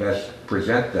 how we best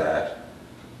present that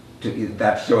to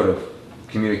that sort of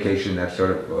communication, that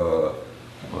sort of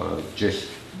just,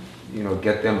 you know,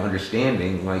 get them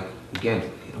understanding. Like again,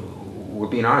 you know, we're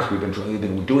being honest. We've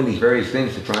been doing these various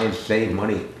things to try and save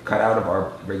money, cut out of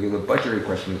our regular budget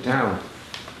requests from the town.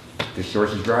 The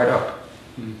source is dried up.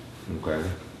 Okay,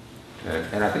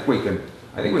 and I think we can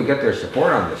get their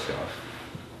support on this stuff,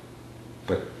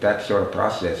 but that sort of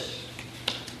process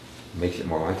makes it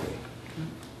more likely.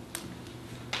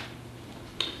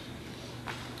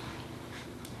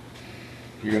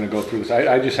 You're going to go through this.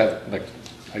 I just have like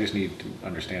I just need to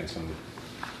understand some.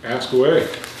 Ask away.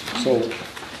 So,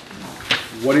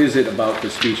 what is it about the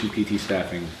speech and PT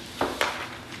staffing?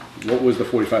 What was the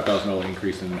 $45,000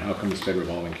 increase, and how come the sped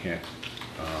revolving can't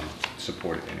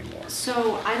support it anymore?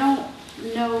 So I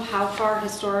don't know how far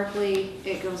historically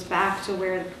it goes back to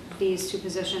where these two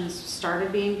positions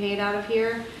started being paid out of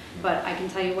here, but I can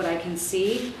tell you what I can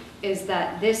see is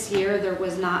that this year there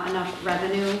was not enough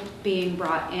revenue being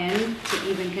brought in to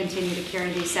even continue to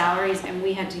carry these salaries, and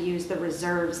we had to use the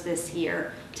reserves this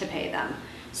year to pay them.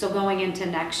 So going into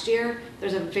next year,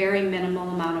 there's a very minimal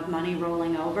amount of money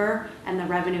rolling over, and the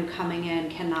revenue coming in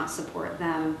cannot support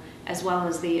them, as well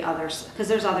as the others, because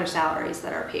there's other salaries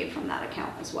that are paid from that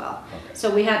account as well. Okay. So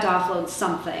we had to offload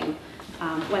something,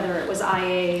 whether it was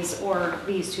IAs or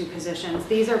these two positions.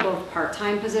 These are both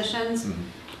part-time positions,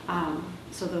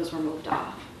 so those were moved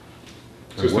off.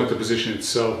 So it's not the position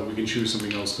itself, but we can choose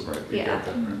something else to make up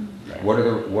that. Right.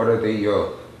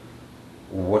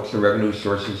 What's the revenue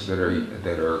sources that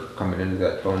are coming into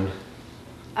that fund?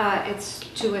 It's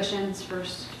tuitions for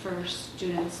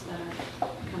students that are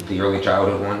coming. The early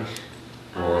childhood ones?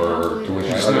 Or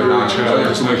tuition? It's not early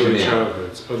childhood, it's not early childhood.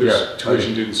 It's others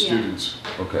tuitioned in students.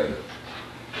 Okay.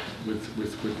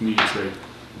 With needs that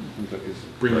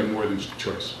bring in more than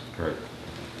choice. Right.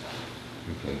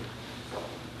 Okay.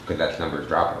 Because that number is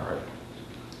dropping, right?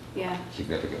 Yeah.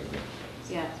 Significantly.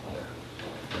 Yeah.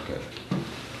 Okay.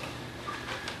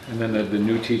 And then the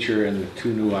new teacher and the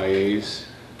two new IAs,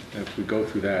 if we go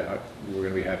through that, we're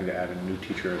going to be having to add a new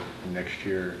teacher next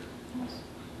year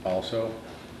also,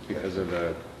 because of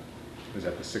is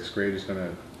that the 6th grade is going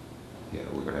to? Yeah,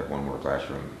 we're going to have one more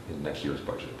classroom in next year's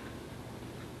budget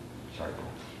cycle.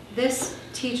 This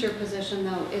teacher position,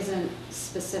 though, isn't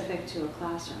specific to a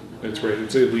classroom. Though, That's right.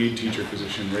 It's a lead teacher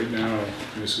position. Right now,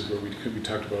 this is what we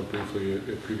talked about briefly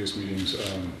at previous meetings.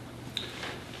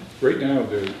 Right now,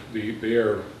 they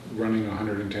are running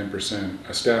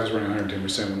 110%. Staff is running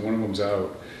 110%. When one of them's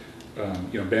out,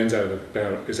 you know, Ben's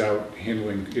is out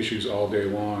handling issues all day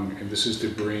long, and this is to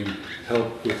bring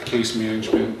help with case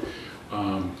management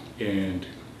and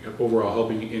overall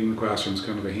helping in the classrooms,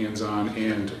 kind of a hands-on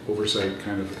and oversight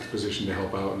kind of position to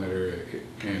help out in that area.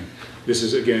 And this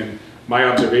is, again, my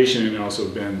observation, and also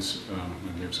Ben's,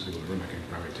 and we have some people in the room that can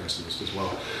probably attest to this as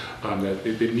well, that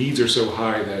the needs are so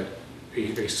high that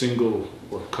a single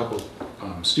or a couple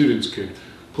students could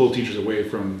pull teachers away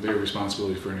from their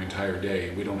responsibility for an entire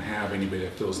day. We don't have anybody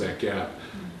that fills that gap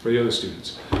for the other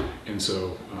students. And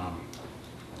so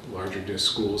larger district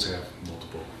schools have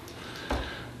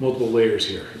multiple layers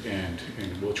here, and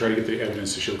we'll try to get the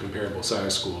evidence to show comparable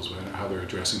size schools with how they're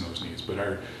addressing those needs. But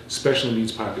our special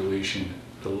needs population,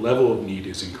 the level of need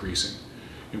is increasing,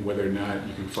 and whether or not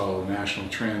you can follow national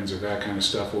trends or that kind of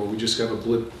stuff, or we just have a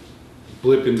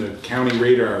blip in the county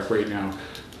radar right now,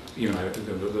 you know,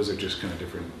 those are just kind of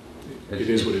different. It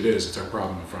is what it is. It's our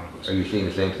problem in front of us. Are you seeing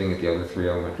the same thing at the other 3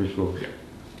 elementary schools? Yeah.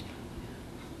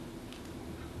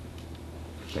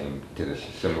 Same to this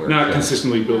similar. Not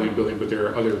consistently building, but there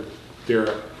are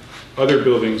other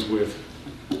buildings with.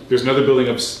 There's another building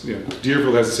up. You know,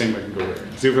 Deerfield has the same. I can go there.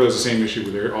 Deerfield has the same issue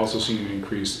where they're also seeing an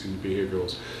increase in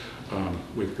behaviorals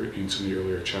in some of the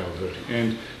earlier childhood.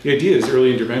 And the idea is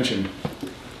early intervention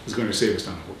is going to save us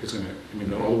down. It's going to. I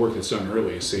mean, all the work that's done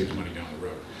early saves money down the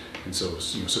road. And so,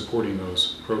 you know, supporting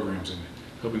those programs and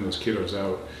helping those kiddos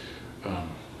out,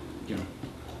 you know,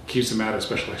 keeps them out of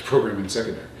specialized programming in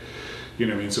secondary. You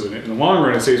know what I mean? So in the long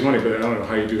run, it saves money, but I don't know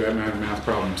how you do that math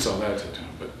problem, sell that to them,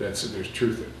 but there's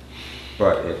truth in it.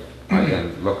 But if I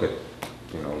then look at,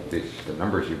 you know, the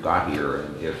numbers you've got here,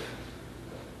 and if,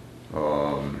 you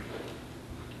know,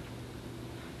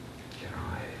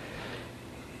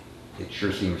 it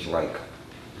sure seems like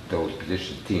those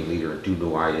positions, team leader and 2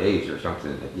 new IAs or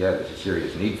something that, yeah, there's a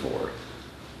serious need for.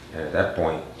 And at that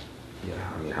point, yeah,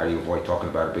 I mean, how do you avoid talking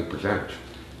about a big percentage?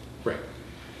 Right.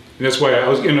 And that's why I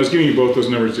was giving you both those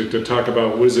numbers to talk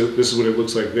about what is it, this is what it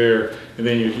looks like there, and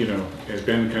then you know, as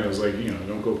Ben kind of was like, you know,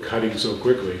 don't go cutting so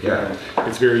quickly. Yeah. You know,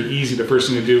 it's very easy. The first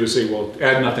thing to do is say, well,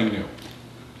 add nothing new.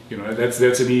 You know, that's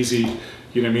an easy,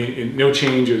 you know what I mean, and no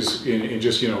changes in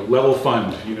just, you know, level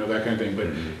fund, you know, that kind of thing.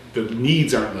 But the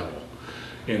needs aren't level,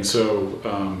 and so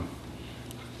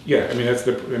yeah, I mean that's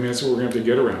what we're gonna have to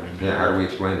get around. Yeah. How do we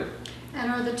explain it?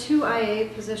 And are the 2 IA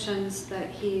positions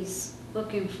that he's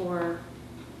looking for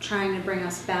trying to bring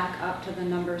us back up to the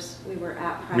numbers we were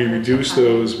at prior? We reduced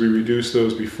those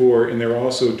before, and they're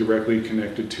also directly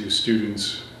connected to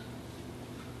students'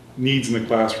 needs in the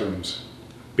classrooms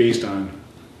based on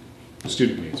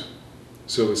student needs.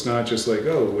 So it's not just like,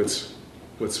 oh, let's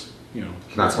you know,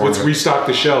 let's restock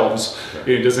the shelves.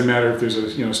 Yeah. It doesn't matter if there's a,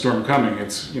 you know, storm coming.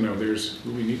 It's, you know,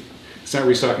 it's not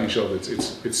restocking the shelves.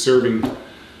 It's serving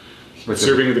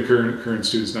the current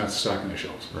students, not stocking the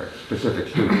shelves. Right. Specific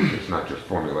students. It's not just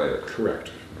formulated.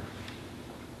 Correct.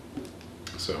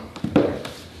 So.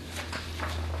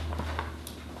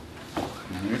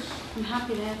 I'm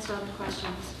happy to answer other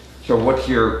questions. So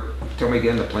tell me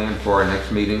again the plan for our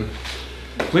next meeting?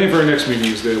 The plan for our next meeting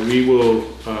is that we will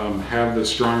have the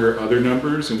stronger other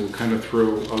numbers, and we'll kind of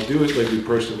I'll do it like we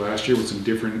approached it last year with some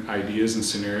different ideas and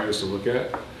scenarios to look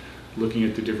at. Looking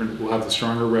at we'll have the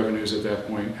stronger revenues at that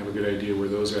point, have a good idea where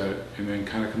those are at, and then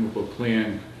kind of come up with a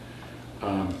plan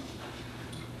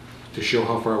to show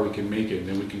how far we can make it. And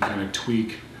then we can kind of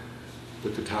tweak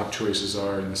what the top choices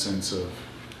are in the sense of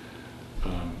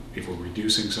if we're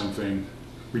reducing something,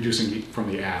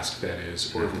 from the ask, that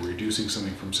is, or if we're reducing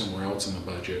something from somewhere else in the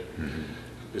budget.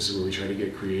 This is where we try to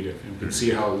get creative, and we can see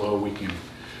how low we can,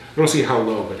 I don't see how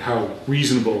low, but how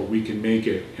reasonable we can make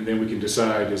it, and then we can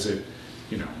decide, is it,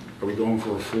 you know, are we going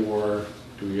for a 4?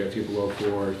 Do we have to go below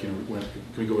 4? You know,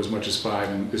 can we go as much as 5?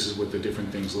 And this is what the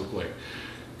different things look like.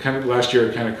 Kind of last year,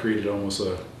 I kind of created almost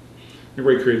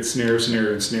everybody created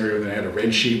scenario, and then I had a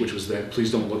red sheet, which was that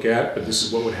please don't look at, but this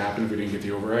is what would happen if we didn't get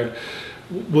the override.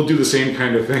 We'll do the same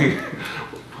kind of thing.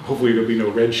 Hopefully there'll be no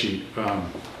red sheet,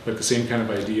 but the same kind of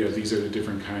idea. These are the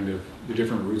different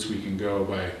routes we can go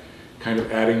by kind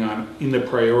of adding on in the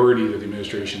priority that the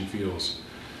administration feels.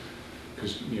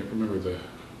 Because, you know, remember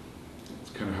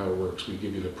it's kind of how it works. We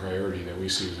give you the priority that we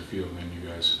see as a field, and then you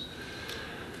guys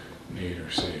name it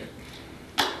or say it.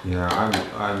 Yeah,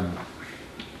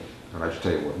 and I should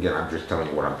tell you, again, I'm just telling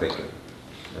you what I'm thinking.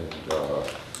 And,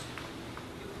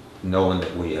 knowing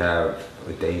that we have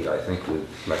a date, I think, with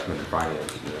Selectmen and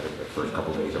Finance, you know, the first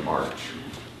couple of days of March.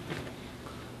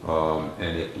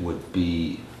 And it would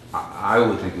be, I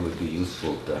would think it would be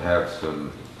useful to have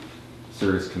some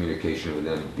serious communication with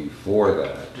them before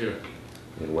that. Yeah.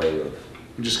 In way of...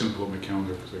 I'm just going to pull up my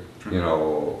calendar. You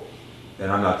know,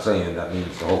 and I'm not saying that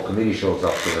means the whole committee shows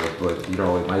up there, but, you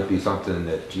know, it might be something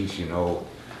that, geez, you know,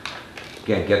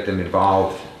 again, get them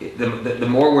involved. The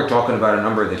more we're talking about a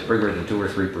number that's bigger than 2 or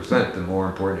 3%, the more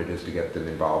important it is to get them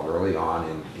involved early on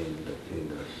in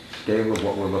the scale of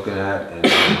what we're looking at,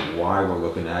 and why we're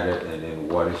looking at it, and then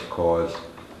what is causing,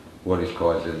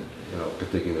 you know,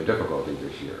 particular difficulty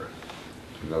this year.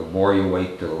 The more you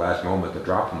wait to the last moment to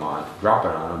drop it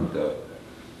on them, the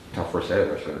tougher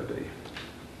sale it's going to be.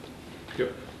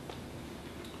 Yep.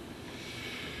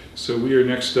 So we are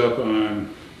next up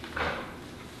on.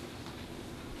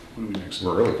 When are we next?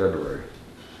 We're early February.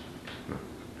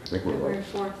 I think we're February like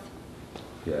 4th.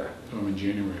 Yeah. Oh, I'm in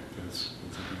January.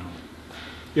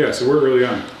 Yeah, so we're early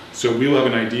on. So we'll have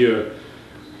an idea.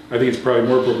 I think it's probably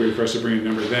more appropriate for us to bring a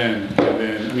number then, and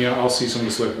then, I mean, I'll see some of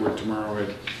the select board tomorrow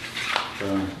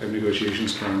at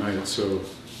negotiations tomorrow night, so,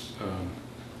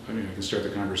 I mean, I can start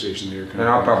the conversation there. And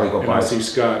I'll probably go by. I'll see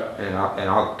Scott. And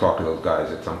I'll talk to those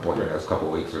guys at some point in the next couple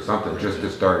of weeks or something, just to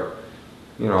start,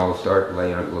 you know,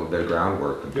 laying a little bit of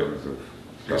groundwork in terms of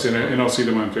stuff. And I'll see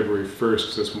them on February 1st,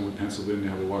 because that's when we penciled in to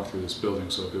have a walk through this building,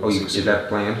 so. Is that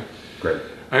planned? Great.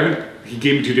 He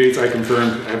gave me 2 dates, I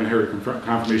confirmed, I haven't heard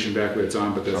confirmation back that it's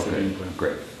on, but that's the game plan.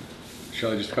 Great.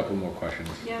 Shelley, just a couple more questions.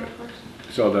 Yeah, of course.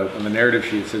 So on the narrative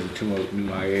sheet, it says the 2 new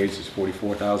IAs is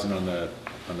 44,000. On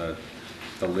the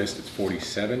list, it's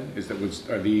 47.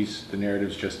 Are these the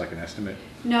narratives just like an estimate?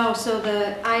 No, so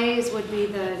the IAs would be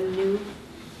the new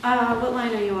What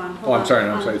line are you on? Oh, I'm sorry,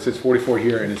 no, I'm sorry. It says 44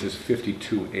 here and it says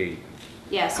 52.8.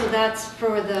 Yeah, so that's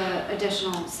for the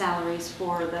additional salaries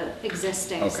for the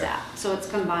existing Okay. staff. So it's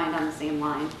combined on the same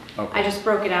line. Okay. I just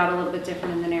broke it out a little bit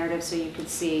different in the narrative so you could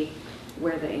see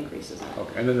where the increases are.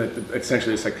 Okay, and then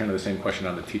essentially it's like kind of the same question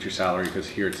on the teacher salary, because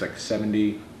here it's like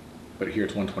 70, but here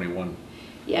it's 121.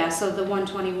 Yeah, so the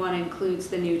 121 includes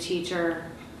the new teacher,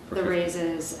 the Okay.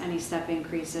 raises, any step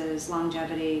increases,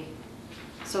 longevity.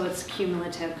 So it's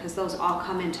cumulative because those all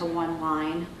come into one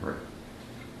line. Right.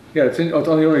 Yeah, it's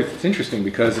interesting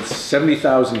because it's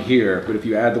 70,000 here, but if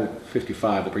you add the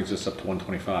 55, that brings us up to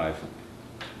 125.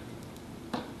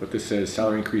 But this says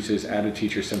salary increases, added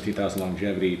teacher, 17,000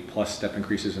 longevity, plus step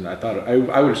increases, and I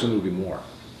would assume it would be more.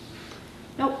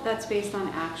 Nope, that's based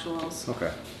on actuals.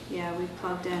 Okay. Yeah, we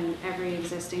plugged in every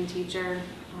existing teacher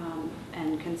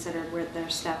and considered where their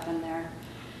step and their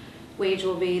wage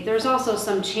will be. There's also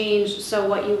some change. So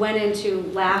what you went into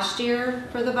last year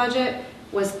for the budget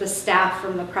was the staff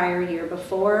from the prior year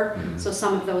before. So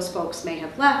some of those folks may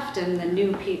have left and the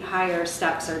new higher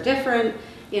steps are different,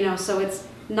 you know, so it's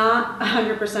not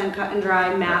 100% cut and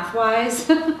dry math-wise.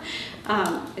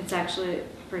 It's actually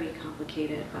pretty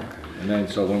complicated. But. Okay. And then,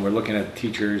 so when we're looking at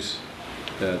teachers,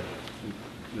 the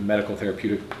medical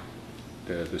therapeutic,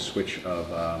 the switch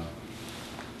of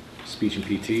speech and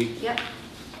PT. Yep.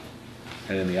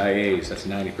 And then the IAs, that's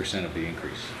 90% of the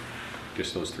increase.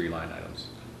 Just those 3 line items.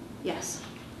 Yes.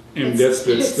 And that's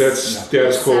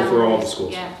status quo for all the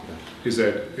schools. Yeah. Is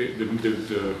that the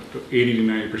 80 to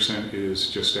 90% is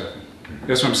just staffing.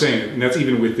 That's what I'm saying, and that's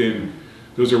even within,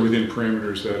 those are within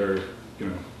parameters that are, you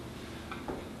know,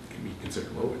 can be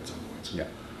considered low at some points. Yeah.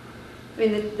 I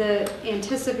mean, the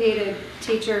anticipated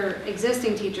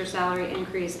existing teacher salary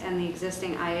increase and the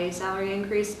existing IA salary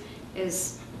increase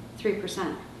is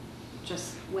 3%,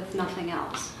 just with nothing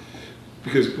else.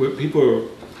 Because what people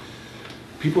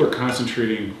are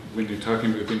concentrating when they're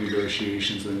talking about the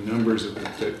negotiations, the numbers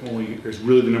that only, there's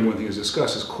really the number one thing is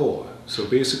discussed is COLA. So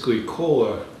basically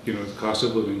COLA, you know, the cost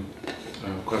of living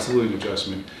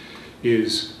adjustment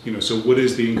is, you know, so what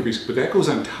is the increase? But that goes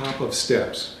on top of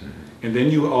steps. And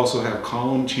then you also have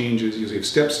column changes, you have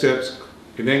steps,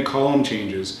 and then column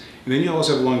changes. And then you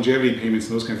also have longevity payments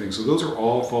and those kind of things. So those are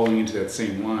all falling into that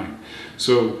same line.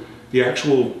 So the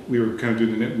actual, we were kind of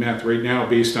doing the math right now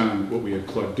based on what we had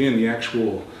plugged in, the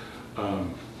actual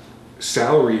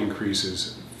salary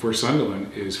increases for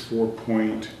Sunderland is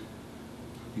 4.9,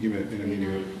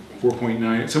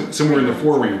 somewhere in the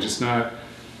 4 range. It's not,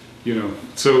 you know,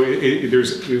 so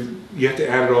you have to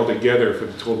add it all together for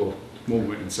the total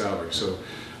movement in salary. So,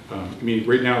 I mean,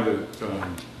 right now the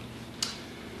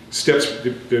steps,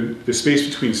 the space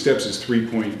between steps is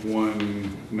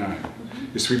 3.19.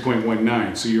 Is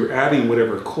 3.19. So you're adding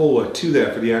whatever COLA to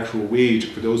that for the actual wage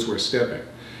for those who are stepping.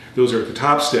 If those are at the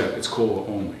top step, it's COLA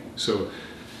only. So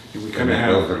we kind of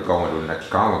have. Those are going to the next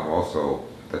column also.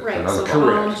 Right, so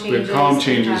correct. But column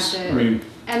changes. I mean,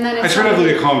 and then I try not to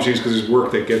look at column changes because there's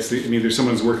work that gets the. I mean, there's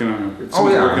someone's working on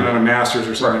a master's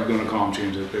or something doing a column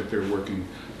change that they're working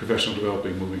professional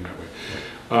developing, moving that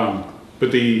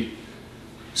way.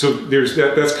 So there's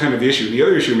that's kind of the issue. The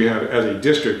other issue we have as a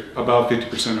district, about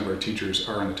 50% of our teachers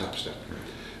are on the top step.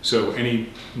 So any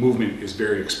movement is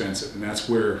very expensive, and that's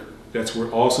where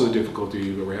also the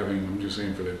difficulty that we're having. I'm just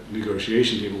saying for the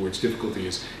negotiation table, where it's difficulty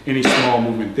is any small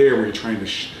movement there where you're trying to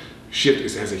shift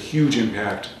has a huge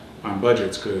impact on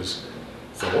budgets because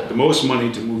it's the most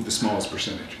money to move the smallest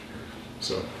percentage.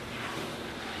 So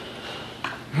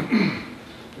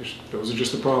those are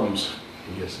just the problems.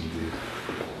 Yes, indeed.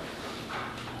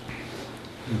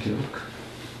 Thank you.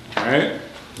 All right.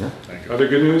 Yeah. Thank you. Other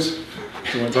good news?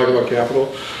 You want to talk about capital?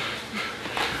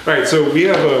 All right. So we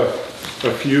have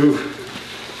a few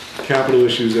capital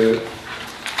issues that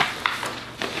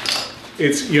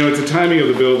it's the timing of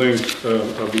the building,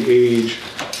 of the age.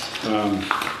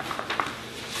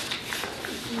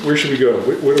 Where should we go?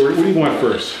 What do you want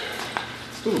first?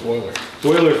 Let's do the boiler.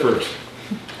 Boiler first.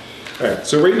 All right.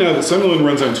 So right now the Sunderland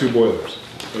runs on 2 boilers.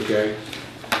 Okay.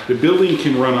 The building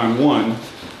can run on 1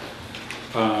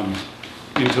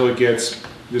 until it gets.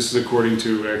 This is according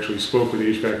to, I actually spoke with the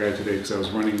HVAC guy today because I was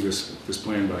running this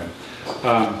plan by him.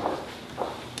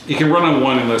 It can run on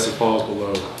 1 unless it falls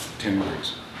below 10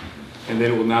 degrees. And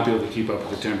then it will not be able to keep up with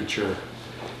the temperature.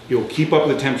 It will keep up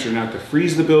with the temperature not to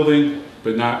freeze the building,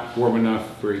 but not warm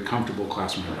enough for a comfortable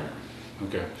classroom environment.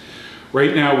 Okay.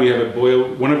 Right now we have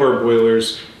one of our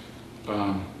boilers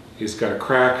has got a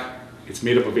crack. It's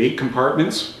made up of 8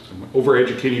 compartments. I'm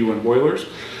over-educating you on boilers.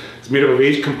 It's made up of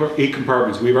 8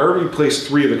 compartments. We've already replaced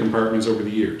 3 of the compartments over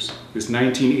the years. This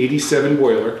 1987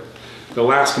 boiler, the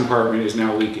last compartment is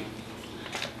now leaking.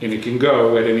 and it can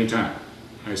go at any time.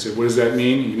 I said, what does that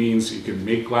mean? It means it can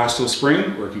make last till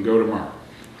spring, or it can go tomorrow.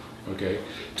 Okay.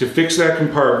 To fix that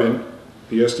compartment,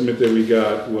 the estimate that we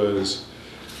got was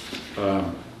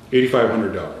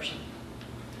 $8,500.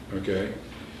 Okay.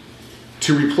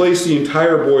 To replace the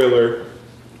entire boiler,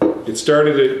 it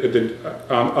started at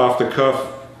the off the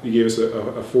cuff. He gave us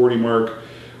a 40 mark,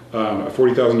 a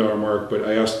 $40,000 mark. But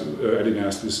I didn't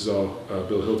ask. This is all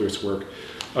Bill Hildreth's work.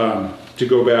 To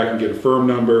go back and get a firm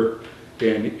number,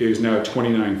 and it is now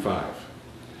 $29,500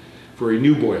 for a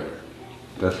new boiler.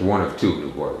 That's one of two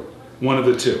new boilers. One of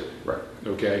the two. Right.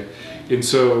 Okay. And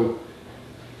so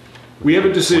we have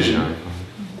a decision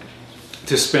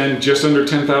to spend just under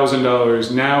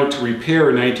 $10,000 now to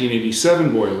repair a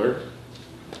 1987 boiler,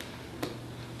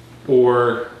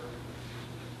 or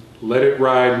let it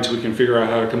ride until we can figure out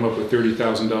how to come up with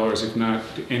 $30,000, if not,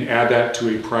 and add that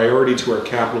to a priority to our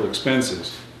capital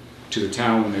expenses to the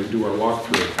town when they do our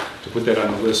walkthrough, to put that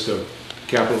on the list of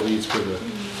capital needs for the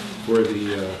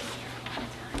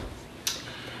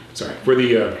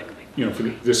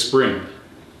this spring,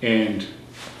 and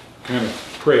kind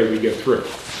of pray we get through,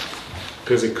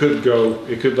 because it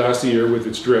could last a year with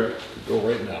its drip. Go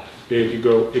right now. It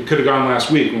could have gone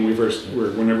last week when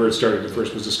whenever it started, it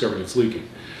first was discovered it's leaking.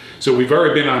 So we've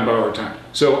already been on borrowed time.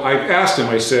 So I asked him,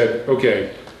 I said,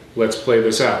 okay, let's play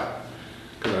this out,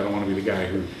 because I don't want to be the guy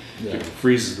who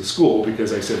freezes the school,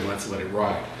 because I said, let's let it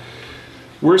ride.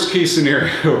 Worst case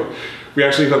scenario, we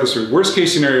actually thought this through. Worst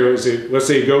case scenario is, let's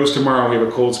say it goes tomorrow, we have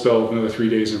a cold spell with another 3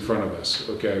 days in front of us,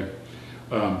 okay?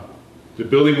 The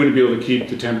building wouldn't be able to keep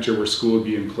the temperature where school would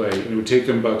be in play, and it would take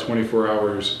them about 24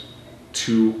 hours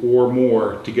or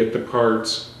more to get the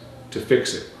parts to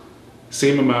fix it.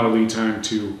 Same amount of lead time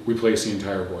to replace the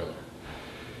entire boiler.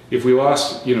 If we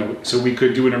lost, so we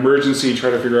could do an emergency,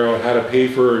 try to figure out how to pay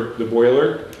for the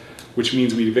boiler, which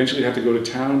means we'd eventually have to go to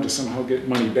town to somehow get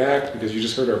money back, because you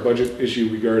just heard our budget issue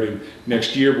regarding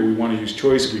next year, but we want to use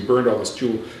choice. If we burned all this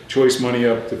choice money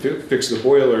up to fix the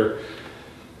boiler,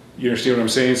 you understand what I'm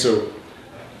saying? So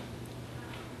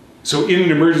in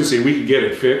an emergency, we could get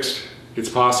it fixed. It's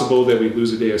possible that we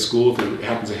lose a day of school if it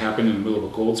happens to happen in the middle of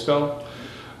a cold spell.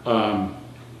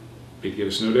 Maybe get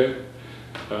a snow day.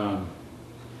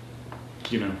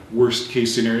 Worst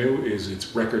case scenario is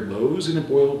it's record lows, and it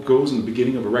goes in the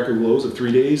beginning of a record lows of 3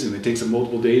 days, and it takes them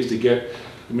multiple days to get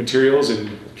the materials, and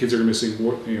kids are missing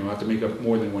more, have to make up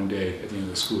more than 1 day at the end of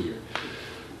the school year.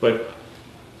 But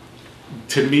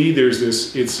to me, there's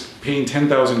this, it's paying $10,000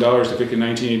 to pick a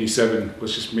 1987,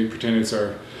 let's just pretend it's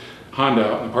our Honda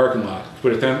out in the parking lot,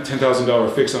 put a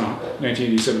 $10,000 fix on a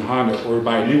 1987 Honda, or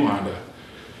buy a new Honda.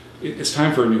 It's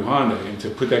time for a new Honda, and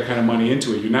to put that kind of money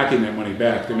into it, you're not getting that money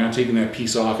back. They're not taking that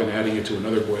piece off and adding it to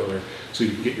another boiler so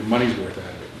you can get your money's worth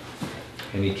out of it.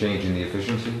 Any change in the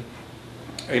efficiency?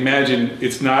 I imagine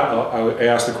it's not, I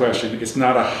asked the question, it's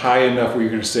not a high enough where you're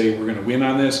going to say we're going to win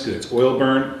on this, because it's oil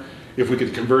burn. If we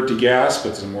could convert to gas, but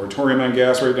there's a moratorium on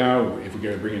gas right now. If we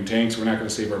got to bring in tanks, we're not going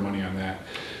to save our money on that.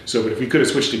 So, but if we could have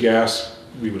switched to gas,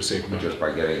 we would have saved money. Just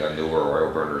by getting a newer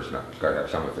oil burner, it's got to have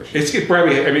some efficiency. It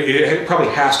probably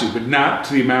has to, but not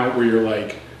to the amount where you're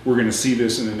like, we're going to see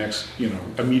this in the next,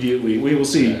 immediately. We will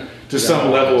see to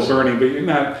some level of burning, but you're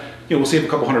not, we'll save a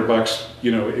couple $100.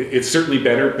 It's certainly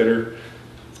better.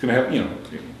 It's going to have,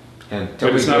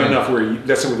 but it's not enough where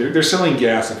that's what they're selling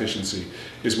gas efficiency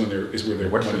is where their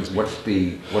money's made.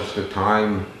 What's the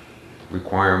time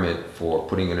requirement for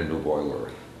putting in a new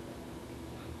boiler?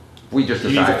 We just He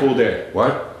needs a full day.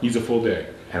 What? Needs a full day.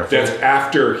 And That's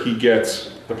after he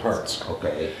gets the parts.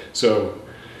 Okay. So,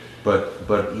 but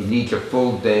he needs a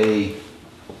full day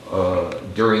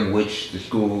during which the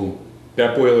school.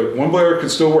 That boiler, one boiler can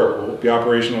still work. Will be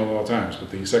operational at all times, but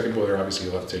the second boiler obviously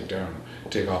you'll have to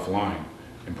take offline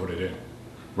and put it in.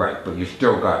 Right, but you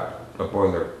still got a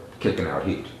boiler kicking out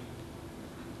heat.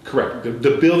 Correct.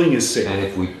 The building is safe. And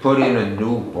if we put in a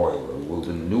new boiler, will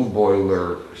the new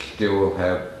boiler still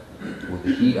have? Will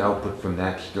the heat output from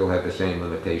that still have the same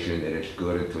limitation that it's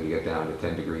good until you get down to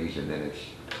 10 degrees and then it's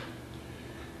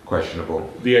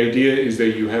questionable? The idea is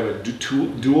that you have a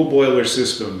dual boiler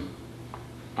system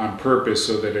on purpose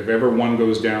so that if ever one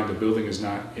goes down, the building is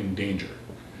not in danger.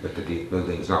 But the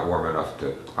building is not warm enough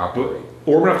to operate.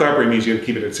 Warm enough to operate means you have to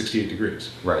keep it at 68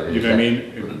 degrees. Right. You know what I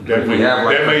mean? That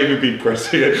might even be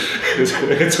pressing.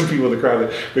 I had some people in the crowd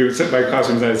that they would set my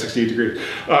costumes at 68 degrees.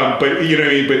 But you know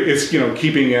what I mean? But it's,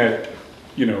 keeping at,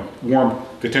 warm,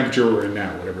 the temperature we're in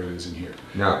now, whatever it is in here.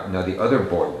 Now the other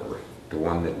boiler, the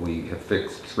one that we have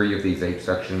fixed 3 of these 8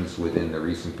 sections within the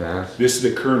recent past. This is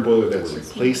the current boiler that we're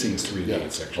replacing is 3 of the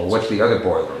 8 sections. Well, what's the other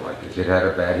boiler like? Has it had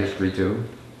a bad history too?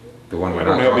 The one we're I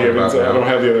don't not have the talking about evidence,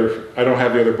 now? I don't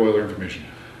have the other boiler information.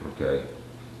 Okay.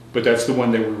 But that's the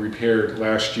one that we repaired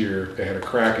last year, that had a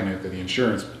crack in it that the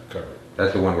insurance covered.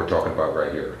 That's the one we're talking about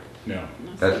right here. No,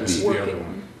 That's this is the other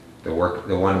one.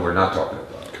 The one we're not talking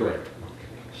about. Correct.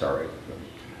 Okay. Sorry.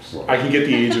 Slow. I can get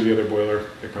the age of the other boiler,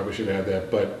 I probably should add that,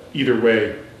 but either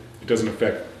way, it doesn't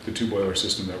affect the two boiler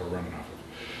system that we're running off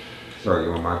of. Sorry,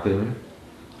 you want my opinion?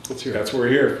 That's what we're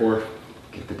here for.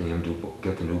 Get the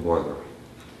new boiler.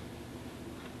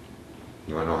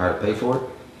 You wanna know how to pay for it?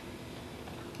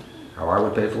 How I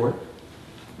would pay for it?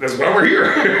 That's why we're here.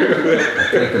 I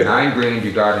take the $9,000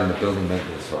 you got in the building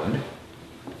maintenance fund.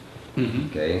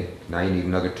 Okay, now you need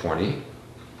another 20.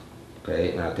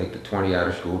 Okay, and I'll take the 20 out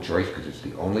of school choice because it's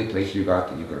the only place you got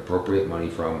that you can appropriate money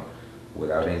from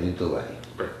without any delay.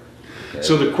 Right. Okay?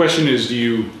 So the question is, do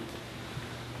you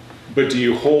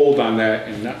hold on that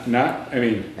and not I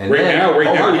mean, And right then, now, hold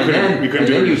on, we and couldn't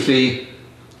do then you it. see,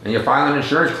 and you file an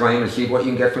insurance claim and see what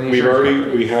you can get from the insurance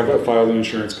company. We have filed an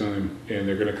insurance claim and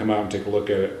they're gonna come out and take a look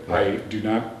at it. Right. I do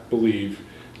not believe,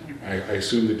 I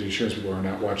assume that the insurance people are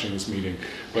not watching this meeting,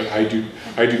 but I do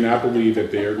not believe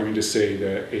that they are going to say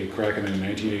that a crack in a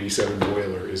 1987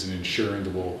 boiler is an insurance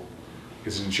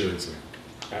thing.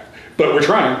 But we're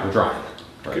trying. We're trying.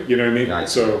 Right. You know what I mean? Yeah,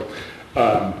 So,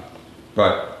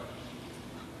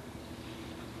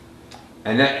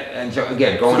 and so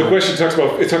again, so the question talks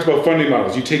about funding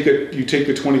models. You take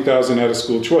the 20,000 out of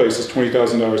school choice. It's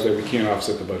 $20,000 that we can't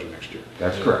offset the budget next year.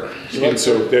 That's correct. And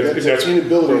so that's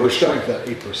inability where we're to stuck. shrink that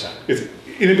 8%. It's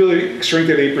inability to shrink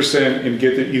that 8% and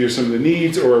get either some of the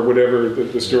needs or whatever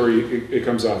the story it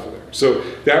comes off of there. So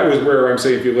that was where I'm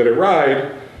saying if you let it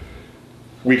ride,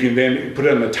 we can then put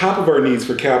it on the top of our needs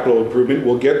for capital improvement.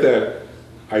 We'll get that,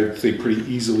 I'd say, pretty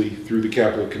easily through the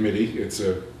capital committee. It's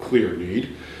a clear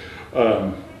need.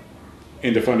 And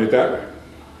to fund it that way.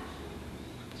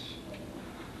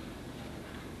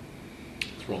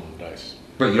 It's rolling the dice.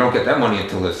 But you don't get that money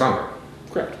until the summer.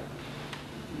 Correct.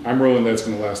 I'm rolling that's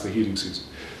going to last the heating season.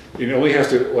 It only has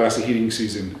to last the heating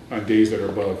season on days that are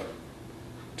above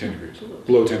 10 degrees,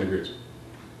 below 10 degrees.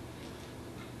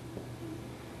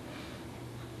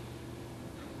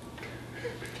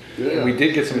 We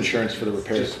did get some insurance for the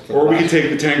repairs. Or we can take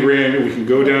the 10 grand and we can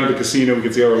go down to the casino, we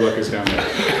can see how our luck is down there.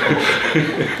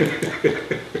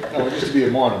 No, just to be a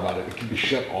moron about it, it can be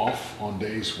shut off on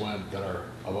days that are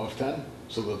above 10,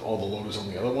 so that all the load is on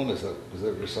the other one. Is that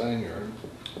what you're saying, or?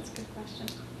 That's a good question.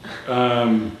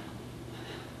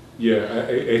 Yeah,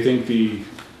 I think the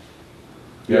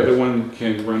other one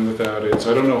can run without it.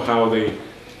 So I don't know how they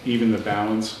even the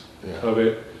balance of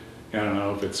it. I don't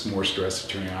know if it's more stress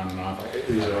turning on and off.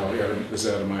 These are all, this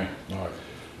is out of my,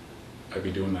 I'd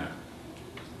be doing that.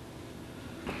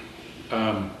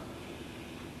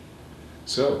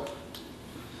 So.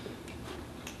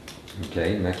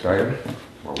 Okay, next item.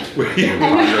 Well, All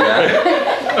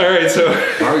right, so.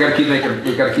 Well, we gotta keep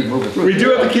moving. We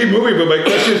do have to keep moving, but my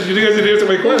question is, you guys didn't answer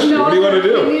my question. What do you want to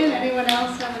do? Anyone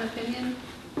else have an opinion?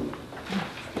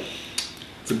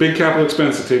 It's a big capital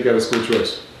expense to take out of school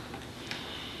choice.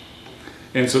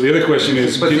 And so the other question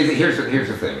is... But here's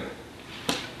the thing.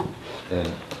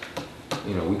 And,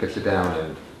 we could sit down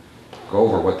and go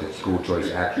over what the school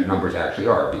choice numbers actually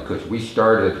are, because we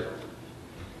started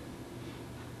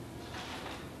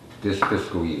this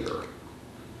fiscal year,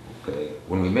 okay,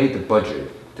 when we made the budget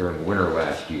during winter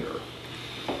last year,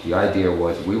 the idea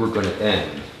was we were going to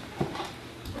end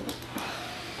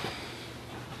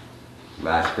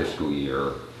last fiscal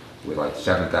year with like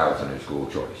 7,000 in school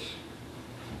choice.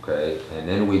 Okay, and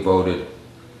then we voted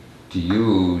to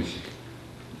use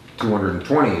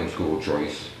 220 in school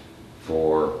choice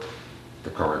for the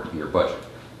current year budget.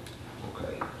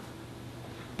 Okay,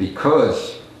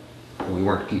 because we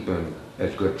weren't keeping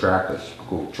as good track of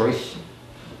school choice,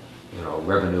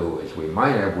 revenue as we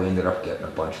might have, we ended up getting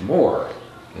a bunch more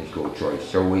in school choice.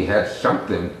 So we had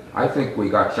something. I think we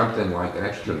got something like an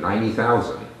extra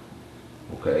 90,000.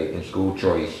 Okay, in school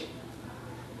choice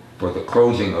for the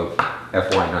closing of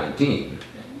FY19,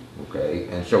 okay,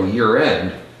 and so year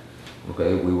end,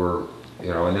 okay, we were,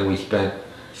 and then we spent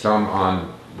some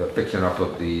on the fixing up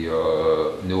of the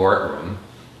new art room,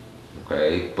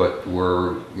 okay, but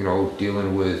we're,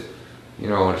 dealing with,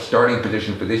 a starting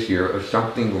position for this year of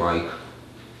something like,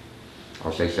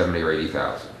 I'll say 70 or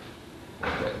 80,000.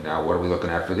 Okay, now what are we looking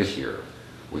at for this year?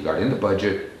 We got in the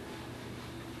budget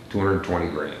 220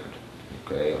 grand.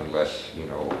 Okay, unless,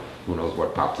 who knows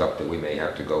what pops up that we may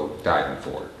have to go diving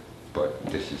for it. But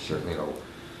this is certainly,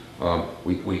 we're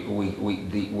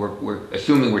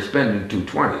assuming we're spending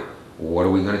 220. What are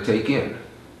we going to take in?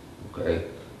 Okay,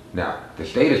 Now, the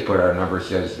state has put out a number that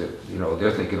says that, you know,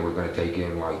 they're thinking we're gonna take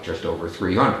in like just over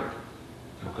 300.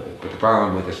 Okay, but the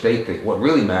problem with the state, that what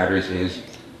really matters is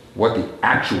what the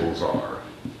actuals are,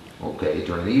 okay,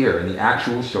 during the year. And the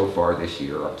actuals so far this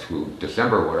year, up through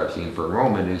December, what I've seen for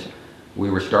enrollment is we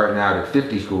were starting out at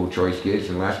 50 school choice kids,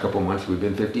 and the last couple of months we've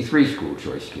been 53 school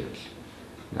choice kids.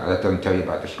 Now that doesn't tell you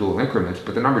about the school increments,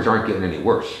 but the numbers aren't getting any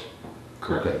worse.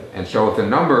 Correct. Okay, and so if the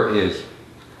number is,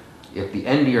 if the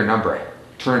end of your number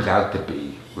turns out to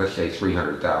be, let's say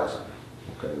 300,000,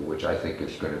 okay, which I think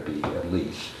it's going to be at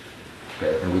least,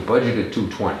 okay, and we budgeted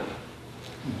 220,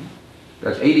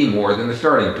 that's 80 more than the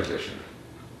starting position,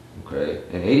 okay,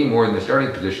 and 80 more than the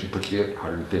starting position puts you at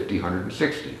 150,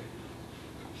 160,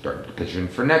 starting position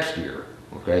for next year,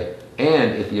 okay,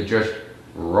 and if you just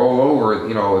roll over,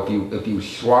 you know, if you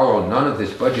swallow none of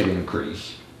this budget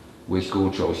increase with school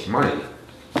choice money,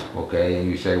 okay, and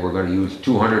you say we're going to use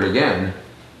 200 again,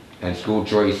 and school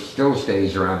choice still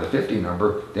stays around the 50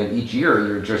 number, then each year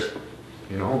you're just,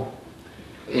 you know,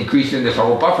 increasing this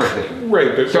whole buffer thing.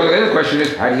 Right. But so then the question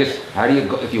is, how do you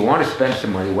go, if you want to spend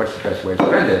some money, what's the best way to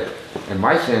spend it? And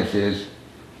my sense is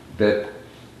that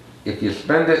if you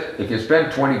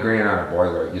spend 20 grand on a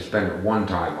boiler, you spend it one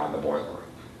time on the boiler,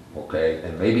 okay?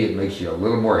 And maybe it makes you a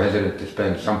little more hesitant to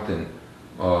spend something,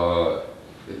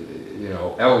 you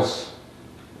know, else.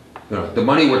 You know, the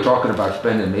money we're talking about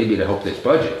spending maybe to help this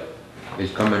budget is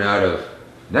coming out of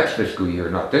next fiscal year,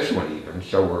 not this one even.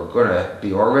 So we're going to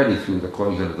be already through the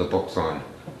closing of the books on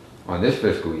this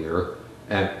fiscal year.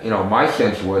 And, you know, my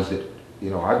sense was that, you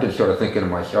know, I've been sort of thinking to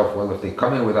myself, well, if they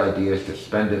come in with ideas to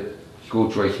spend it, school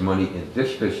choice money in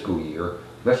this fiscal year,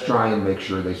 let's try and make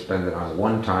sure they spend it on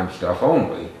one-time stuff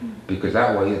only, because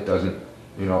that way it doesn't,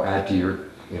 you know, add to your,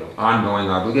 you know, ongoing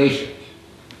obligations.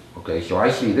 Okay, so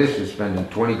I see this as spending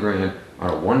 20 grand on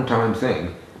a one-time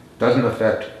thing, doesn't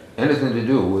affect anything to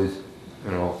do with,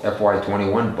 you know,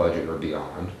 FY21 budget or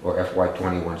beyond, or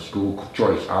FY21 school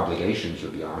choice obligations or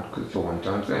beyond, because it's a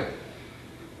one-time thing.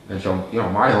 And so, you know,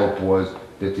 my hope was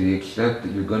that to the extent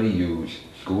that you're going to use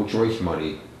school choice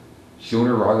money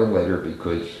sooner rather than later,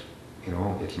 because, you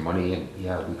know, it's money and,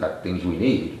 yeah, we got things we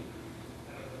need,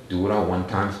 do it on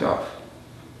one-time stuff.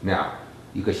 Now,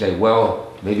 you could say,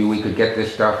 well, maybe we could get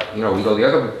this stuff, you know, we go the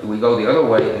other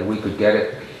way and we could get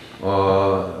it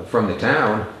from the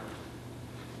town.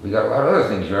 We got a lot of other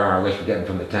things here on our list we're getting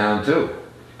from the town too.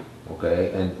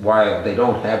 Okay, and while they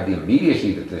don't have the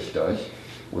immediacy that this does,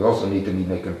 we also need to be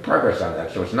making progress on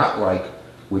that. So it's not like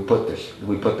we put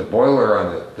the boiler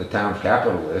on the town's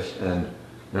capital list and,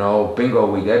 you know, bingo,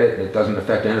 we get it and it doesn't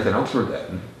affect anything else we're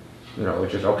getting. You know,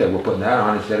 it's just, okay, we're putting that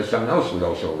on instead of something else we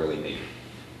also really need.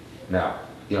 Now,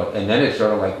 you know, and then it's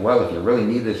sort of like, well, if you really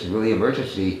need this, really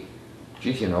emergency,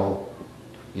 geez, you know,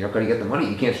 you're not going to get the money.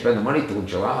 You can't spend the money till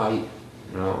July,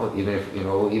 you know,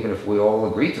 even if we all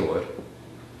agree to it.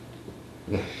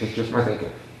 Yeah, it's just my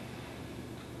thinking.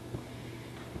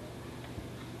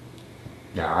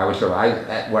 Now,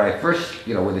 when I first,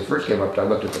 you know, when this first came up, I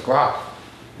looked at the clock.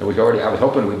 It was already, I was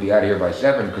hoping we'd be out of here by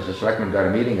 7 because the selectmen got a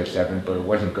meeting at 7, but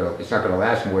it's not going to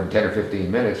last more than 10 or 15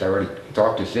 minutes. I already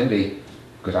talked to Cindy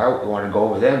because I want to go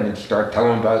over them and start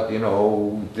telling them about, you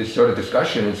know, this sort of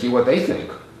discussion and see what they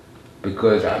think.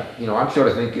 Because, I'm sort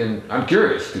of thinking, I'm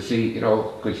curious to see, you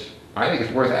know, because I think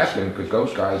it's worth asking, because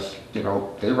those guys, you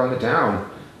know, they run the town,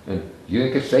 and you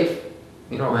think it's safe,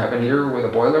 you know, having here with a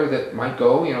boiler that might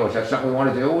go, you know, is that something we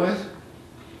want to deal with?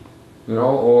 You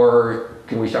know, or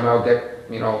can we somehow get,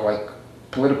 you know, like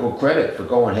political credit for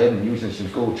going ahead and using some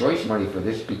school choice money for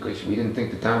this because we didn't think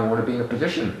the town would want to be in a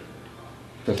position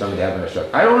for something to happen or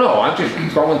something. I don't know, I'm just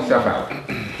throwing stuff out.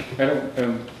 I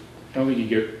don't think you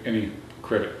get any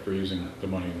credit for using the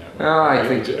money in that way. No,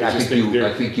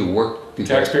 I think you work.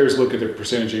 Taxpayers look at the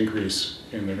percentage increase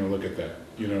and they're going to look at that,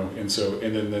 you know, and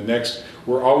then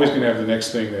we're always going to have the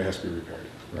next thing that has to be repaired.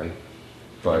 Right.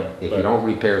 But if you don't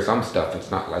repair some stuff,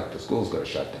 it's not like the school's going to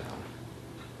shut down.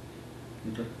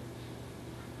 Okay.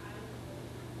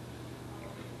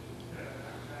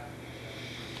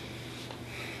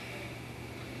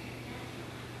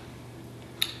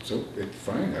 So,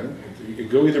 fine, you could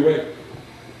go either way.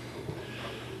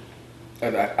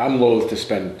 And I'm loath to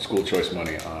spend school choice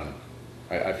money on,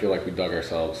 I feel like we dug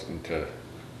ourselves into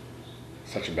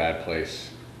such a bad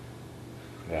place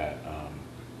that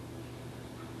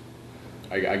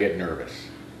I get nervous.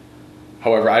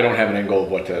 However, I don't have an end goal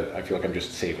of I feel like I'm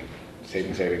just saving,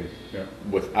 yeah,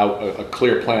 without a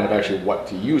clear plan of actually what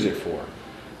to use it for.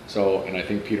 So, and I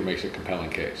think Peter makes a compelling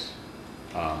case.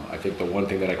 I think the one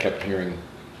thing that I kept hearing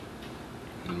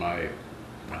in my,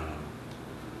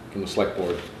 from the select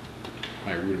board,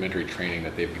 my rudimentary training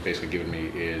that they've basically given me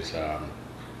is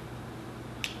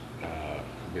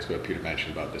basically what Peter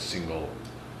mentioned about the single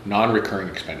non-recurring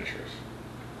expenditures,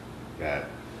 that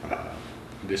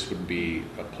this would be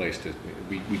a place that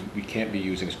we can't be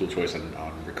using school choice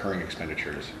on recurring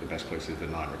expenditures. The best place is the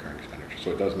non-recurring expenditures.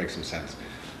 So it does make some sense.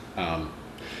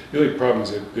 The only problem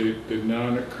is that the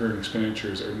non-recurring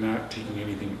expenditures are not taking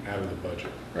anything out of the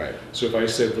budget. Right. So if I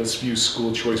said, let's use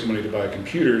school choice money to buy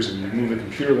computers and remove the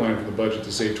computer line from the budget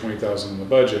to save $20,000 in the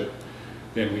budget,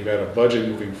 then we've had a budget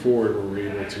moving forward where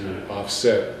we're able to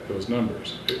offset those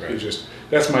numbers. It just,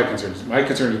 that's my concern. My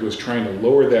concern was trying to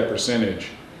lower that percentage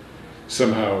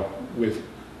somehow with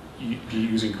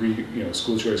using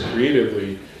school choice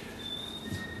creatively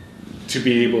to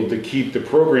be able to keep the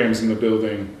programs in the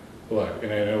building alive.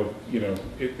 And I know,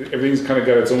 everything's kind of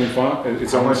got its own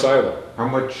own silo. How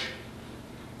much,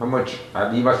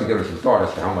 you must have given some thought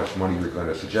as to how much money you're going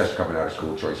to suggest coming out of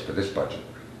school choice for this budget.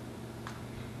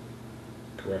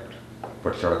 Correct.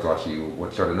 What sort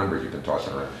of numbers you've been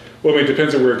tossing around? Well, I mean, it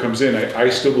depends on where it comes in. I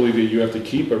still believe that you have to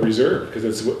keep a reserve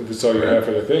because that's all you have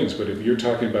for the things. But if you're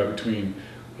talking about between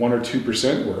 1 or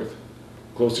 2% worth,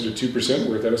 closer to 2%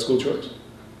 worth out of school choice,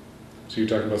 so you're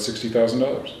talking about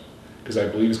 $60,000 because I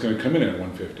believe it's going to come in at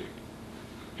 150,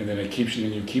 and then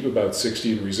you keep about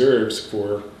 60 in reserves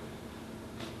for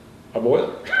a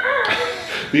boiler.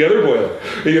 The other boiler,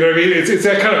 you know what I mean? It's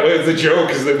that kind of, it's a joke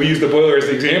because we use the boiler as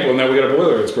the example, and now we got a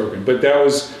boiler that's broken. But that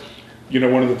was,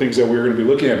 one of the things that we were going to be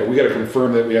looking at. But we got to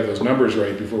confirm that we have those numbers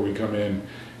right before we come in,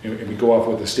 and we go off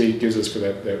what the state gives us for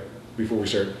that before we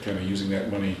start kind of using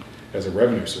that money as a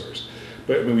revenue source.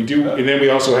 But when we do, and then we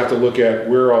also have to look at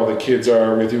where all the kids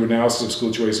are. We do analysis of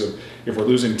school choice of if we're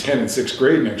losing 10 in 6th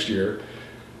grade next year,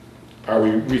 are we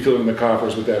refilling the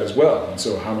coffers with that as well? And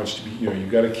so how much,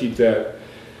 you've got to keep that.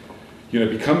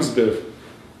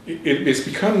 It's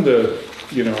become the,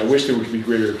 I wish there would be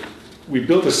greater, we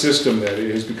built a system that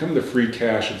it has become the free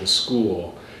cash of the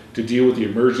school to deal with the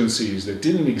emergencies that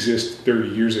didn't exist 30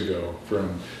 years ago,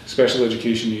 from special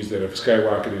education needs that have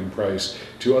skyrocketed in price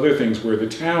to other things where the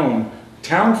town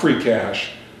free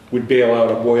cash would bail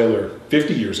out a boiler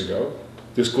 50 years ago.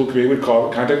 The school committee would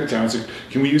contact the town and say,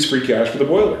 can we use free cash for the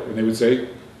boiler? And they would say,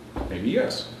 maybe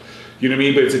yes. You know what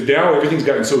I mean? But now everything's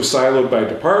gotten so siloed by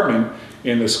department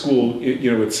and the school,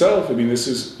 itself. I mean, this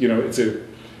is, you have to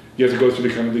go through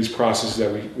the kind of these processes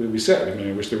that we set. I mean,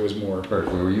 I wish there was more. But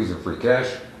if we were using free cash,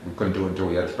 we couldn't do it until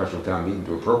we had a special town meeting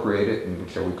to appropriate it, and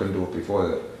so we couldn't do it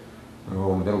before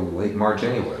late March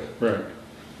anyway. Right.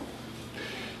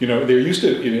 There used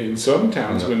to, in some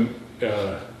towns, when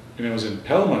I was in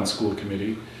Pelham School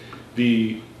Committee,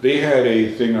 they had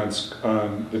a thing on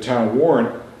the town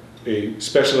warrant, a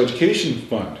special education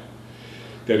fund,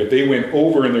 that if they went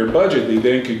over in their budget, they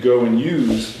then could go and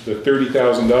use the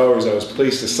 $30,000 that was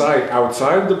placed aside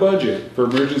outside of the budget for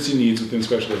emergency needs within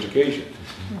special education.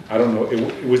 I don't know,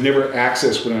 it was never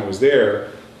accessed when I was there,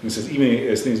 and it says even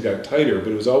as things got tighter,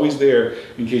 but it was always there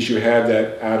in case you had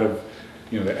that out of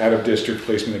district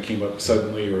placement that came up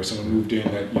suddenly, or someone moved in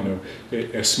that,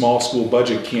 a small school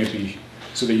budget can't be,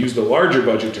 so they use the larger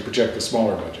budget to protect the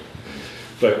smaller budget.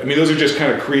 But I mean, those are just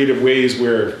kind of creative ways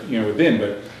where, within,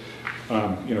 but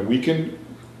we can,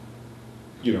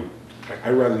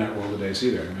 I'd rather not roll the dice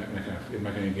either. I'm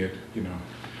not going to get,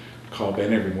 call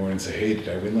Ben every morning and say, hey, did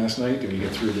I win last night? Did we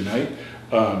get through the night?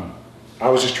 I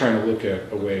was just trying to look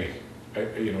at a way,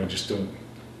 I just don't,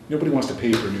 nobody wants to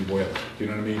pay for a new boiler. You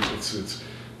know what I mean? It's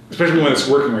especially when it's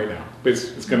working right now, but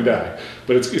it's going to die,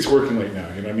 but it's working right now.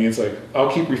 You know what I mean? It's like,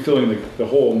 I'll keep refilling the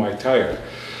hole in my tire.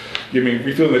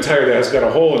 Refilling the tire that has got a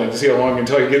hole in it to see how long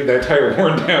until you get that tire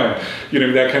worn down.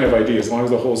 That kind of idea, as long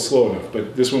as the hole's slow enough.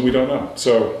 But this one we don't know.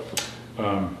 So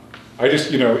I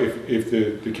just, if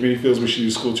the committee feels we should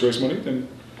use school choice money, then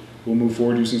we'll move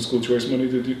forward using school choice money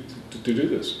to do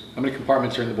this. How many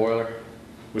compartments are in the boiler?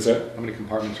 What's that? How many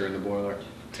compartments are in the boiler?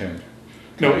 10.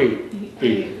 No,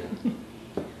 8.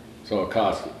 So it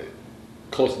costs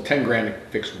close to 10 grand to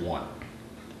fix one,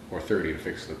 or 30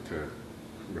 to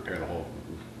repair the whole.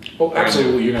 Oh,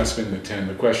 absolutely, you're not spending the 10.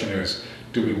 The question is,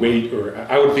 do we wait, or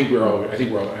I would think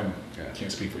I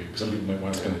can't speak for you, some people might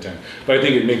want to spend the 10. But I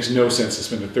think it makes no sense to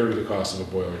spend a third of the cost of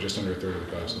a boiler, just under a third of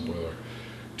the cost of the boiler,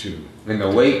 And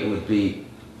the wait would be,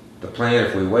 the plan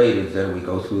if we wait is then we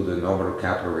go through the normal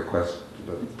capital request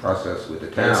process with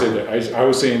the town. I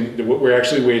was saying that what we're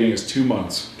actually waiting is 2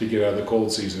 months to get out of the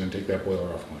cold season and take that boiler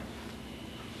offline.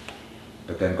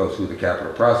 But then go through the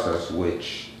capital process,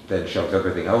 which then shoves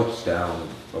everything else down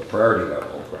a priority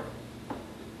level.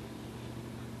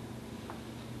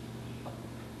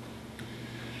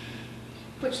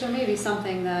 Which there may be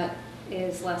something that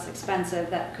is less expensive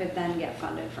that could then get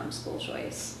funded from school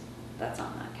choice that's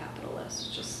on that capital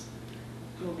list, just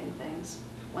moving things.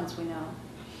 once we know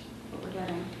what we're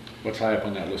getting. What's high up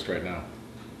on that list right now?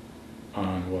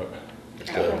 On what?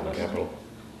 Capital.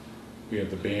 We have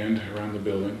the band around the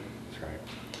building. That's right.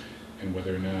 And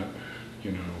whether or not,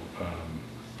 you know,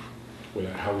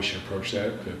 how we should approach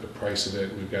that. The price of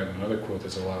it, we've got another quote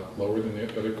that's a lot lower than the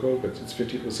other quote, but it's let's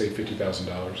say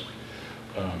 $50,000.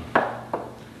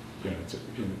 You know, it's a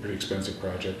pretty expensive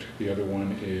project. The other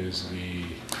one is the,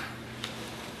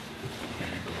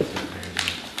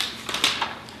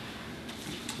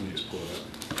 let me just pull it up.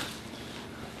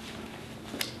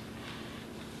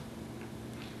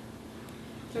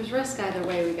 There's risk either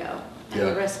way we go, and Yeah.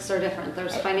 the risks are different.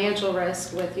 There's financial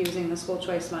risk with using the school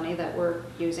choice money that we're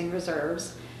using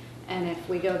reserves, and if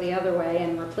we go the other way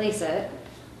and replace it,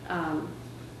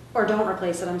 or don't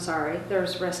replace it, I'm sorry,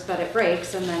 there's risk that it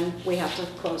breaks, and then we have to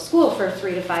close school for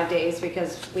 3 to 5 days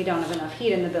because we don't have enough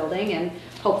heat in the building, and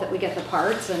hope that we get the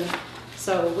parts, and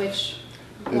so which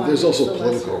one There's is also the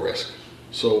political lesser? risk.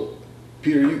 So,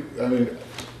 Peter,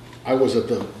 I was at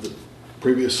the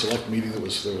previous select meeting that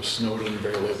was Snowden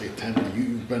very lately attended.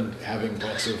 You've been having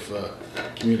lots of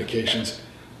communications.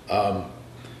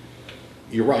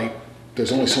 You're right,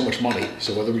 there's only so much money,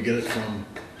 so whether we get it from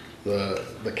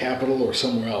the capital or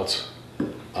somewhere else,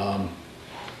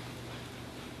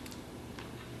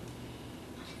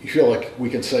 you feel like we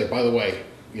can say, by the way,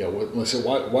 you know, let's say,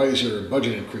 why is your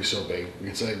budget increase so big? We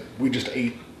can say, we just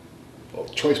ate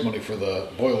choice money for the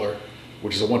boiler,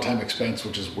 which is a one-time expense,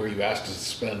 which is where you asked us to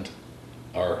spend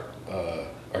our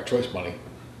choice money.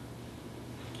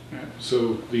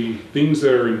 So the things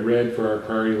that are in red for our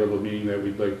priority level meeting that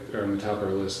we'd like are on the top of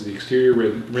our list. The exterior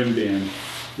rim band,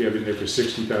 we have in there for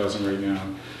 $60,000 right now.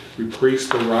 Replace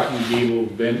the rotten gable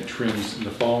vent trims and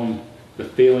the failing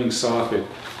soffit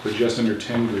for just under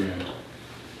 10 grand.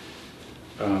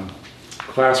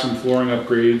 Classroom flooring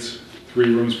upgrades,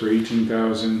 3 rooms for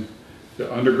 18,000.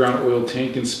 The underground oil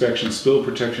tank inspection, spill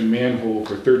protection manhole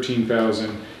for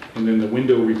 13,000, and then the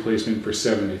window replacement for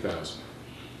 70,000.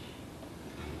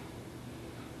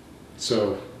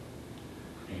 So,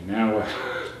 and now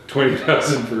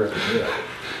 20,000 for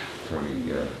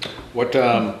What?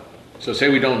 So say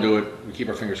we don't do it, we keep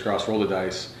our fingers crossed, roll the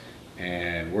dice,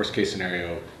 and worst case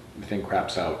scenario, the thing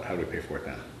craps out. How do we pay for it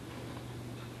then?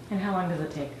 And how long does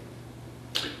it take?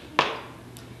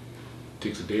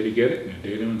 Takes a day to get it and a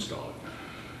day to install it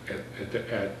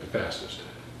at the fastest.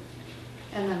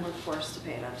 And then we're forced to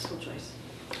pay it out of school choice.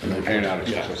 And they're paying out of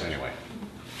school choice anyway.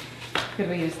 Could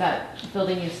we use that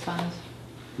building use fund?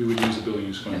 We would use the building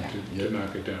use fund Okay. to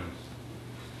knock it down.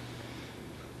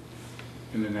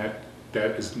 And then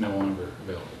that is no longer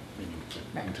available,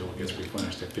 until it gets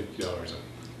replenished at $50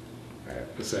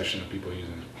 a session of people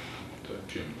using the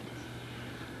gym.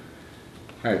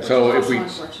 All right, so Which is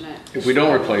also unfortunate. if we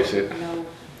don't replace it, No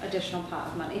additional pot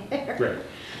of money there. Right.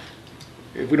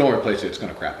 if we don't replace it, it's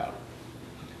going to crap out.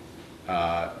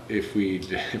 If we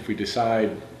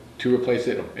decide to replace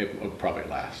it, it will probably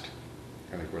last.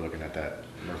 I think we're looking at that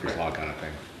Murphy's Law kind of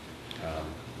thing.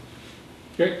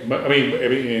 Okay, but I mean,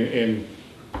 and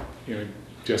you know,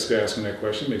 Jessica asking that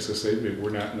question makes us say maybe we're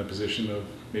not in the position where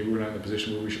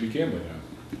we should be gambling on,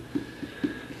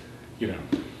 you know,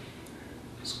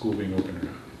 school being open or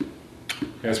not.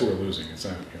 That's what we're losing. It's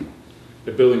not, you know,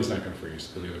 the building's not going to freeze.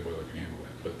 The other boiler can handle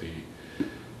it, but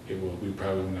we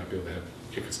probably will not be able to have,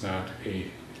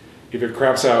 if it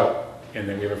craps out and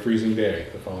then we have a freezing day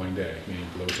the following day, meaning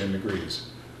below 10 degrees,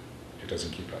 it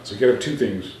doesn't keep out. So you got to have two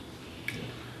things.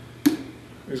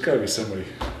 There's got to be somebody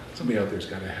out there's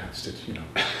got to have, you know,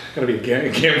 got to be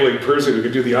a gambling person who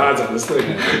can do the odds on this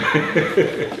thing.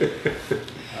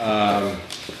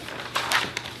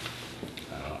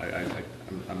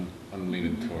 I'm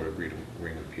leaning toward agreeing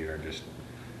with Peter and just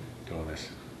doing this,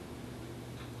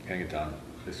 getting it done.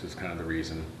 This was kind of the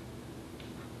reason.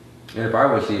 And if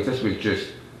this was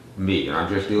just me and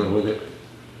I'm just dealing with it,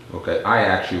 okay, I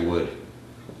actually would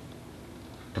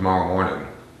tomorrow morning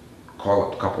call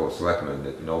up a couple of selectmen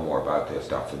that know more about this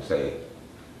stuff and say,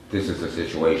 this is the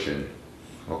situation,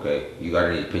 okay, you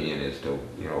got any opinion as to,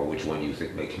 you know, which one you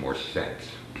think makes more sense,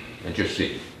 and just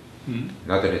see.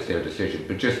 Not that it's their decision,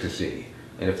 but just to see.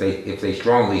 And if they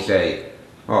strongly say,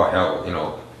 oh hell, you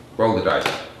know, roll the dice,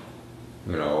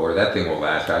 you know, or that thing will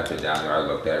last, I've been down there, I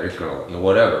looked at it, it's gonna, you know,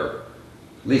 whatever.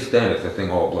 At least then, if the thing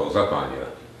all blows up on you,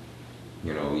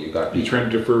 you know, you got. You trying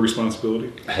to defer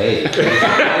responsibility? Hey, this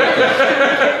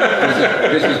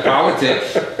is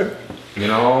politics. You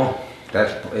know,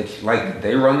 it's like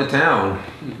they run the town.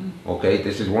 Okay,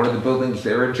 this is one of the buildings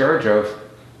they're in charge of.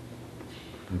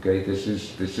 Okay, this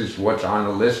is what's on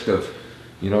the list of,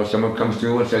 you know, someone comes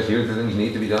through and says, here's the things that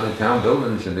need to be done in town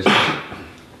buildings, and this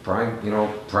prime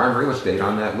real estate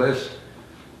on that list.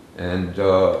 And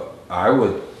I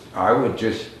would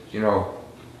just, I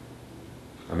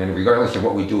mean, regardless of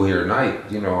what we do here tonight,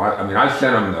 I mean, I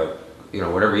sent them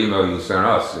whatever email you sent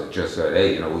us, it just said,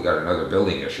 hey, we got another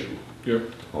building issue. Yep.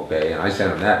 Okay, and I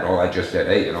sent them that, and all I just said,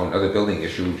 hey, another building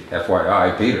issue,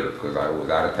 FYI, Peter, because I was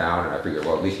out of town, and I figured,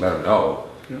 well, at least let them know.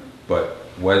 Yep. But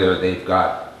whether they've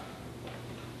got,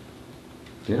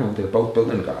 they're both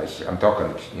building guys. I'm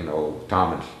talking,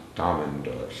 Tom and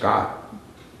Scott.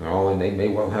 And they may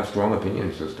well have strong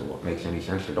opinions as to what makes any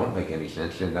sense or don't make any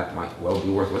sense, and that might well be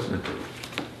worth listening to.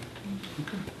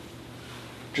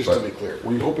 Just to be clear,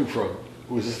 were you hoping for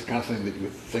was this the kind of thing that you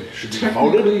would think should be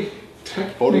voted?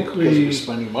 Voted because we're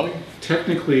spending money?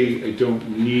 Technically, I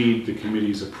don't need the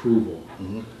committee's approval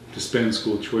to spend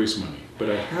school choice money, but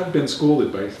I have been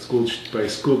scolded by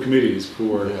school committees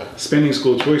for spending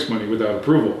school choice money without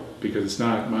approval, because it's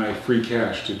not my free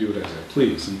cash to do it as I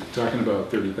please. And talking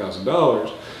about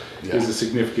 $30,000 is a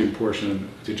significant portion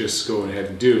to just go ahead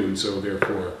and do, and so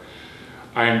therefore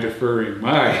I am deferring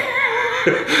my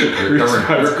you're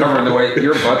covering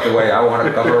your butt the way I want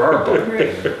to cover our butt.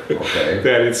 Okay.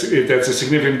 That's a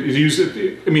significant.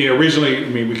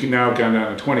 Originally, we can now gone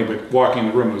down to 20, but walking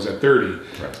the room was at 30.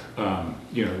 Right.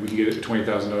 We can get it to $20,000.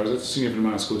 That's a significant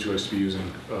amount of school choice to be using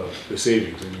the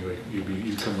savings, and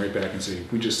you come right back and say,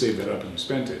 we just saved that up and you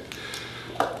spent it,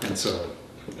 and so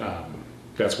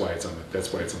that's why it's on the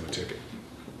ticket.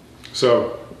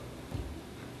 So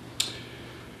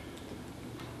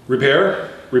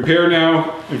repair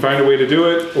now and find a way to do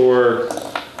it, or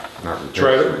not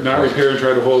repair and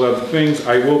try to hold out the things.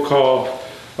 I'll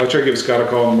try to give Scott a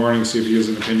call in the morning, see if he has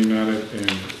an opinion on it.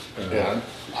 And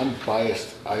I'm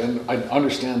biased. I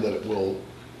understand that it will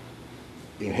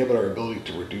inhibit our ability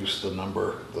to reduce the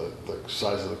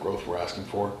size of the growth we're asking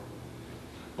for,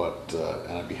 but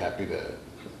and I'd be happy to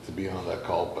be on that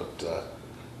call, but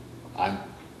I'm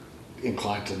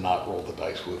inclined to not roll the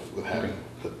dice with having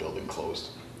the building closed.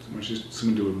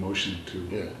 Someone do a motion to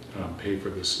pay for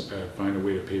this, find a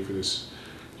way to pay for this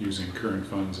using current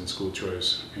funds and school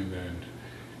choice, and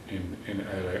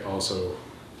I also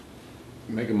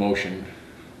make a motion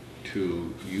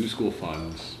to use school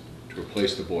funds to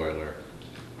replace the boiler.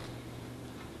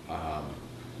 I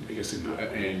guess and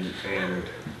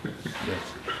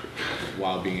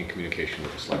while being in communication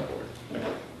with the select board.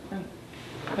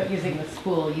 But using the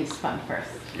school use fund first.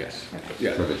 Yes. Okay.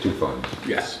 Yeah. For the two funds.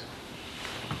 Yes.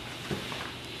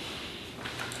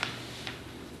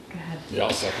 Go ahead. Yeah,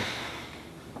 I'll second.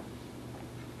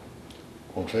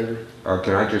 All in favor?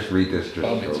 Can I just read this?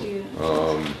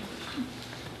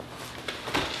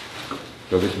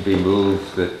 So this would be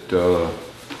moved that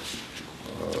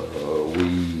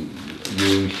we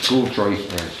use school choice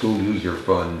and school user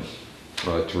funds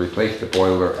to replace the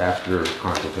boiler after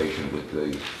consultation with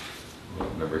the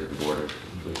members of the board,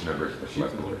 with members of the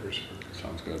select board.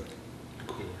 Sounds good.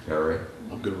 Cool. Is that all right?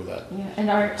 I'm good with that. Yeah, and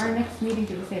our next meeting,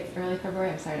 did we say it's early February?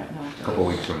 I'm sorry, I don't know. A couple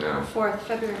weeks from now.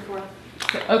 February 4th.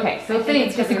 Okay, so if they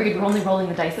disagreed, we're only rolling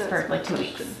the dice for like 2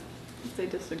 weeks. If they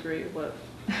disagree,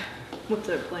 what's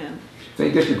their plan? If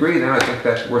they disagree, then I think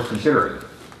that's worth considering.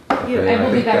 Okay, And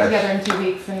we'll be back together in 2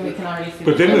 weeks, and we can already see.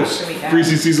 But then the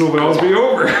freezing season will always be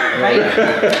over. Right?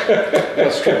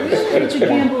 That's true. We have to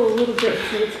gamble a little bit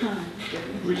for the time.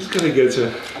 We're just gonna get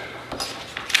to.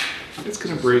 It's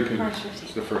gonna break.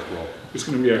 It's the first roll. It's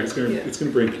gonna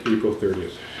break April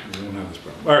 30th. We won't have this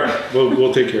problem. All right,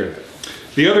 we'll take care of that.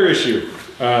 The other issue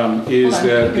is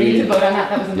that we need to vote on that.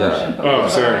 That was a motion. but we'll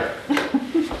vote sorry. on it.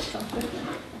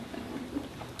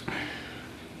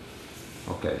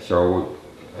 Okay, so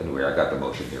anyway, I got the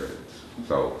motion here.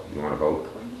 So you want to vote?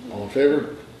 All in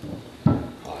favor?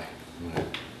 Aye.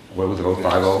 What was the vote? 5-0?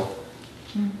 5-0.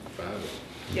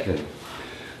 Yep. Okay.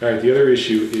 All right, the other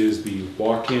issue is the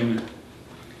walk-in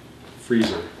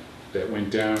freezer that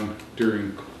went down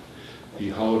during the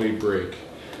holiday break.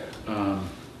 I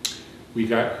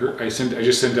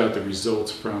just sent out the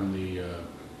results from the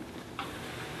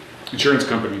insurance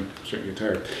company. I'm starting to get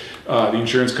tired. The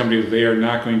insurance company, they are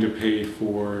not going to pay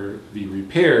for the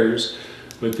repairs,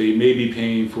 but they may be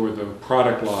paying for the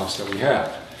product loss that we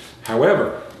have.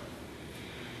 However,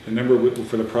 the number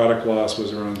for the product loss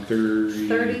was around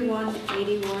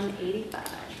 $31.81.85.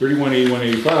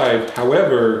 $31.81.85.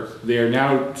 However, they are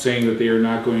now saying that they are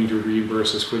not going to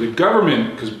reimburse us for the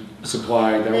government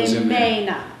supply that was in there. They may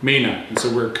not. May not. And so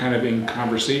we're kind of in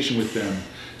conversation with them.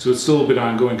 So it's still a bit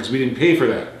ongoing because we didn't pay for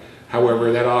that.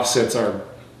 However, that offsets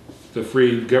the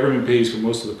free government pays for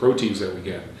most of the proteins that we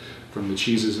get from the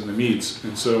cheeses and the meats.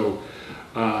 And so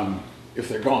if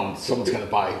they're gone, someone's got to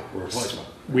buy a replacement.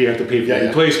 We have to pay for the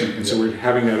replacement. And so we're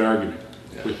having that argument.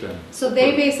 with them. So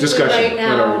they basically Discussion, right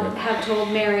not now argument. have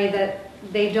told Mary that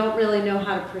they don't really know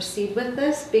how to proceed with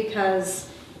this because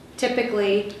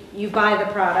typically you buy the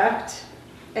product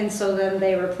and so then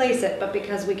they replace it, but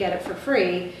because we get it for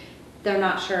free, they're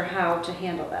not sure how to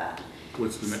handle that.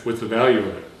 What's the value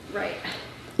of it? Right.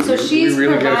 So she's we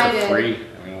really provided. get it for free?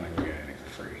 I don't think we get anything for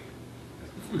free.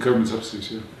 Government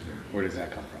subsidies, yeah. Where does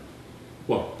that come from?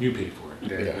 Well, you pay for it.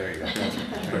 There you go.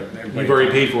 Right. You've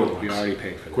already paid for it once. We already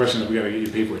paid for it. The question is, we gotta get you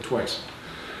to pay for it twice.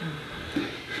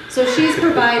 So she's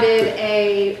provided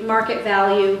a market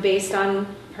value based on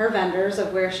her vendors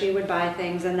of where she would buy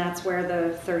things, and that's where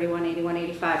the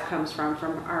 $31.81.85 comes from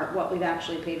our what we've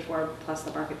actually paid for plus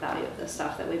the market value of the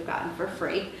stuff that we've gotten for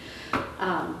free.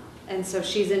 And so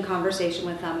she's in conversation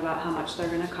with them about how much they're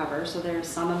going to cover. So there's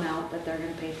some amount that they're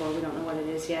going to pay for. We don't know what it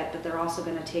is yet, but they're also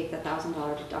going to take the $1,000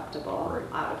 deductible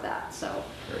out of that. So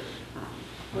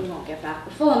we won't get back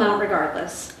the full amount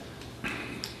regardless.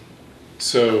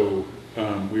 So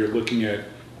we are looking at,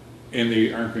 and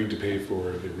they aren't going to pay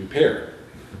for the repair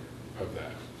of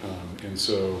that. And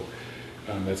so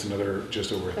that's another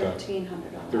just over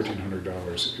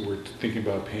 $1,300. We're thinking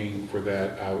about paying for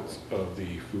that out of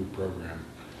the food program,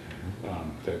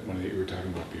 that money that you were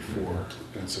talking about before.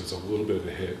 And so it's a little bit of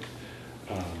a hit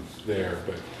there,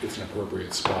 but it's an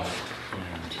appropriate spot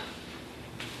and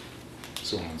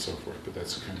so on and so forth. But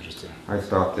that's kind of just a... I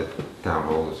stopped at town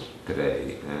halls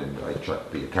today and I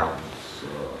checked the accountant's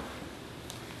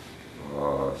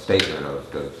statement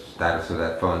of the status of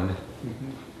that fund.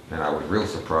 And I was real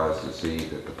surprised to see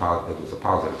that it was a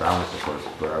positive balance, of course,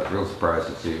 but I was real surprised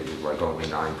to see it was like only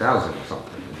 9,000 or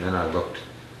something. And then I looked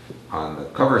on the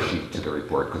cover sheet to the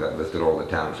report, because I listed all the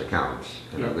town's accounts,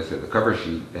 and I listed the cover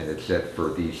sheet, and it said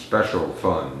for these special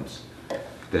funds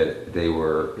that it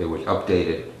was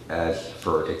updated as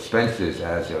for expenses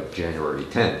as of January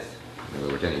 10th. In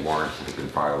other words, any warrants that had been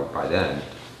filed by then,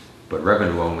 but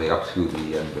revenue only up through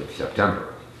the end of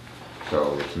September.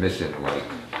 So it's missing like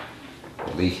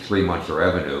at least 3 months of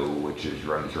revenue, which is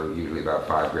run through usually about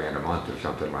 $5,000 a month or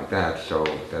something like that. So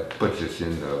that puts us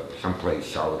in someplace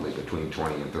solidly between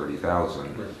 20 and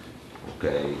 30,000.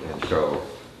 Okay, and so,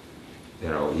 you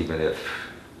know, even if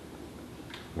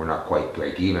we're not quite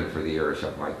break even for the year or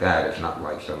something like that, it's not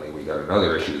like suddenly we got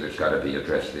another issue that's got to be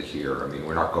addressed this year. I mean,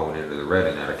 we're not going into the red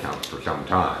in that account for some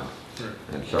time.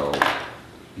 And so,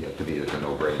 yeah, to me, it's a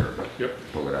no-brainer, but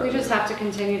pull it out. We just have to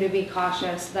continue to be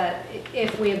cautious that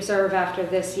if we observe after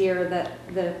this year that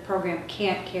the program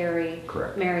can't carry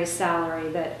Mary's salary,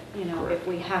 that, you know, if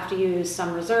we have to use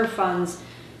some reserve funds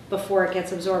before it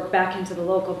gets absorbed back into the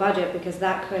local budget, because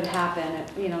that could happen.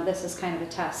 You know, this is kind of a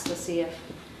test to see if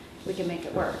we can make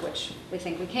it work, which we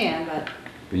think we can, but.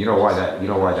 But you know why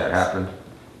that happened?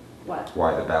 What?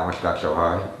 Why the balance got so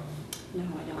high? No, I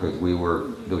don't. Because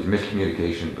there was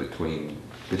miscommunication between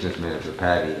business manager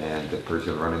Patty and the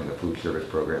person running the food service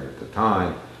program at the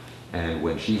time. And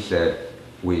when she said,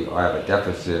 we have a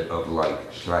deficit of like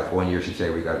 1 year she'd say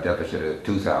we got a deficit of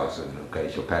 2,000,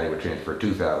 okay, so Patty would transfer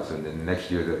 2,000, and the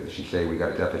next year she'd say we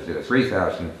got a deficit of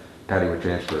 3,000, Patty would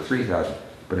transfer 3,000.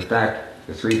 But in fact,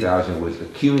 the 3,000 was the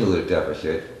cumulative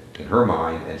deficit in her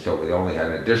mind, and so we only had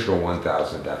an additional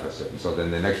 1,000 deficit. And so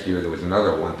then the next year there was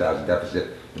another 1,000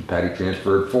 deficit, and Patty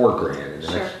transferred $4,000, and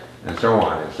the next, and so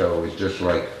on. And so it was just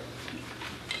like,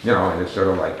 you know, and it's sort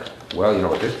of like, well, you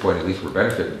know, at this point at least we're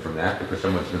benefiting from that because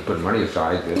someone's been putting money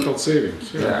aside. It's called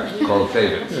savings. Yeah, it's called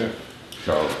savings. Yeah.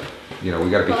 So, you know, we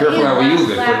got to be careful how we use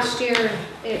it. Last year,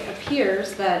 it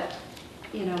appears that,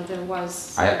 you know, there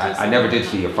was. I never did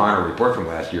see a final report from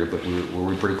last year, but were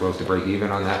we pretty close to break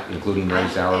even on that, including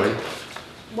Mary's salary?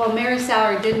 Well, Mary's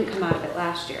salary didn't come out of it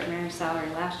last year. Mary's salary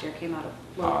last year came out of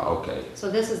local. Okay. So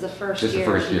this is the first year. This is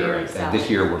the first year, and this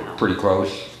year we're pretty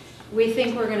close. We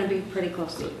think we're going to be pretty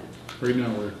close to even. Right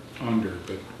now we're under,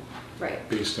 but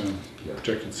based on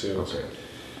projected sales.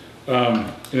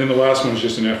 And then the last one is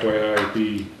just an FYI,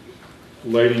 the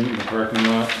lighting in the parking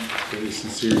lot.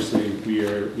 Seriously,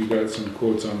 we got some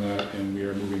quotes on that, and we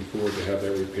are moving forward to have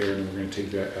that repaired, and we're going to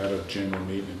take that out of general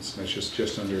maintenance. That's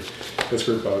just under, that's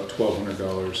for about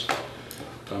 $1,200,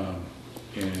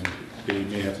 and they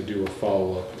may have to do a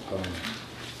follow-up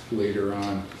later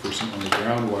on for some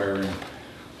underground wiring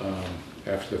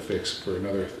after the fix for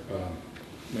another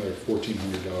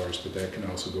 $1,400, but that can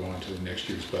also go on to the next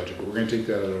year's budget. But we're going to take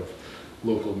that out of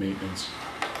local maintenance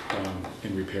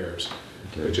and repairs.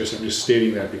 But I'm just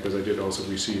stating that because I did also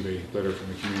receive a letter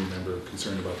from a community member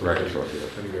concerned about the lighting. I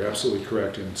think they're absolutely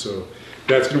correct, and so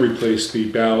that's going to replace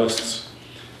the ballasts,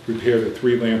 repair the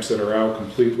 3 lamps that are out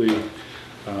completely,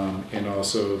 and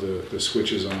also the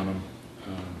switches on them.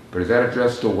 But is that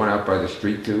addressed to one out by the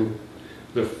street too?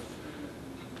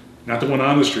 Not the one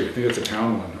on the street, I think that's a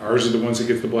town one. Ours are the ones that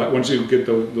get the black, once you get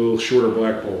the little shorter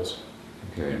black poles.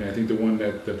 Okay. And I think the one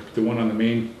that, the one on the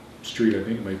main street, I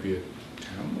think it might be a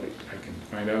town light. I can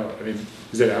find out. I mean,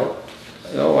 is that out?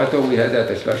 Oh, I thought we had that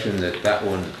discussion that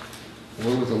one,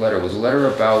 what was the letter? Was the letter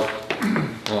about,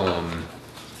 oh,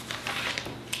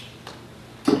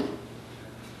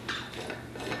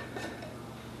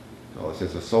 it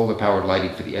says the solar powered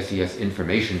lighting for the SES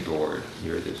information board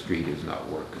near the street is not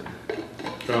working.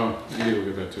 Oh, you can look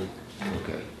at that too.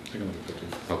 Okay. I can look at that too.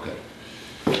 Okay.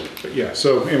 But yeah,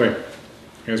 so anyway,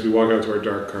 as we walk out to our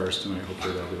dark cars tonight,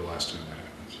 hopefully that'll be the last time that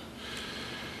happens.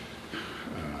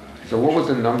 So what was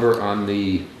the number on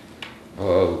the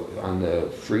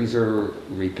freezer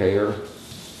repair?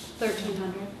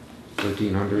 1,300.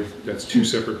 1,300? That's two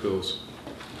separate bills.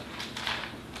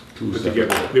 Two Put separate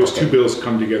together. There was two bills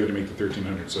come together to make the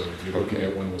 1,300. So if you're looking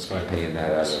at one was 500. Paying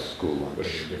that out of school lunch.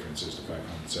 Whatever the difference is to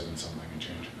 507 something and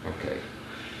change. Okay.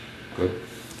 Good.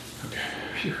 Okay.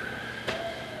 Phew.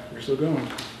 We're still going.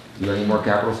 You got any more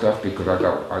capital stuff? Because I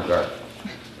got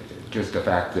just the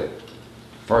fact that,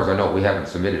 as far as I know, we haven't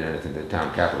submitted anything to the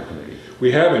town capital committee.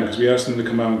 We haven't, because we asked them to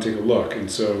come out and take a look, and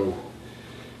so,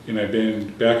 and I've been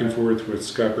back and forth with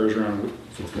Scott Bergeron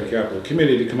with the capital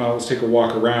committee to come out, let's take a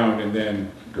walk around, and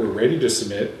then we're ready to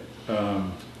submit, but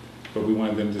we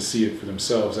wanted them to see it for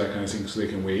themselves, that kind of thing, so they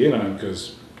can weigh in on it,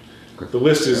 because the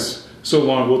list is so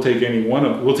long, we'll take any one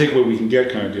of, we'll take what we can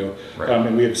get kind of deal. Right.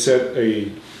 And we have set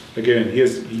again,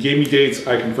 he gave me dates,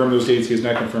 I confirmed those dates, he has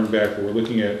not confirmed back, but we're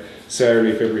looking at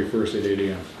Saturday, February 1st at 8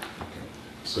 a.m.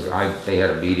 So they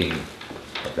had a meeting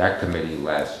of that committee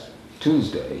last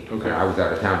Tuesday, Okay. and I was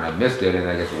out of town and I missed it, and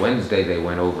I guess Wednesday they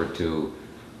went over to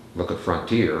look at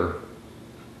Frontier,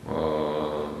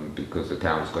 because the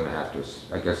town's gonna have to,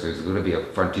 I guess there's gonna be a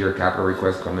Frontier capital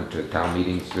request coming to town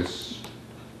meetings this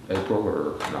April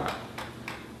or not?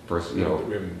 First, you know.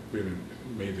 We haven't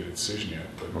made the decision yet,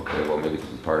 but. Okay, well, maybe it's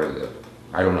part of the,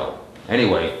 I don't know.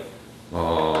 Anyway,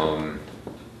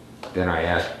 then I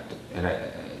asked, and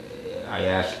I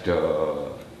asked,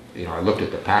 you know, I looked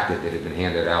at the packet that had been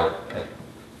handed out at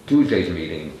Tuesday's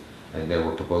meeting, and there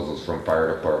were proposals from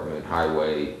fire department,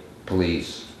 highway,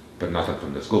 police, but nothing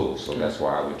from the schools. So that's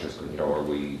why I was just, you know, are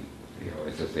we, you know,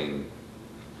 is the thing,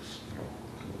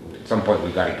 at some point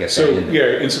we've got to get So, that in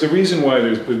there. yeah, and so the reason why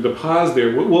there's the pause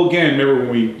there, well, again, remember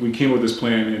when we came with this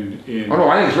plan in. Oh, no,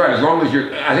 I think it's right, as long as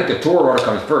you're, I think the tour order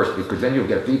comes first, because then you'll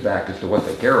get feedback as to what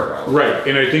they care about. Right,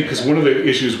 and I think, because one of the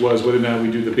issues was whether or not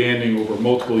we do the banding over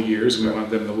multiple years, we want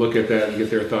them to look at that and get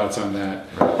their thoughts on that.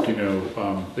 You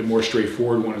know, the more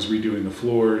straightforward one is redoing the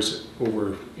floors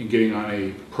over and getting on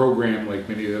a program like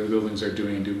many of the other buildings are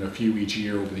doing, and doing a few each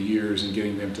year over the years, and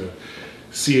getting them to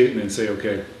see it and then say,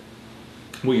 okay,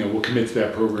 well, you know, we'll commit to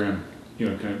that program, you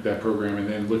know, kind of that program, and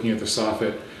then looking at the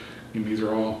soffit, I mean, these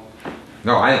are all.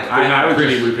 No, I was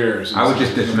pretty just, repairs. I was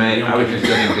just dismayed. I was just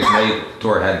getting dismayed the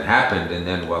tour hadn't happened, and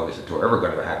then, well, is the tour ever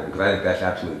going to happen? Because I think that's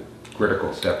absolutely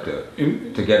critical step to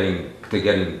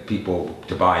getting people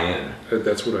to buy in.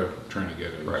 That's what I'm trying to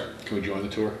get at. Right. Can we join the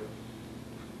tour?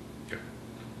 Yeah.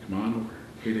 Come on over.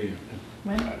 8 a.m.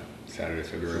 When? Saturday,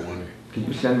 February 1. Could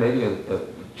you send maybe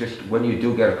just when you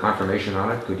do get a confirmation on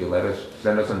it, could you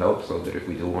send us a note so that if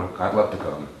we do want, I'd love to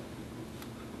come.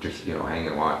 Just, you know, hang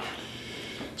and watch.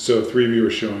 So if 3 of you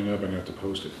are showing up, I'm going to have to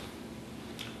post it.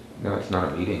 No, it's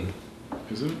not a meeting.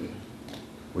 Is it?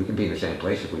 We can be in the same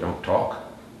place if we don't talk.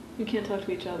 You can't talk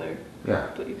to each other. Yeah.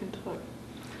 But you can talk.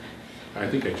 I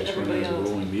think I just run it as a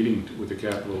rolling meeting with the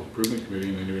capital improvement committee,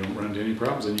 and then if we don't run into any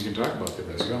problems, then you can talk about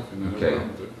that stuff, and then no Okay.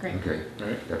 problem with it. Great. Okay.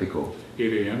 Right? That'd be cool.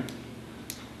 8 a.m.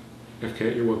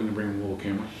 FK, you're welcome to bring a little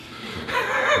camera.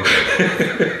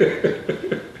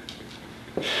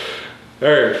 All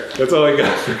right, that's all I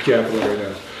got for capital right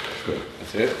now. Good.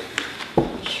 That's it?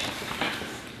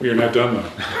 We are not done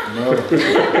though. No.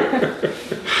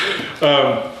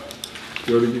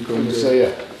 What did you go I'm into? gonna say,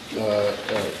 yeah.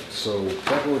 So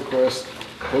capital request,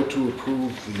 vote to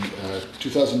approve the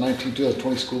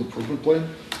 2019-2020 school improvement plan.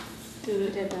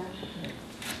 Did that.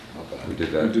 Not bad. We did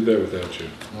We that. did that without you.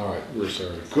 All right, We're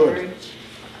sorry. good.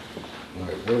 All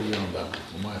right, where are we on that?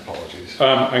 Well, my apologies.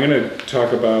 I'm going to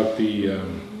talk about the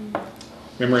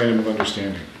memorandum of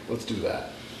understanding. Let's do that.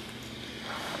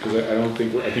 Because I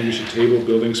think we should table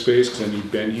building space, because I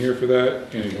need Ben here for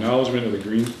that, and acknowledgement of the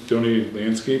green donated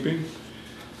landscaping.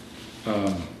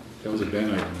 That was a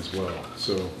Ben item as well,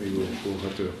 so maybe we'll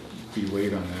have to be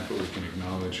late on that, but we can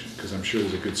acknowledge, because I'm sure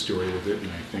there's a good story with it, and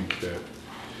I think that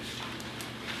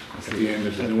at the end,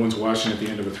 if no one's watching at the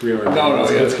end of a 3-hour No,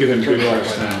 video, yeah, let's give them good turn it off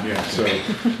press by time, now.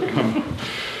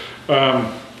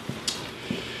 yeah,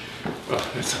 so.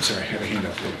 Oh, I'm sorry, I have a hand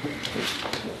up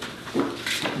there.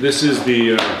 This is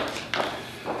the,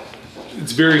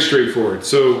 it's very straightforward.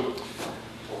 So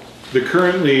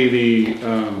currently the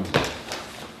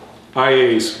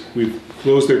IAs, we've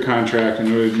closed their contract. In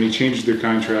order to make changes to their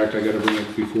contract, I got to bring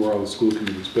it before all the school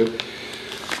committees. But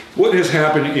what has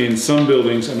happened in some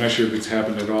buildings, I'm not sure if it's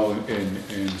happened at all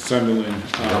in Sunderland.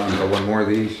 One more of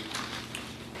these?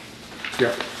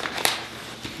 Yep.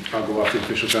 I'll go off the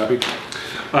official copy.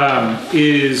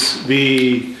 Is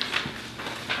the,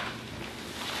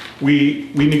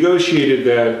 we negotiated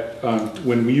that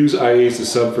when we use IAs to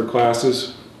sub for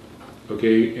classes,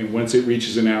 okay, and once it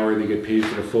reaches an hour, they get paid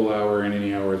for the full hour and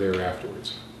any hour there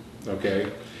afterwards,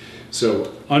 okay?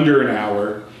 So under an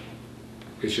hour,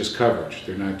 it's just coverage.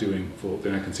 They're not doing full,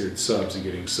 they're not considered subs and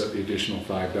getting the additional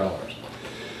 $5.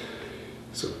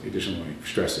 So the additional, let me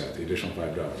stress that, the additional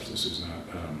 $5. This is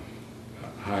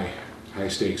not high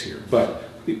stakes here. But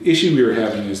the issue we were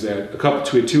having is that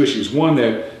we had two issues. One,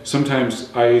 that sometimes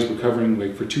IAs were covering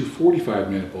like for 2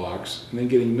 45-minute blocks and then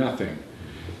getting nothing.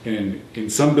 And in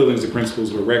some buildings, the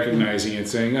principals were recognizing it,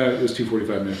 saying, oh, it was 2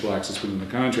 45-minute blocks, it's within the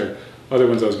contract. Other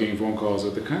ones I was getting phone calls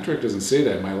that the contract doesn't say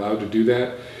that, am I allowed to do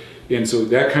that? And so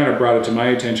that kind of brought it to my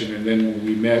attention, and then when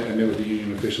we met, I met with the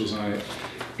union officials on it,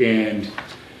 and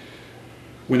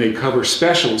when they cover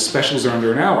specials, specials are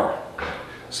under an hour.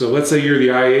 So let's say you're the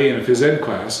IA in a phys ed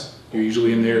class, you're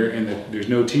usually in there and there's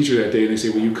no teacher that day, and they say,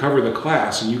 well, you cover the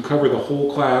class, and you cover the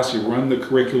whole class, you run the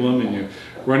curriculum, and you're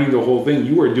running the whole thing,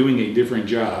 you are doing a different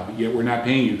job, yet we're not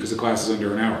paying you because the class is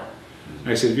under an hour. And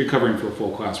I said, if you're covering for a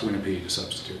full class, we're gonna pay you to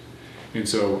substitute. And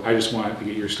so I just wanted to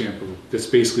get your stamp of it. That's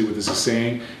basically what this is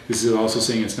saying. This is also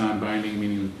saying it's non-binding,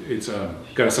 meaning it's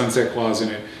got a sunset clause in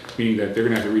it, meaning that they're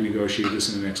gonna have to renegotiate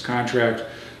this in the next contract.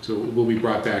 So it will be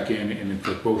brought back in, and then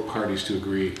for both parties to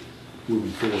agree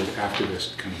moving forward after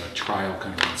this kind of a trial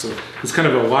kind of thing. So it's kind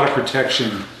of a lot of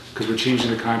protection because we're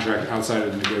changing the contract outside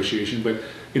of the negotiation, but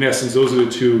in essence, those are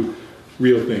the two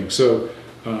real things. So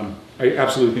I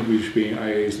absolutely think we should be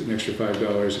IAs an extra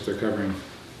 $5 if they're covering,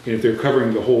 and if they're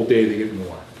covering the whole day, they get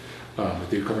more. If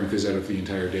they're covering phys ed the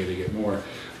entire day, they get more.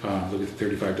 They'll get the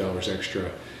 $35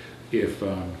 extra. If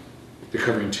they're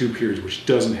covering 2 periods, which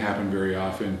doesn't happen very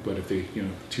often, but if they,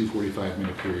 2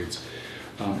 45-minute periods.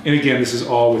 And again, this is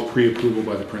all with pre-approval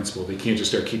by the principal. They can't just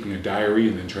start keeping a diary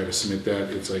and then try to submit that.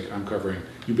 It's like, I'm covering,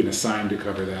 you've been assigned to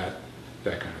cover that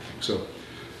kind of thing. So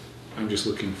I'm just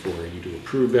looking for you to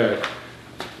approve that.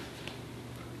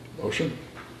 Motion?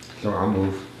 So I'll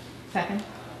move. Second.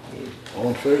 All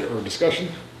in favor, or discussion?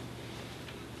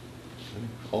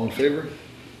 All in favor?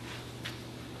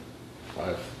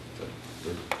 5.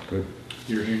 Good.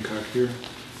 Your Hancock here.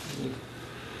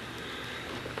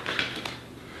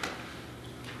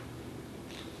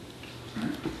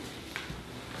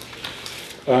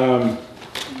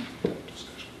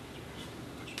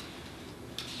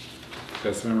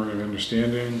 That's the memorandum of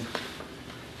understanding.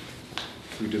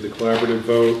 We did the collaborative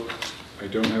vote. I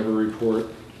don't have a report.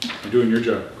 I'm doing your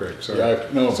job, Greg. Sorry. Yeah,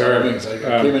 no, sorry. I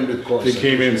came in with course. They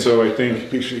came in, so I think. I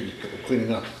appreciate you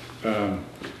cleaning up.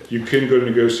 You can go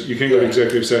to you can go to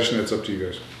executive session. That's up to you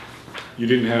guys. You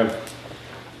didn't have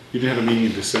a meeting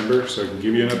in December, so I can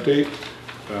give you an update.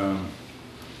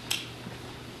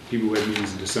 People who had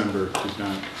meetings in December did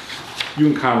not. You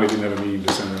and Conway didn't have a meeting in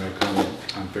December, and I Conway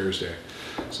on Thursday.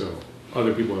 So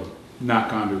other people have not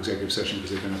gone to executive session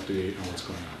because they've been up to date on what's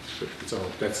going on.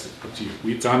 But that's up to you.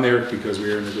 It's on there because we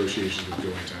are in negotiations with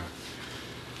Joe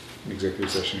in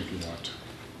executive session if you want.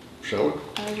 Shall we?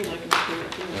 I would like to do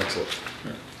it. Excellent.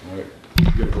 All right. All right. You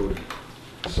got to vote.